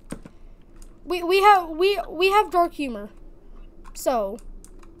 We have dark humor, so.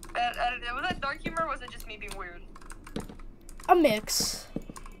 Was that dark humor, or was it just me being weird? A mix.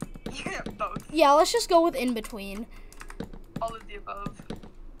 Yeah, both. Yeah, let's just go with in between. All of the above.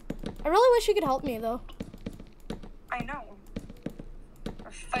 I really wish you could help me though. I know.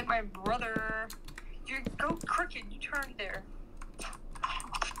 Or fight my brother. You go crooked. You turned there.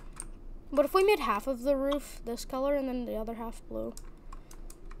 What if we made half of the roof this color and then the other half blue?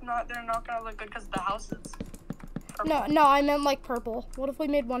 No, they're not gonna look good because the house is purple. No, I meant like purple. What if we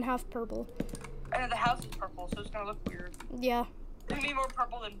made one half purple? And the house is purple, so it's gonna look weird. Yeah. We need more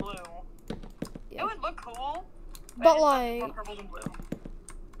purple than blue. Yeah. It would look cool. But I just like more purple than blue.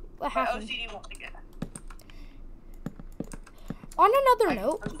 a My half. OCD won't like it. On another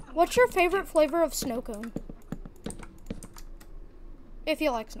note, what's your favorite flavor of snow cone? If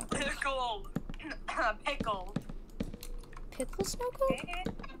you like snow cone. Pickled. Pickled. Pickle snow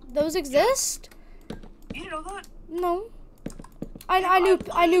cone? Those exist? You didn't know that? No. I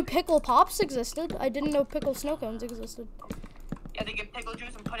knew pickle pops existed. I didn't know pickle snow cones existed. Yeah, they get pickle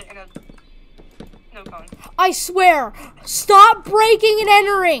juice and put it in a snow cone. I swear! Stop breaking and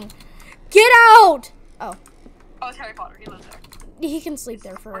entering! Get out! Oh. Oh, it's Harry Potter. He lives there. He can sleep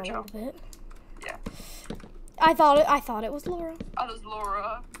there for a little bit. Yeah. I thought it was Laura. Oh, there's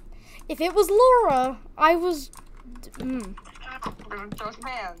Laura. If it was Laura, I was Those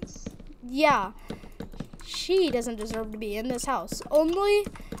hands. yeah. She doesn't deserve to be in this house. Only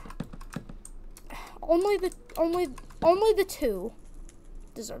the two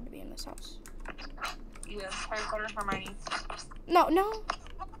deserve to be in this house. Yes, Harry Potter, Hermione. No,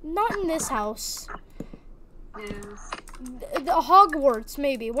 not in this house. Yes. The Hogwarts,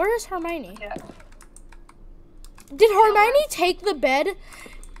 maybe. Where is Hermione? Yeah. Did Hermione take the bed?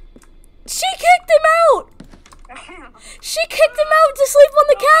 She kicked him out! She kicked him out to sleep on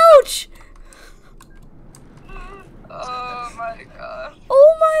the couch! Oh my gosh.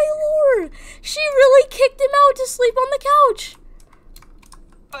 Oh my lord! She really kicked him out to sleep on the couch!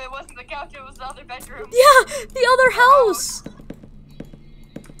 But it wasn't the couch, it was the other bedroom. Yeah, the other house!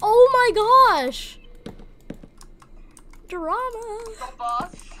 Oh my gosh! Drama. Go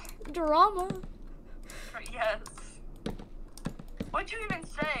boss. Drama. Yes. What'd you even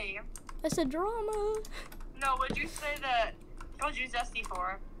say? I said drama. No, what'd you say that called you zesty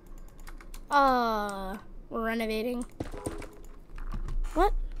for? We're renovating.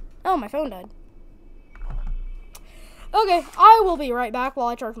 What? Oh, my phone died. Okay, I will be right back while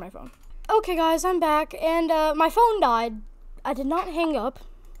I charge my phone. Okay, guys, I'm back, and my phone died. I did not hang up.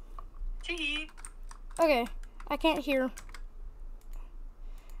 Tee. Okay, I can't hear.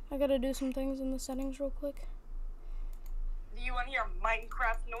 I gotta do some things in the settings real quick. Do you want to hear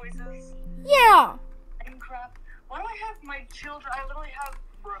Minecraft noises? Yeah! Minecraft? Why do I have my children? I literally have,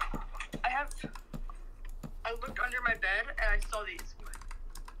 bro. I looked under my bed and I saw these.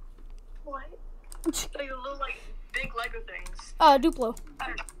 What? Like little, like, big Lego things. Duplo.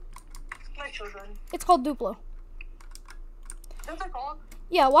 My children. It's called Duplo. That's what they're called?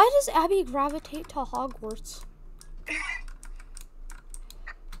 Yeah, why does Abby gravitate to Hogwarts?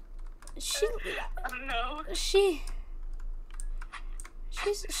 I don't know. She's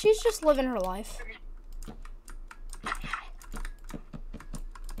just living her life.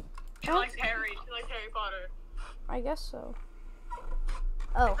 She likes Harry. She likes Harry Potter. I guess so.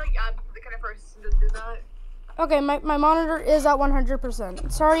 Oh. It's like I'm the kind of person to do that. Okay, my monitor is at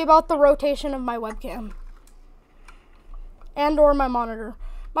 100%. Sorry about the rotation of my webcam. And or my monitor.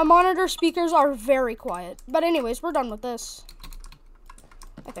 My monitor speakers are very quiet. But anyways, we're done with this.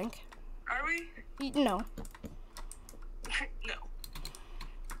 I think. Are we? No. No.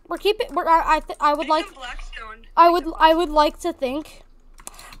 We're keeping. I would like. Blackstone. I would like to think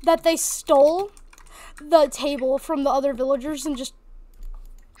that they stole the table from the other villagers and just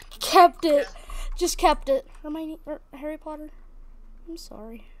kept it. Just kept it. Hermione or Harry Potter. I'm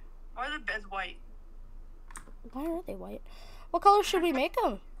sorry. Why are the beds white? Why are they white? What color should we make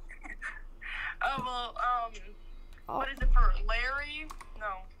them? What is it for? Larry?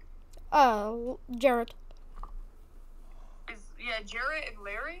 No. Jarrett. Yeah, Jarrett and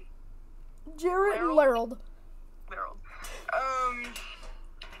Larry? Jarrett and Larold. Larold.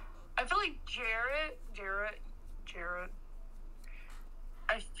 I feel like Jarrett, Jared.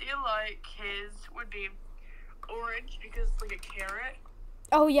 I feel like his would be orange because it's like a carrot.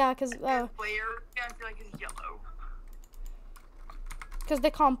 Oh yeah, cause His layer, yeah, I feel like it's yellow. they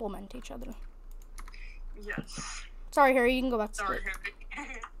complement each other. Yes. Sorry, Harry, you can go back to Sorry, sleep.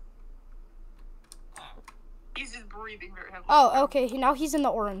 Harry. He's just breathing very heavily. Oh, okay. Now he's in the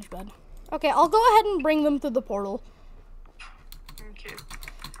orange bed. Okay, I'll go ahead and bring them through the portal. Okay.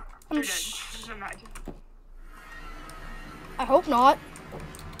 I'm They're dead. Just imagine. I hope not.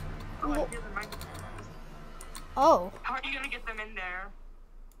 Oh, I feel the mic. Oh, How are you gonna get them in there?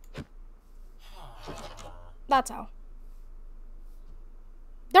 that's how.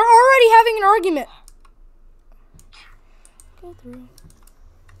 They're already having an argument. Go through.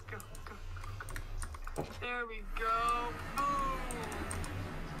 Go. There we go. Boom.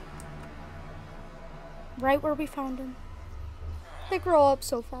 Right where we found him. They grow up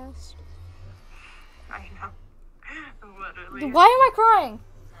so fast. I know. Literally. Why am I crying?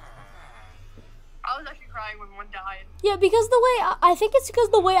 I was actually crying when one died. Yeah, because the way I think it's because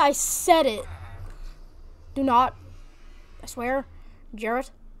the way I said it. Do not. I swear,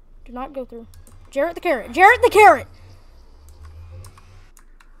 Jarrett. Do not go through. Jarrett the carrot. Jarrett the carrot.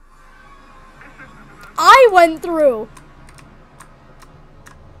 I went through.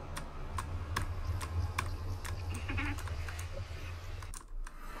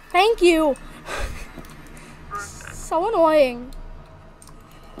 Thank you. So annoying.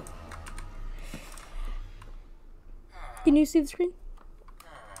 Can you see the screen?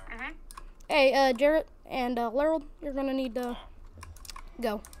 Mhm. Hey, Jarrett and Larold, you're gonna need to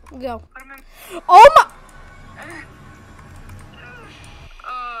go. Go. Put him in. Oh my!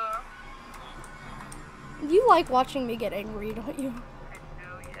 You like watching me get angry, don't you? I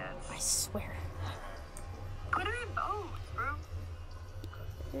know, yes. I swear. Put him in boats, bro.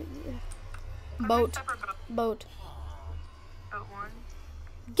 Boat. Separate boat. Boat. Boat one.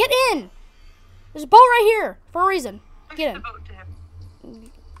 Get in! There's a boat right here for a reason. Push Get the in. boat to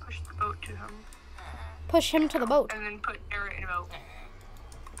him. Push the boat to him. Push him to the boat. And then put Eric in a boat.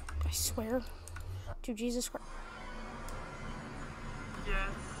 I swear. To Jesus Christ. Yes.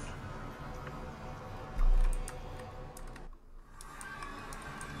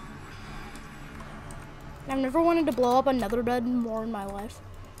 I've never wanted to blow up another bed more in my life.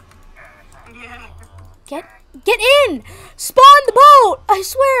 Yeah. Get in! Spawn the boat! I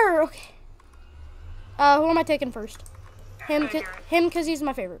swear! Okay. Who am I taking first? Him, because he's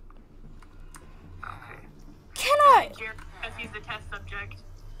my favorite. Okay. Can I? Jared, because he's the test subject.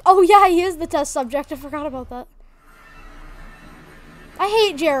 Oh yeah, he is the test subject. I forgot about that. I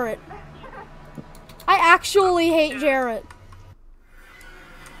hate Jarrett. I actually hate Jarrett.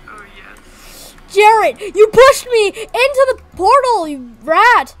 Oh, yes. Jarrett, you pushed me into the portal, you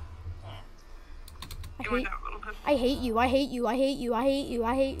rat! I hate you, I hate you, I hate you, I hate you,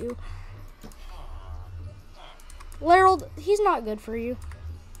 I hate you. Larold, he's not good for you.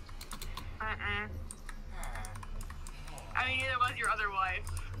 I mean, neither was your other wife.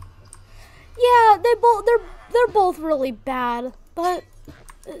 Yeah, they're both really bad, but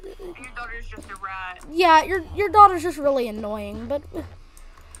And your daughter's just a rat. yeah, your daughter's just really annoying, but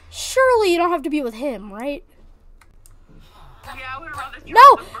surely you don't have to be with him, right? Yeah, I would rather you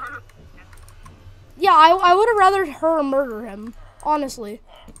No! murder. Yeah, I would have rather her murder him, honestly.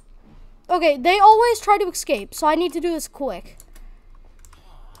 Okay, they always try to escape, so I need to do this quick.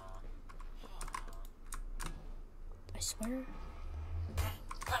 I swear.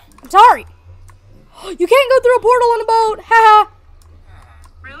 I'm sorry. You can't go through a portal in a boat. Haha.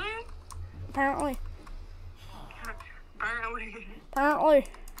 Really? Apparently. Apparently. Apparently.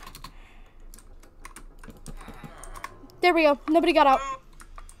 There we go. Nobody got out.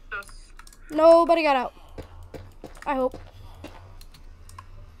 Nobody got out. I hope.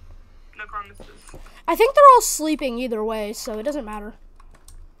 No promises. I think they're all sleeping either way, so it doesn't matter.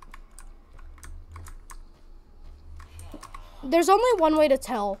 There's only one way to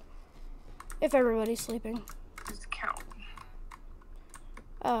tell if everybody's sleeping. Just count.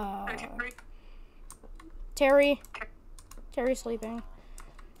 Terry. Terry's sleeping.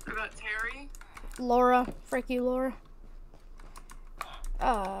 We got Terry. Laura. Frick you, Laura.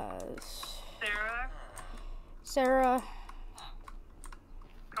 Sarah. Sarah.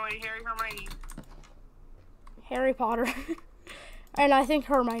 Oh, wait, Harry, Hermione. Harry Potter. And I think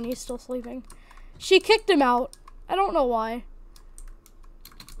Hermione's still sleeping. She kicked him out. I don't know why.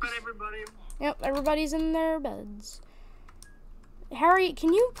 Got everybody. Yep, everybody's in their beds. Harry,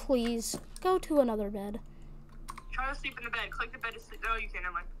 can you please go to another bed? Try to sleep in the bed. Click the bed to sleep. Oh, you can't.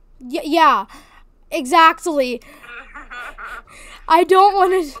 Never mind. Yeah, exactly. I don't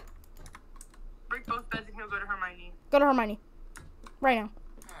want to. Break both beds and he'll go to Hermione. Go to Hermione. Right now.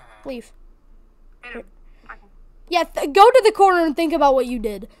 Leave. Hit him. Okay. Yeah, go to the corner and think about what you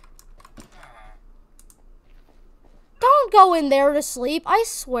did. Don't go in there to sleep. I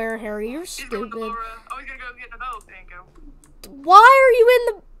swear, Harry, you're He's going to stupid. Laura. Oh, he's gonna go get in the boat. Thank you. Why are you in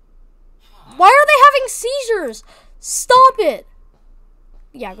the... Why are they having seizures? Stop it.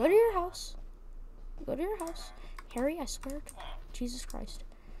 Yeah, go to your house. Go to your house. Harry, I swear to Jesus Christ.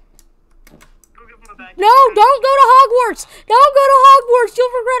 Go give him a bag. No, don't go to Hogwarts. Don't go to Hogwarts.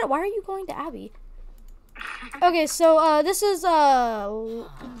 You'll regret it. Why are you going to Abbey? Okay, so this is Larold.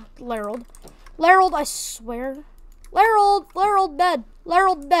 Larold, I swear. Larold bed.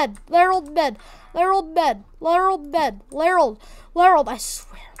 Larold bed. Larold bed. Larold bed. Larold bed. Larold, I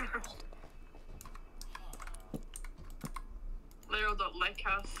swear. Larold don't like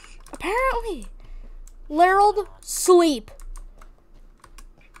us. Apparently. Larold, sleep.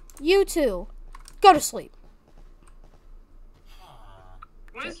 You two, go to sleep.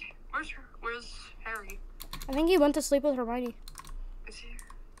 Where's Harry? I think he went to sleep with Hermione. Is he?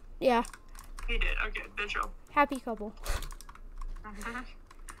 Yeah, He did. Okay, then show. happy couple.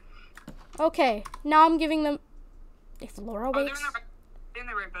 Okay, now I'm giving them... If Laura Oh, they're waits... in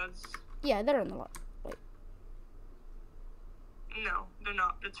the right beds. Yeah, they're in the... Wait, No, they're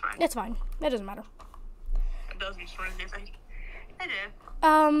not. It's fine. it's fine. It doesn't matter. It does be sort of different. It is.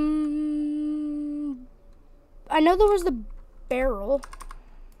 I know there was the barrel.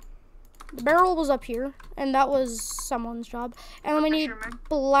 The barrel was up here, and that was someone's job. And then we need Fisherman.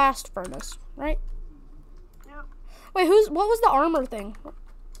 blast furnace, right? Yep. Wait, what was the armor thing?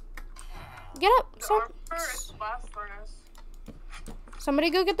 Get up. First, blast furnace. Somebody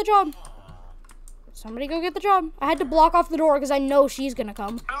go get the job. Somebody go get the job. I had to block off the door because I know she's gonna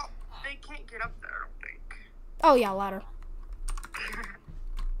come. Oh, they can't get up there, I don't think. Oh yeah, ladder.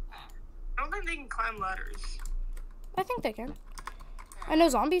 I don't think they can climb ladders. I think they can. I know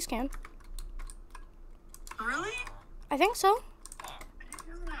zombies can. Really? I think so. I didn't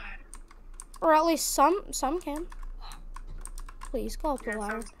know that. Or at least some can. Please go up the Yeah,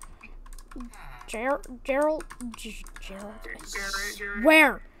 ladder. sounds- Gerald. Jarrett.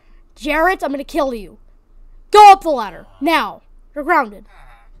 Where? Jarrett, I'm gonna kill you. Go up the ladder now. You're grounded.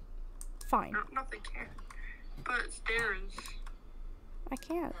 Fine. No, they can't. But stairs. I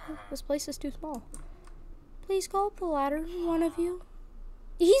can't. This place is too small. Please go up the ladder, one of you.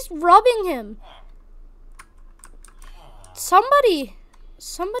 He's rubbing him. Somebody,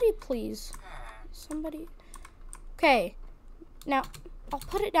 please. Somebody. Okay. Now, I'll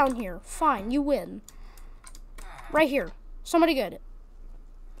put it down here. Fine, you win. Right here. Somebody get it.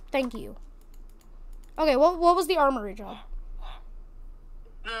 Thank you. Okay, what was the armory job?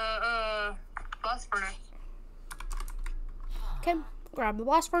 The, blast furnace. Okay, grab the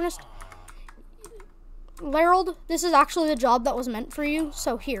blast furnace. Larold, this is actually the job that was meant for you,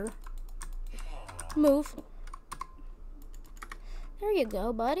 so here. Move. There you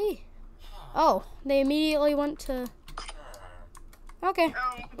go, buddy. Oh, they immediately went to... Okay,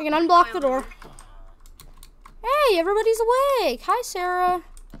 we can unblock the door. Hey, everybody's awake. Hi, Sarah.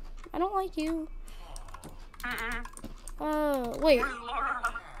 I don't like you. Wait. Where's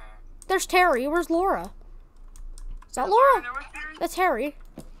Laura? There's Terry. Where's Laura? Is that Laura? There was Terry? That's Harry.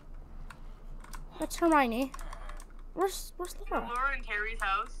 That's Hermione. Where's Laura? Laura in Terry's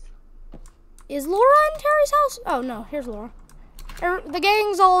house. Is Laura in Terry's house? Oh, no. Here's Laura. The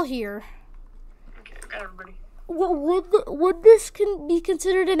gang's all here. Okay, got everybody. Would this be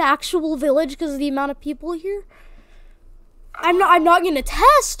considered an actual village because of the amount of people here? I'm not gonna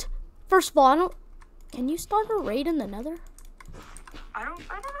test. First of all, can you start a raid in the Nether? I don't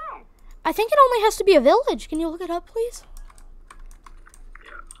know. I think it only has to be a village. Can you look it up, please?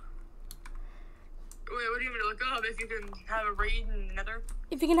 Yeah. Wait, what do you mean to look up? If you can have a raid in the Nether?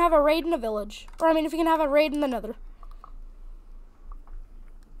 If you can have a raid in a village. Or, I mean, if you can have a raid in the Nether.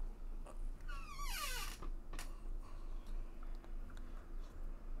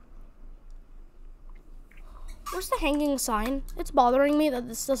 Where's the hanging sign? It's bothering me that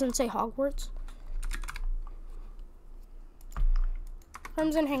this doesn't say Hogwarts.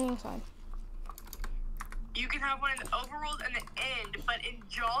 Crimson hanging sign. You can have one in the overworld and the end, but in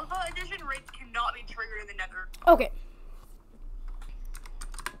Java Edition, raids cannot be triggered in the Nether. Okay.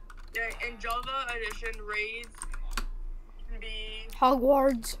 Yeah, in Java Edition, raids can be...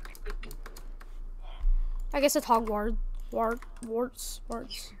 Hogwarts. I guess it's Hogwarts. Warts.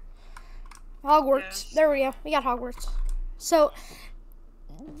 Hogwarts. Yes. There we go. We got Hogwarts. So,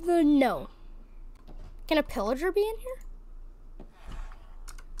 no. Can a pillager be in here?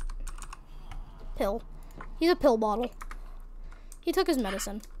 Pill. He's a pill bottle. He took his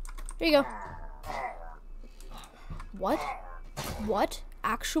medicine. Here you go. What? What?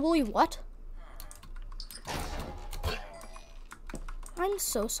 Actually, what? I'm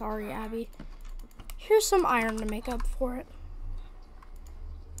so sorry, Abby. Here's some iron to make up for it.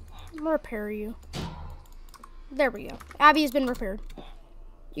 I'm gonna repair you. There we go. Abby has been repaired.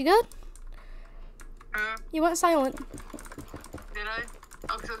 You good? You went silent. Did I?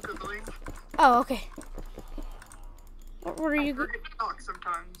 I was just Googling. Oh, okay. What are you? I forget to talk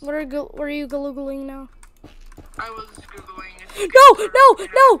sometimes. What are you googling now? I was Googling.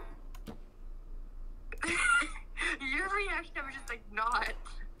 No! Your reaction was just like not.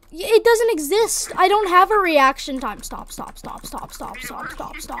 It doesn't exist. I don't have a reaction time. Stop. You're making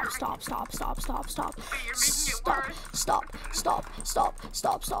it Stop. Stop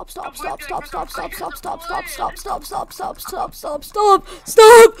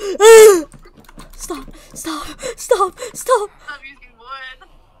using wood.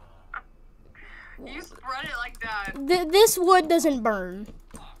 You spread it like that. This wood doesn't burn.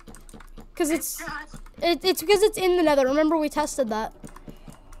 Cause it's because it's in the nether. Remember we tested that.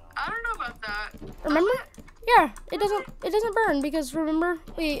 I don't know about that. Remember? Yeah, it doesn't burn because remember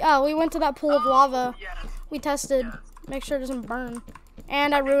we went to that pool of lava. Yes. We tested, make sure it doesn't burn.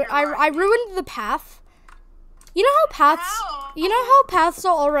 And I ruined the path. You know how paths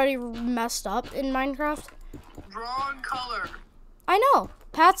are already messed up in Minecraft? Wrong color. I know.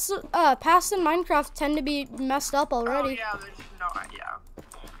 Paths in Minecraft tend to be messed up already. Oh yeah, there's not. Yeah.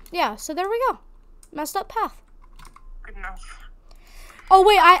 Yeah, so there we go. Messed up path. Good enough. Oh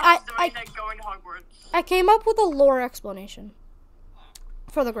wait, Going to Hogwarts. I came up with a lore explanation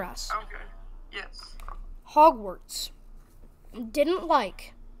for the grass. Okay. Yes. Hogwarts didn't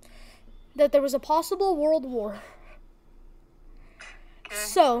like that there was a possible world war. Okay.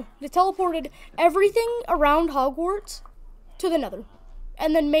 So they teleported everything around Hogwarts to the nether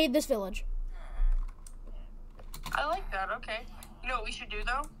and then made this village. I like that. Okay. You know what we should do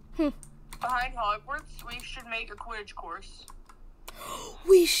though? Behind Hogwarts, we should make a Quidditch course.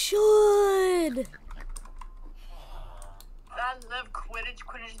 We should. I love Quidditch.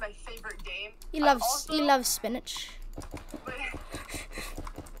 Quidditch is my favorite game. You love spinach.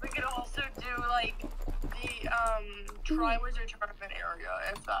 We could also do like the Triwizard Tournament area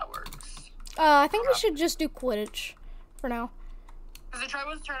if that works. I think we should just do Quidditch for now. Because the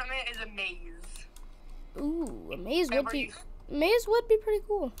Triwizard Tournament is a maze. Ooh, a maze would be pretty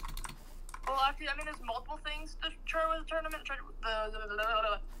cool. Well, actually, I mean, there's multiple things. The Triwizard Tournament,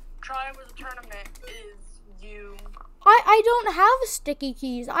 the Triwizard Tournament is you. I don't have sticky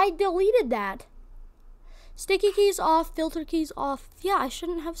keys. I deleted that. Sticky keys off, filter keys off. Yeah, I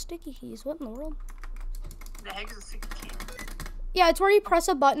shouldn't have sticky keys. What in the world? The heck is a sticky key? Yeah, it's where you press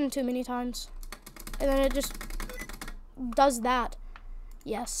a button too many times. And then it just does that.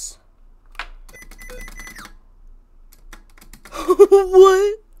 Yes.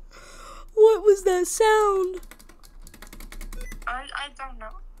 What? What was that sound? I don't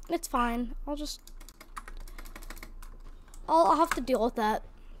know. It's fine. I'll have to deal with that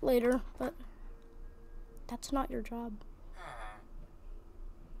later, but that's not your job.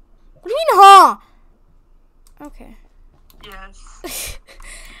 What do you mean, huh? Okay. Yes.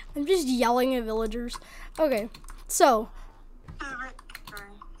 I'm just yelling at villagers. Okay, so. Yeah,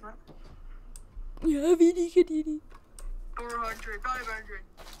 400, 500.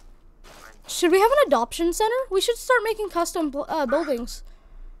 Should we have an adoption center? We should start making custom buildings.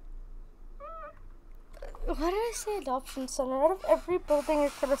 Why did I say adoption center? Out of every building I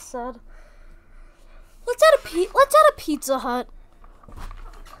could have said. Let's add a Pizza Hut.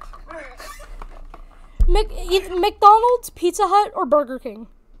 McDonald's, Pizza Hut, or Burger King.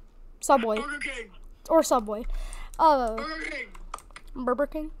 Subway. Burger King. Or Subway. Burger King. Burger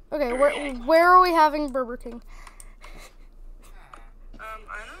King? Okay, where are we having Burger King?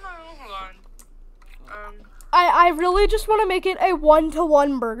 I don't know. Hold on. I really just want to make it a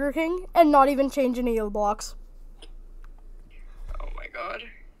 1-to-1 Burger King and not even change any of the blocks. Oh my god.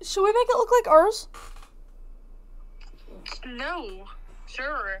 Should we make it look like ours? No.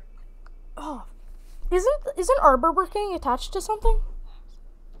 Sure. Oh. Isn't our Burger King attached to something?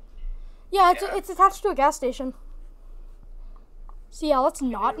 Yeah, it's attached to a gas station. So yeah, let's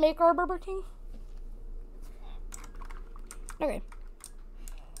not make our Burger King. Okay.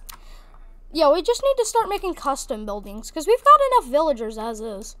 Yeah, we just need to start making custom buildings because we've got enough villagers as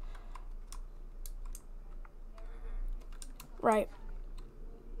is. Right.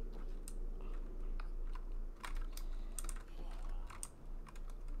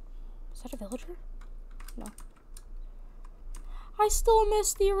 Is that a villager? No. I still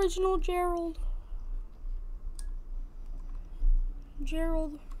miss the original Gerald.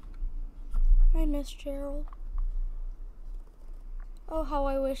 Gerald. I miss Gerald. Oh, how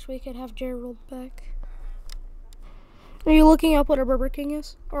I wish we could have Gerald back. Are you looking up what a Burger King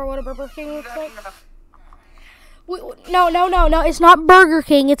is? Or what a Burger King looks like? No. It's not Burger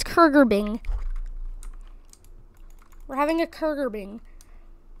King. It's Kurger Bing. We're having a Kurger Bing.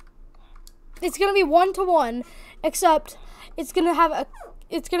 It's going to be 1-to-1, except it's going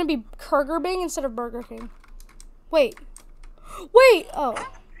to be Kurger Bing instead of Burger King. Wait. Oh.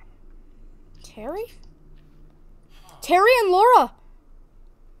 Terry and Laura.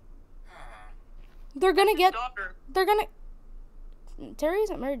 They're gonna Terry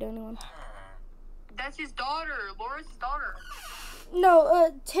isn't married to anyone. That's his daughter. Laura's his daughter. No,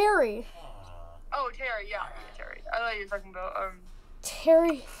 Terry. Oh, Terry. Yeah, Terry. I thought you were talking about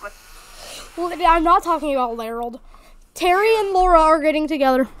Terry. Well, I'm not talking about Larold. Terry and Laura are getting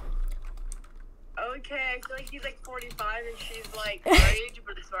together. Okay, I feel like he's like 45 and she's like our age,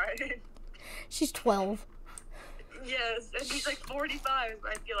 but it's fine. She's 12. Yes, and he's like 45.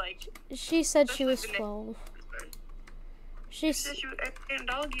 I feel like. She said she was 12. She said she was in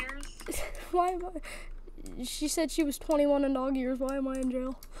dog years. Why am I? She said she was 21 in dog years. Why am I in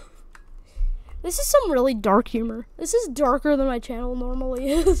jail? This is some really dark humor. This is darker than my channel normally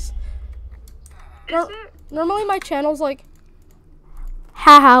is. Is it? Normally my channel's like,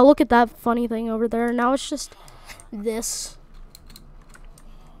 haha, look at that funny thing over there. Now it's just this.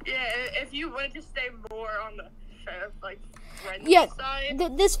 Yeah, if you wanted to stay more on the like friendly Yeah, side.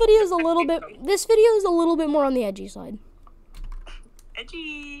 this video is a little bit. This video is a little bit more on the edgy side.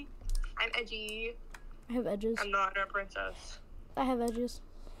 Edgy. I'm edgy. I have edges. I'm not a princess. I have edges.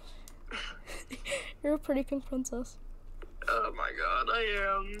 You're a pretty pink princess. Oh my god, I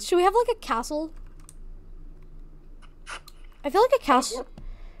am. Should we have like a castle? I feel like a castle.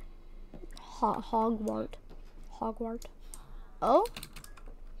 Hogwart. Oh?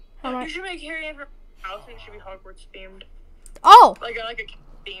 You should make Harry and her house and it should be Hogwarts themed. Oh! Like a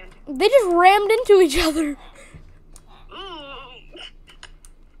themed. They just rammed into each other. Ooh.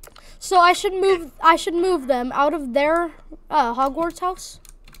 So I should move them out of their Hogwarts house.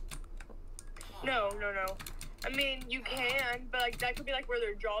 No. I mean, you can, but like that could be like where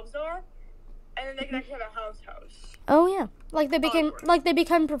their jobs are, and then they can actually have a house. Oh yeah, like they became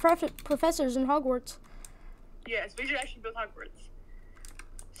professors in Hogwarts. Yes, we should actually build Hogwarts.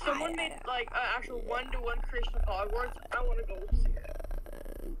 Someone made like an actual 1-to-1 creation of Hogwarts. I want to go see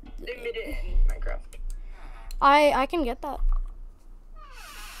it. They made it in Minecraft. I can get that.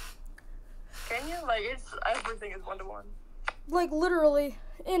 Can you? Like everything is 1-to-1. Like literally,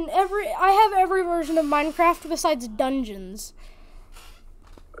 I have every version of Minecraft besides dungeons.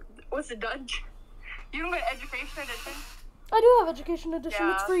 What's a dungeon? You don't get Education Edition? I do have Education Edition.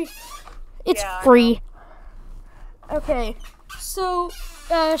 Yeah. It's free. It's Yeah, free. Okay, so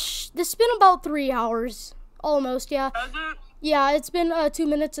this has been about 3 hours, almost. Yeah. Does it? Yeah, it's been 2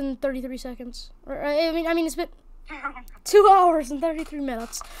 minutes and 33 seconds. I mean, it's been 2 hours and 33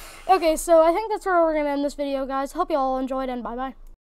 minutes. Okay, so I think that's where we're gonna end this video, guys. Hope you all enjoyed, and bye bye.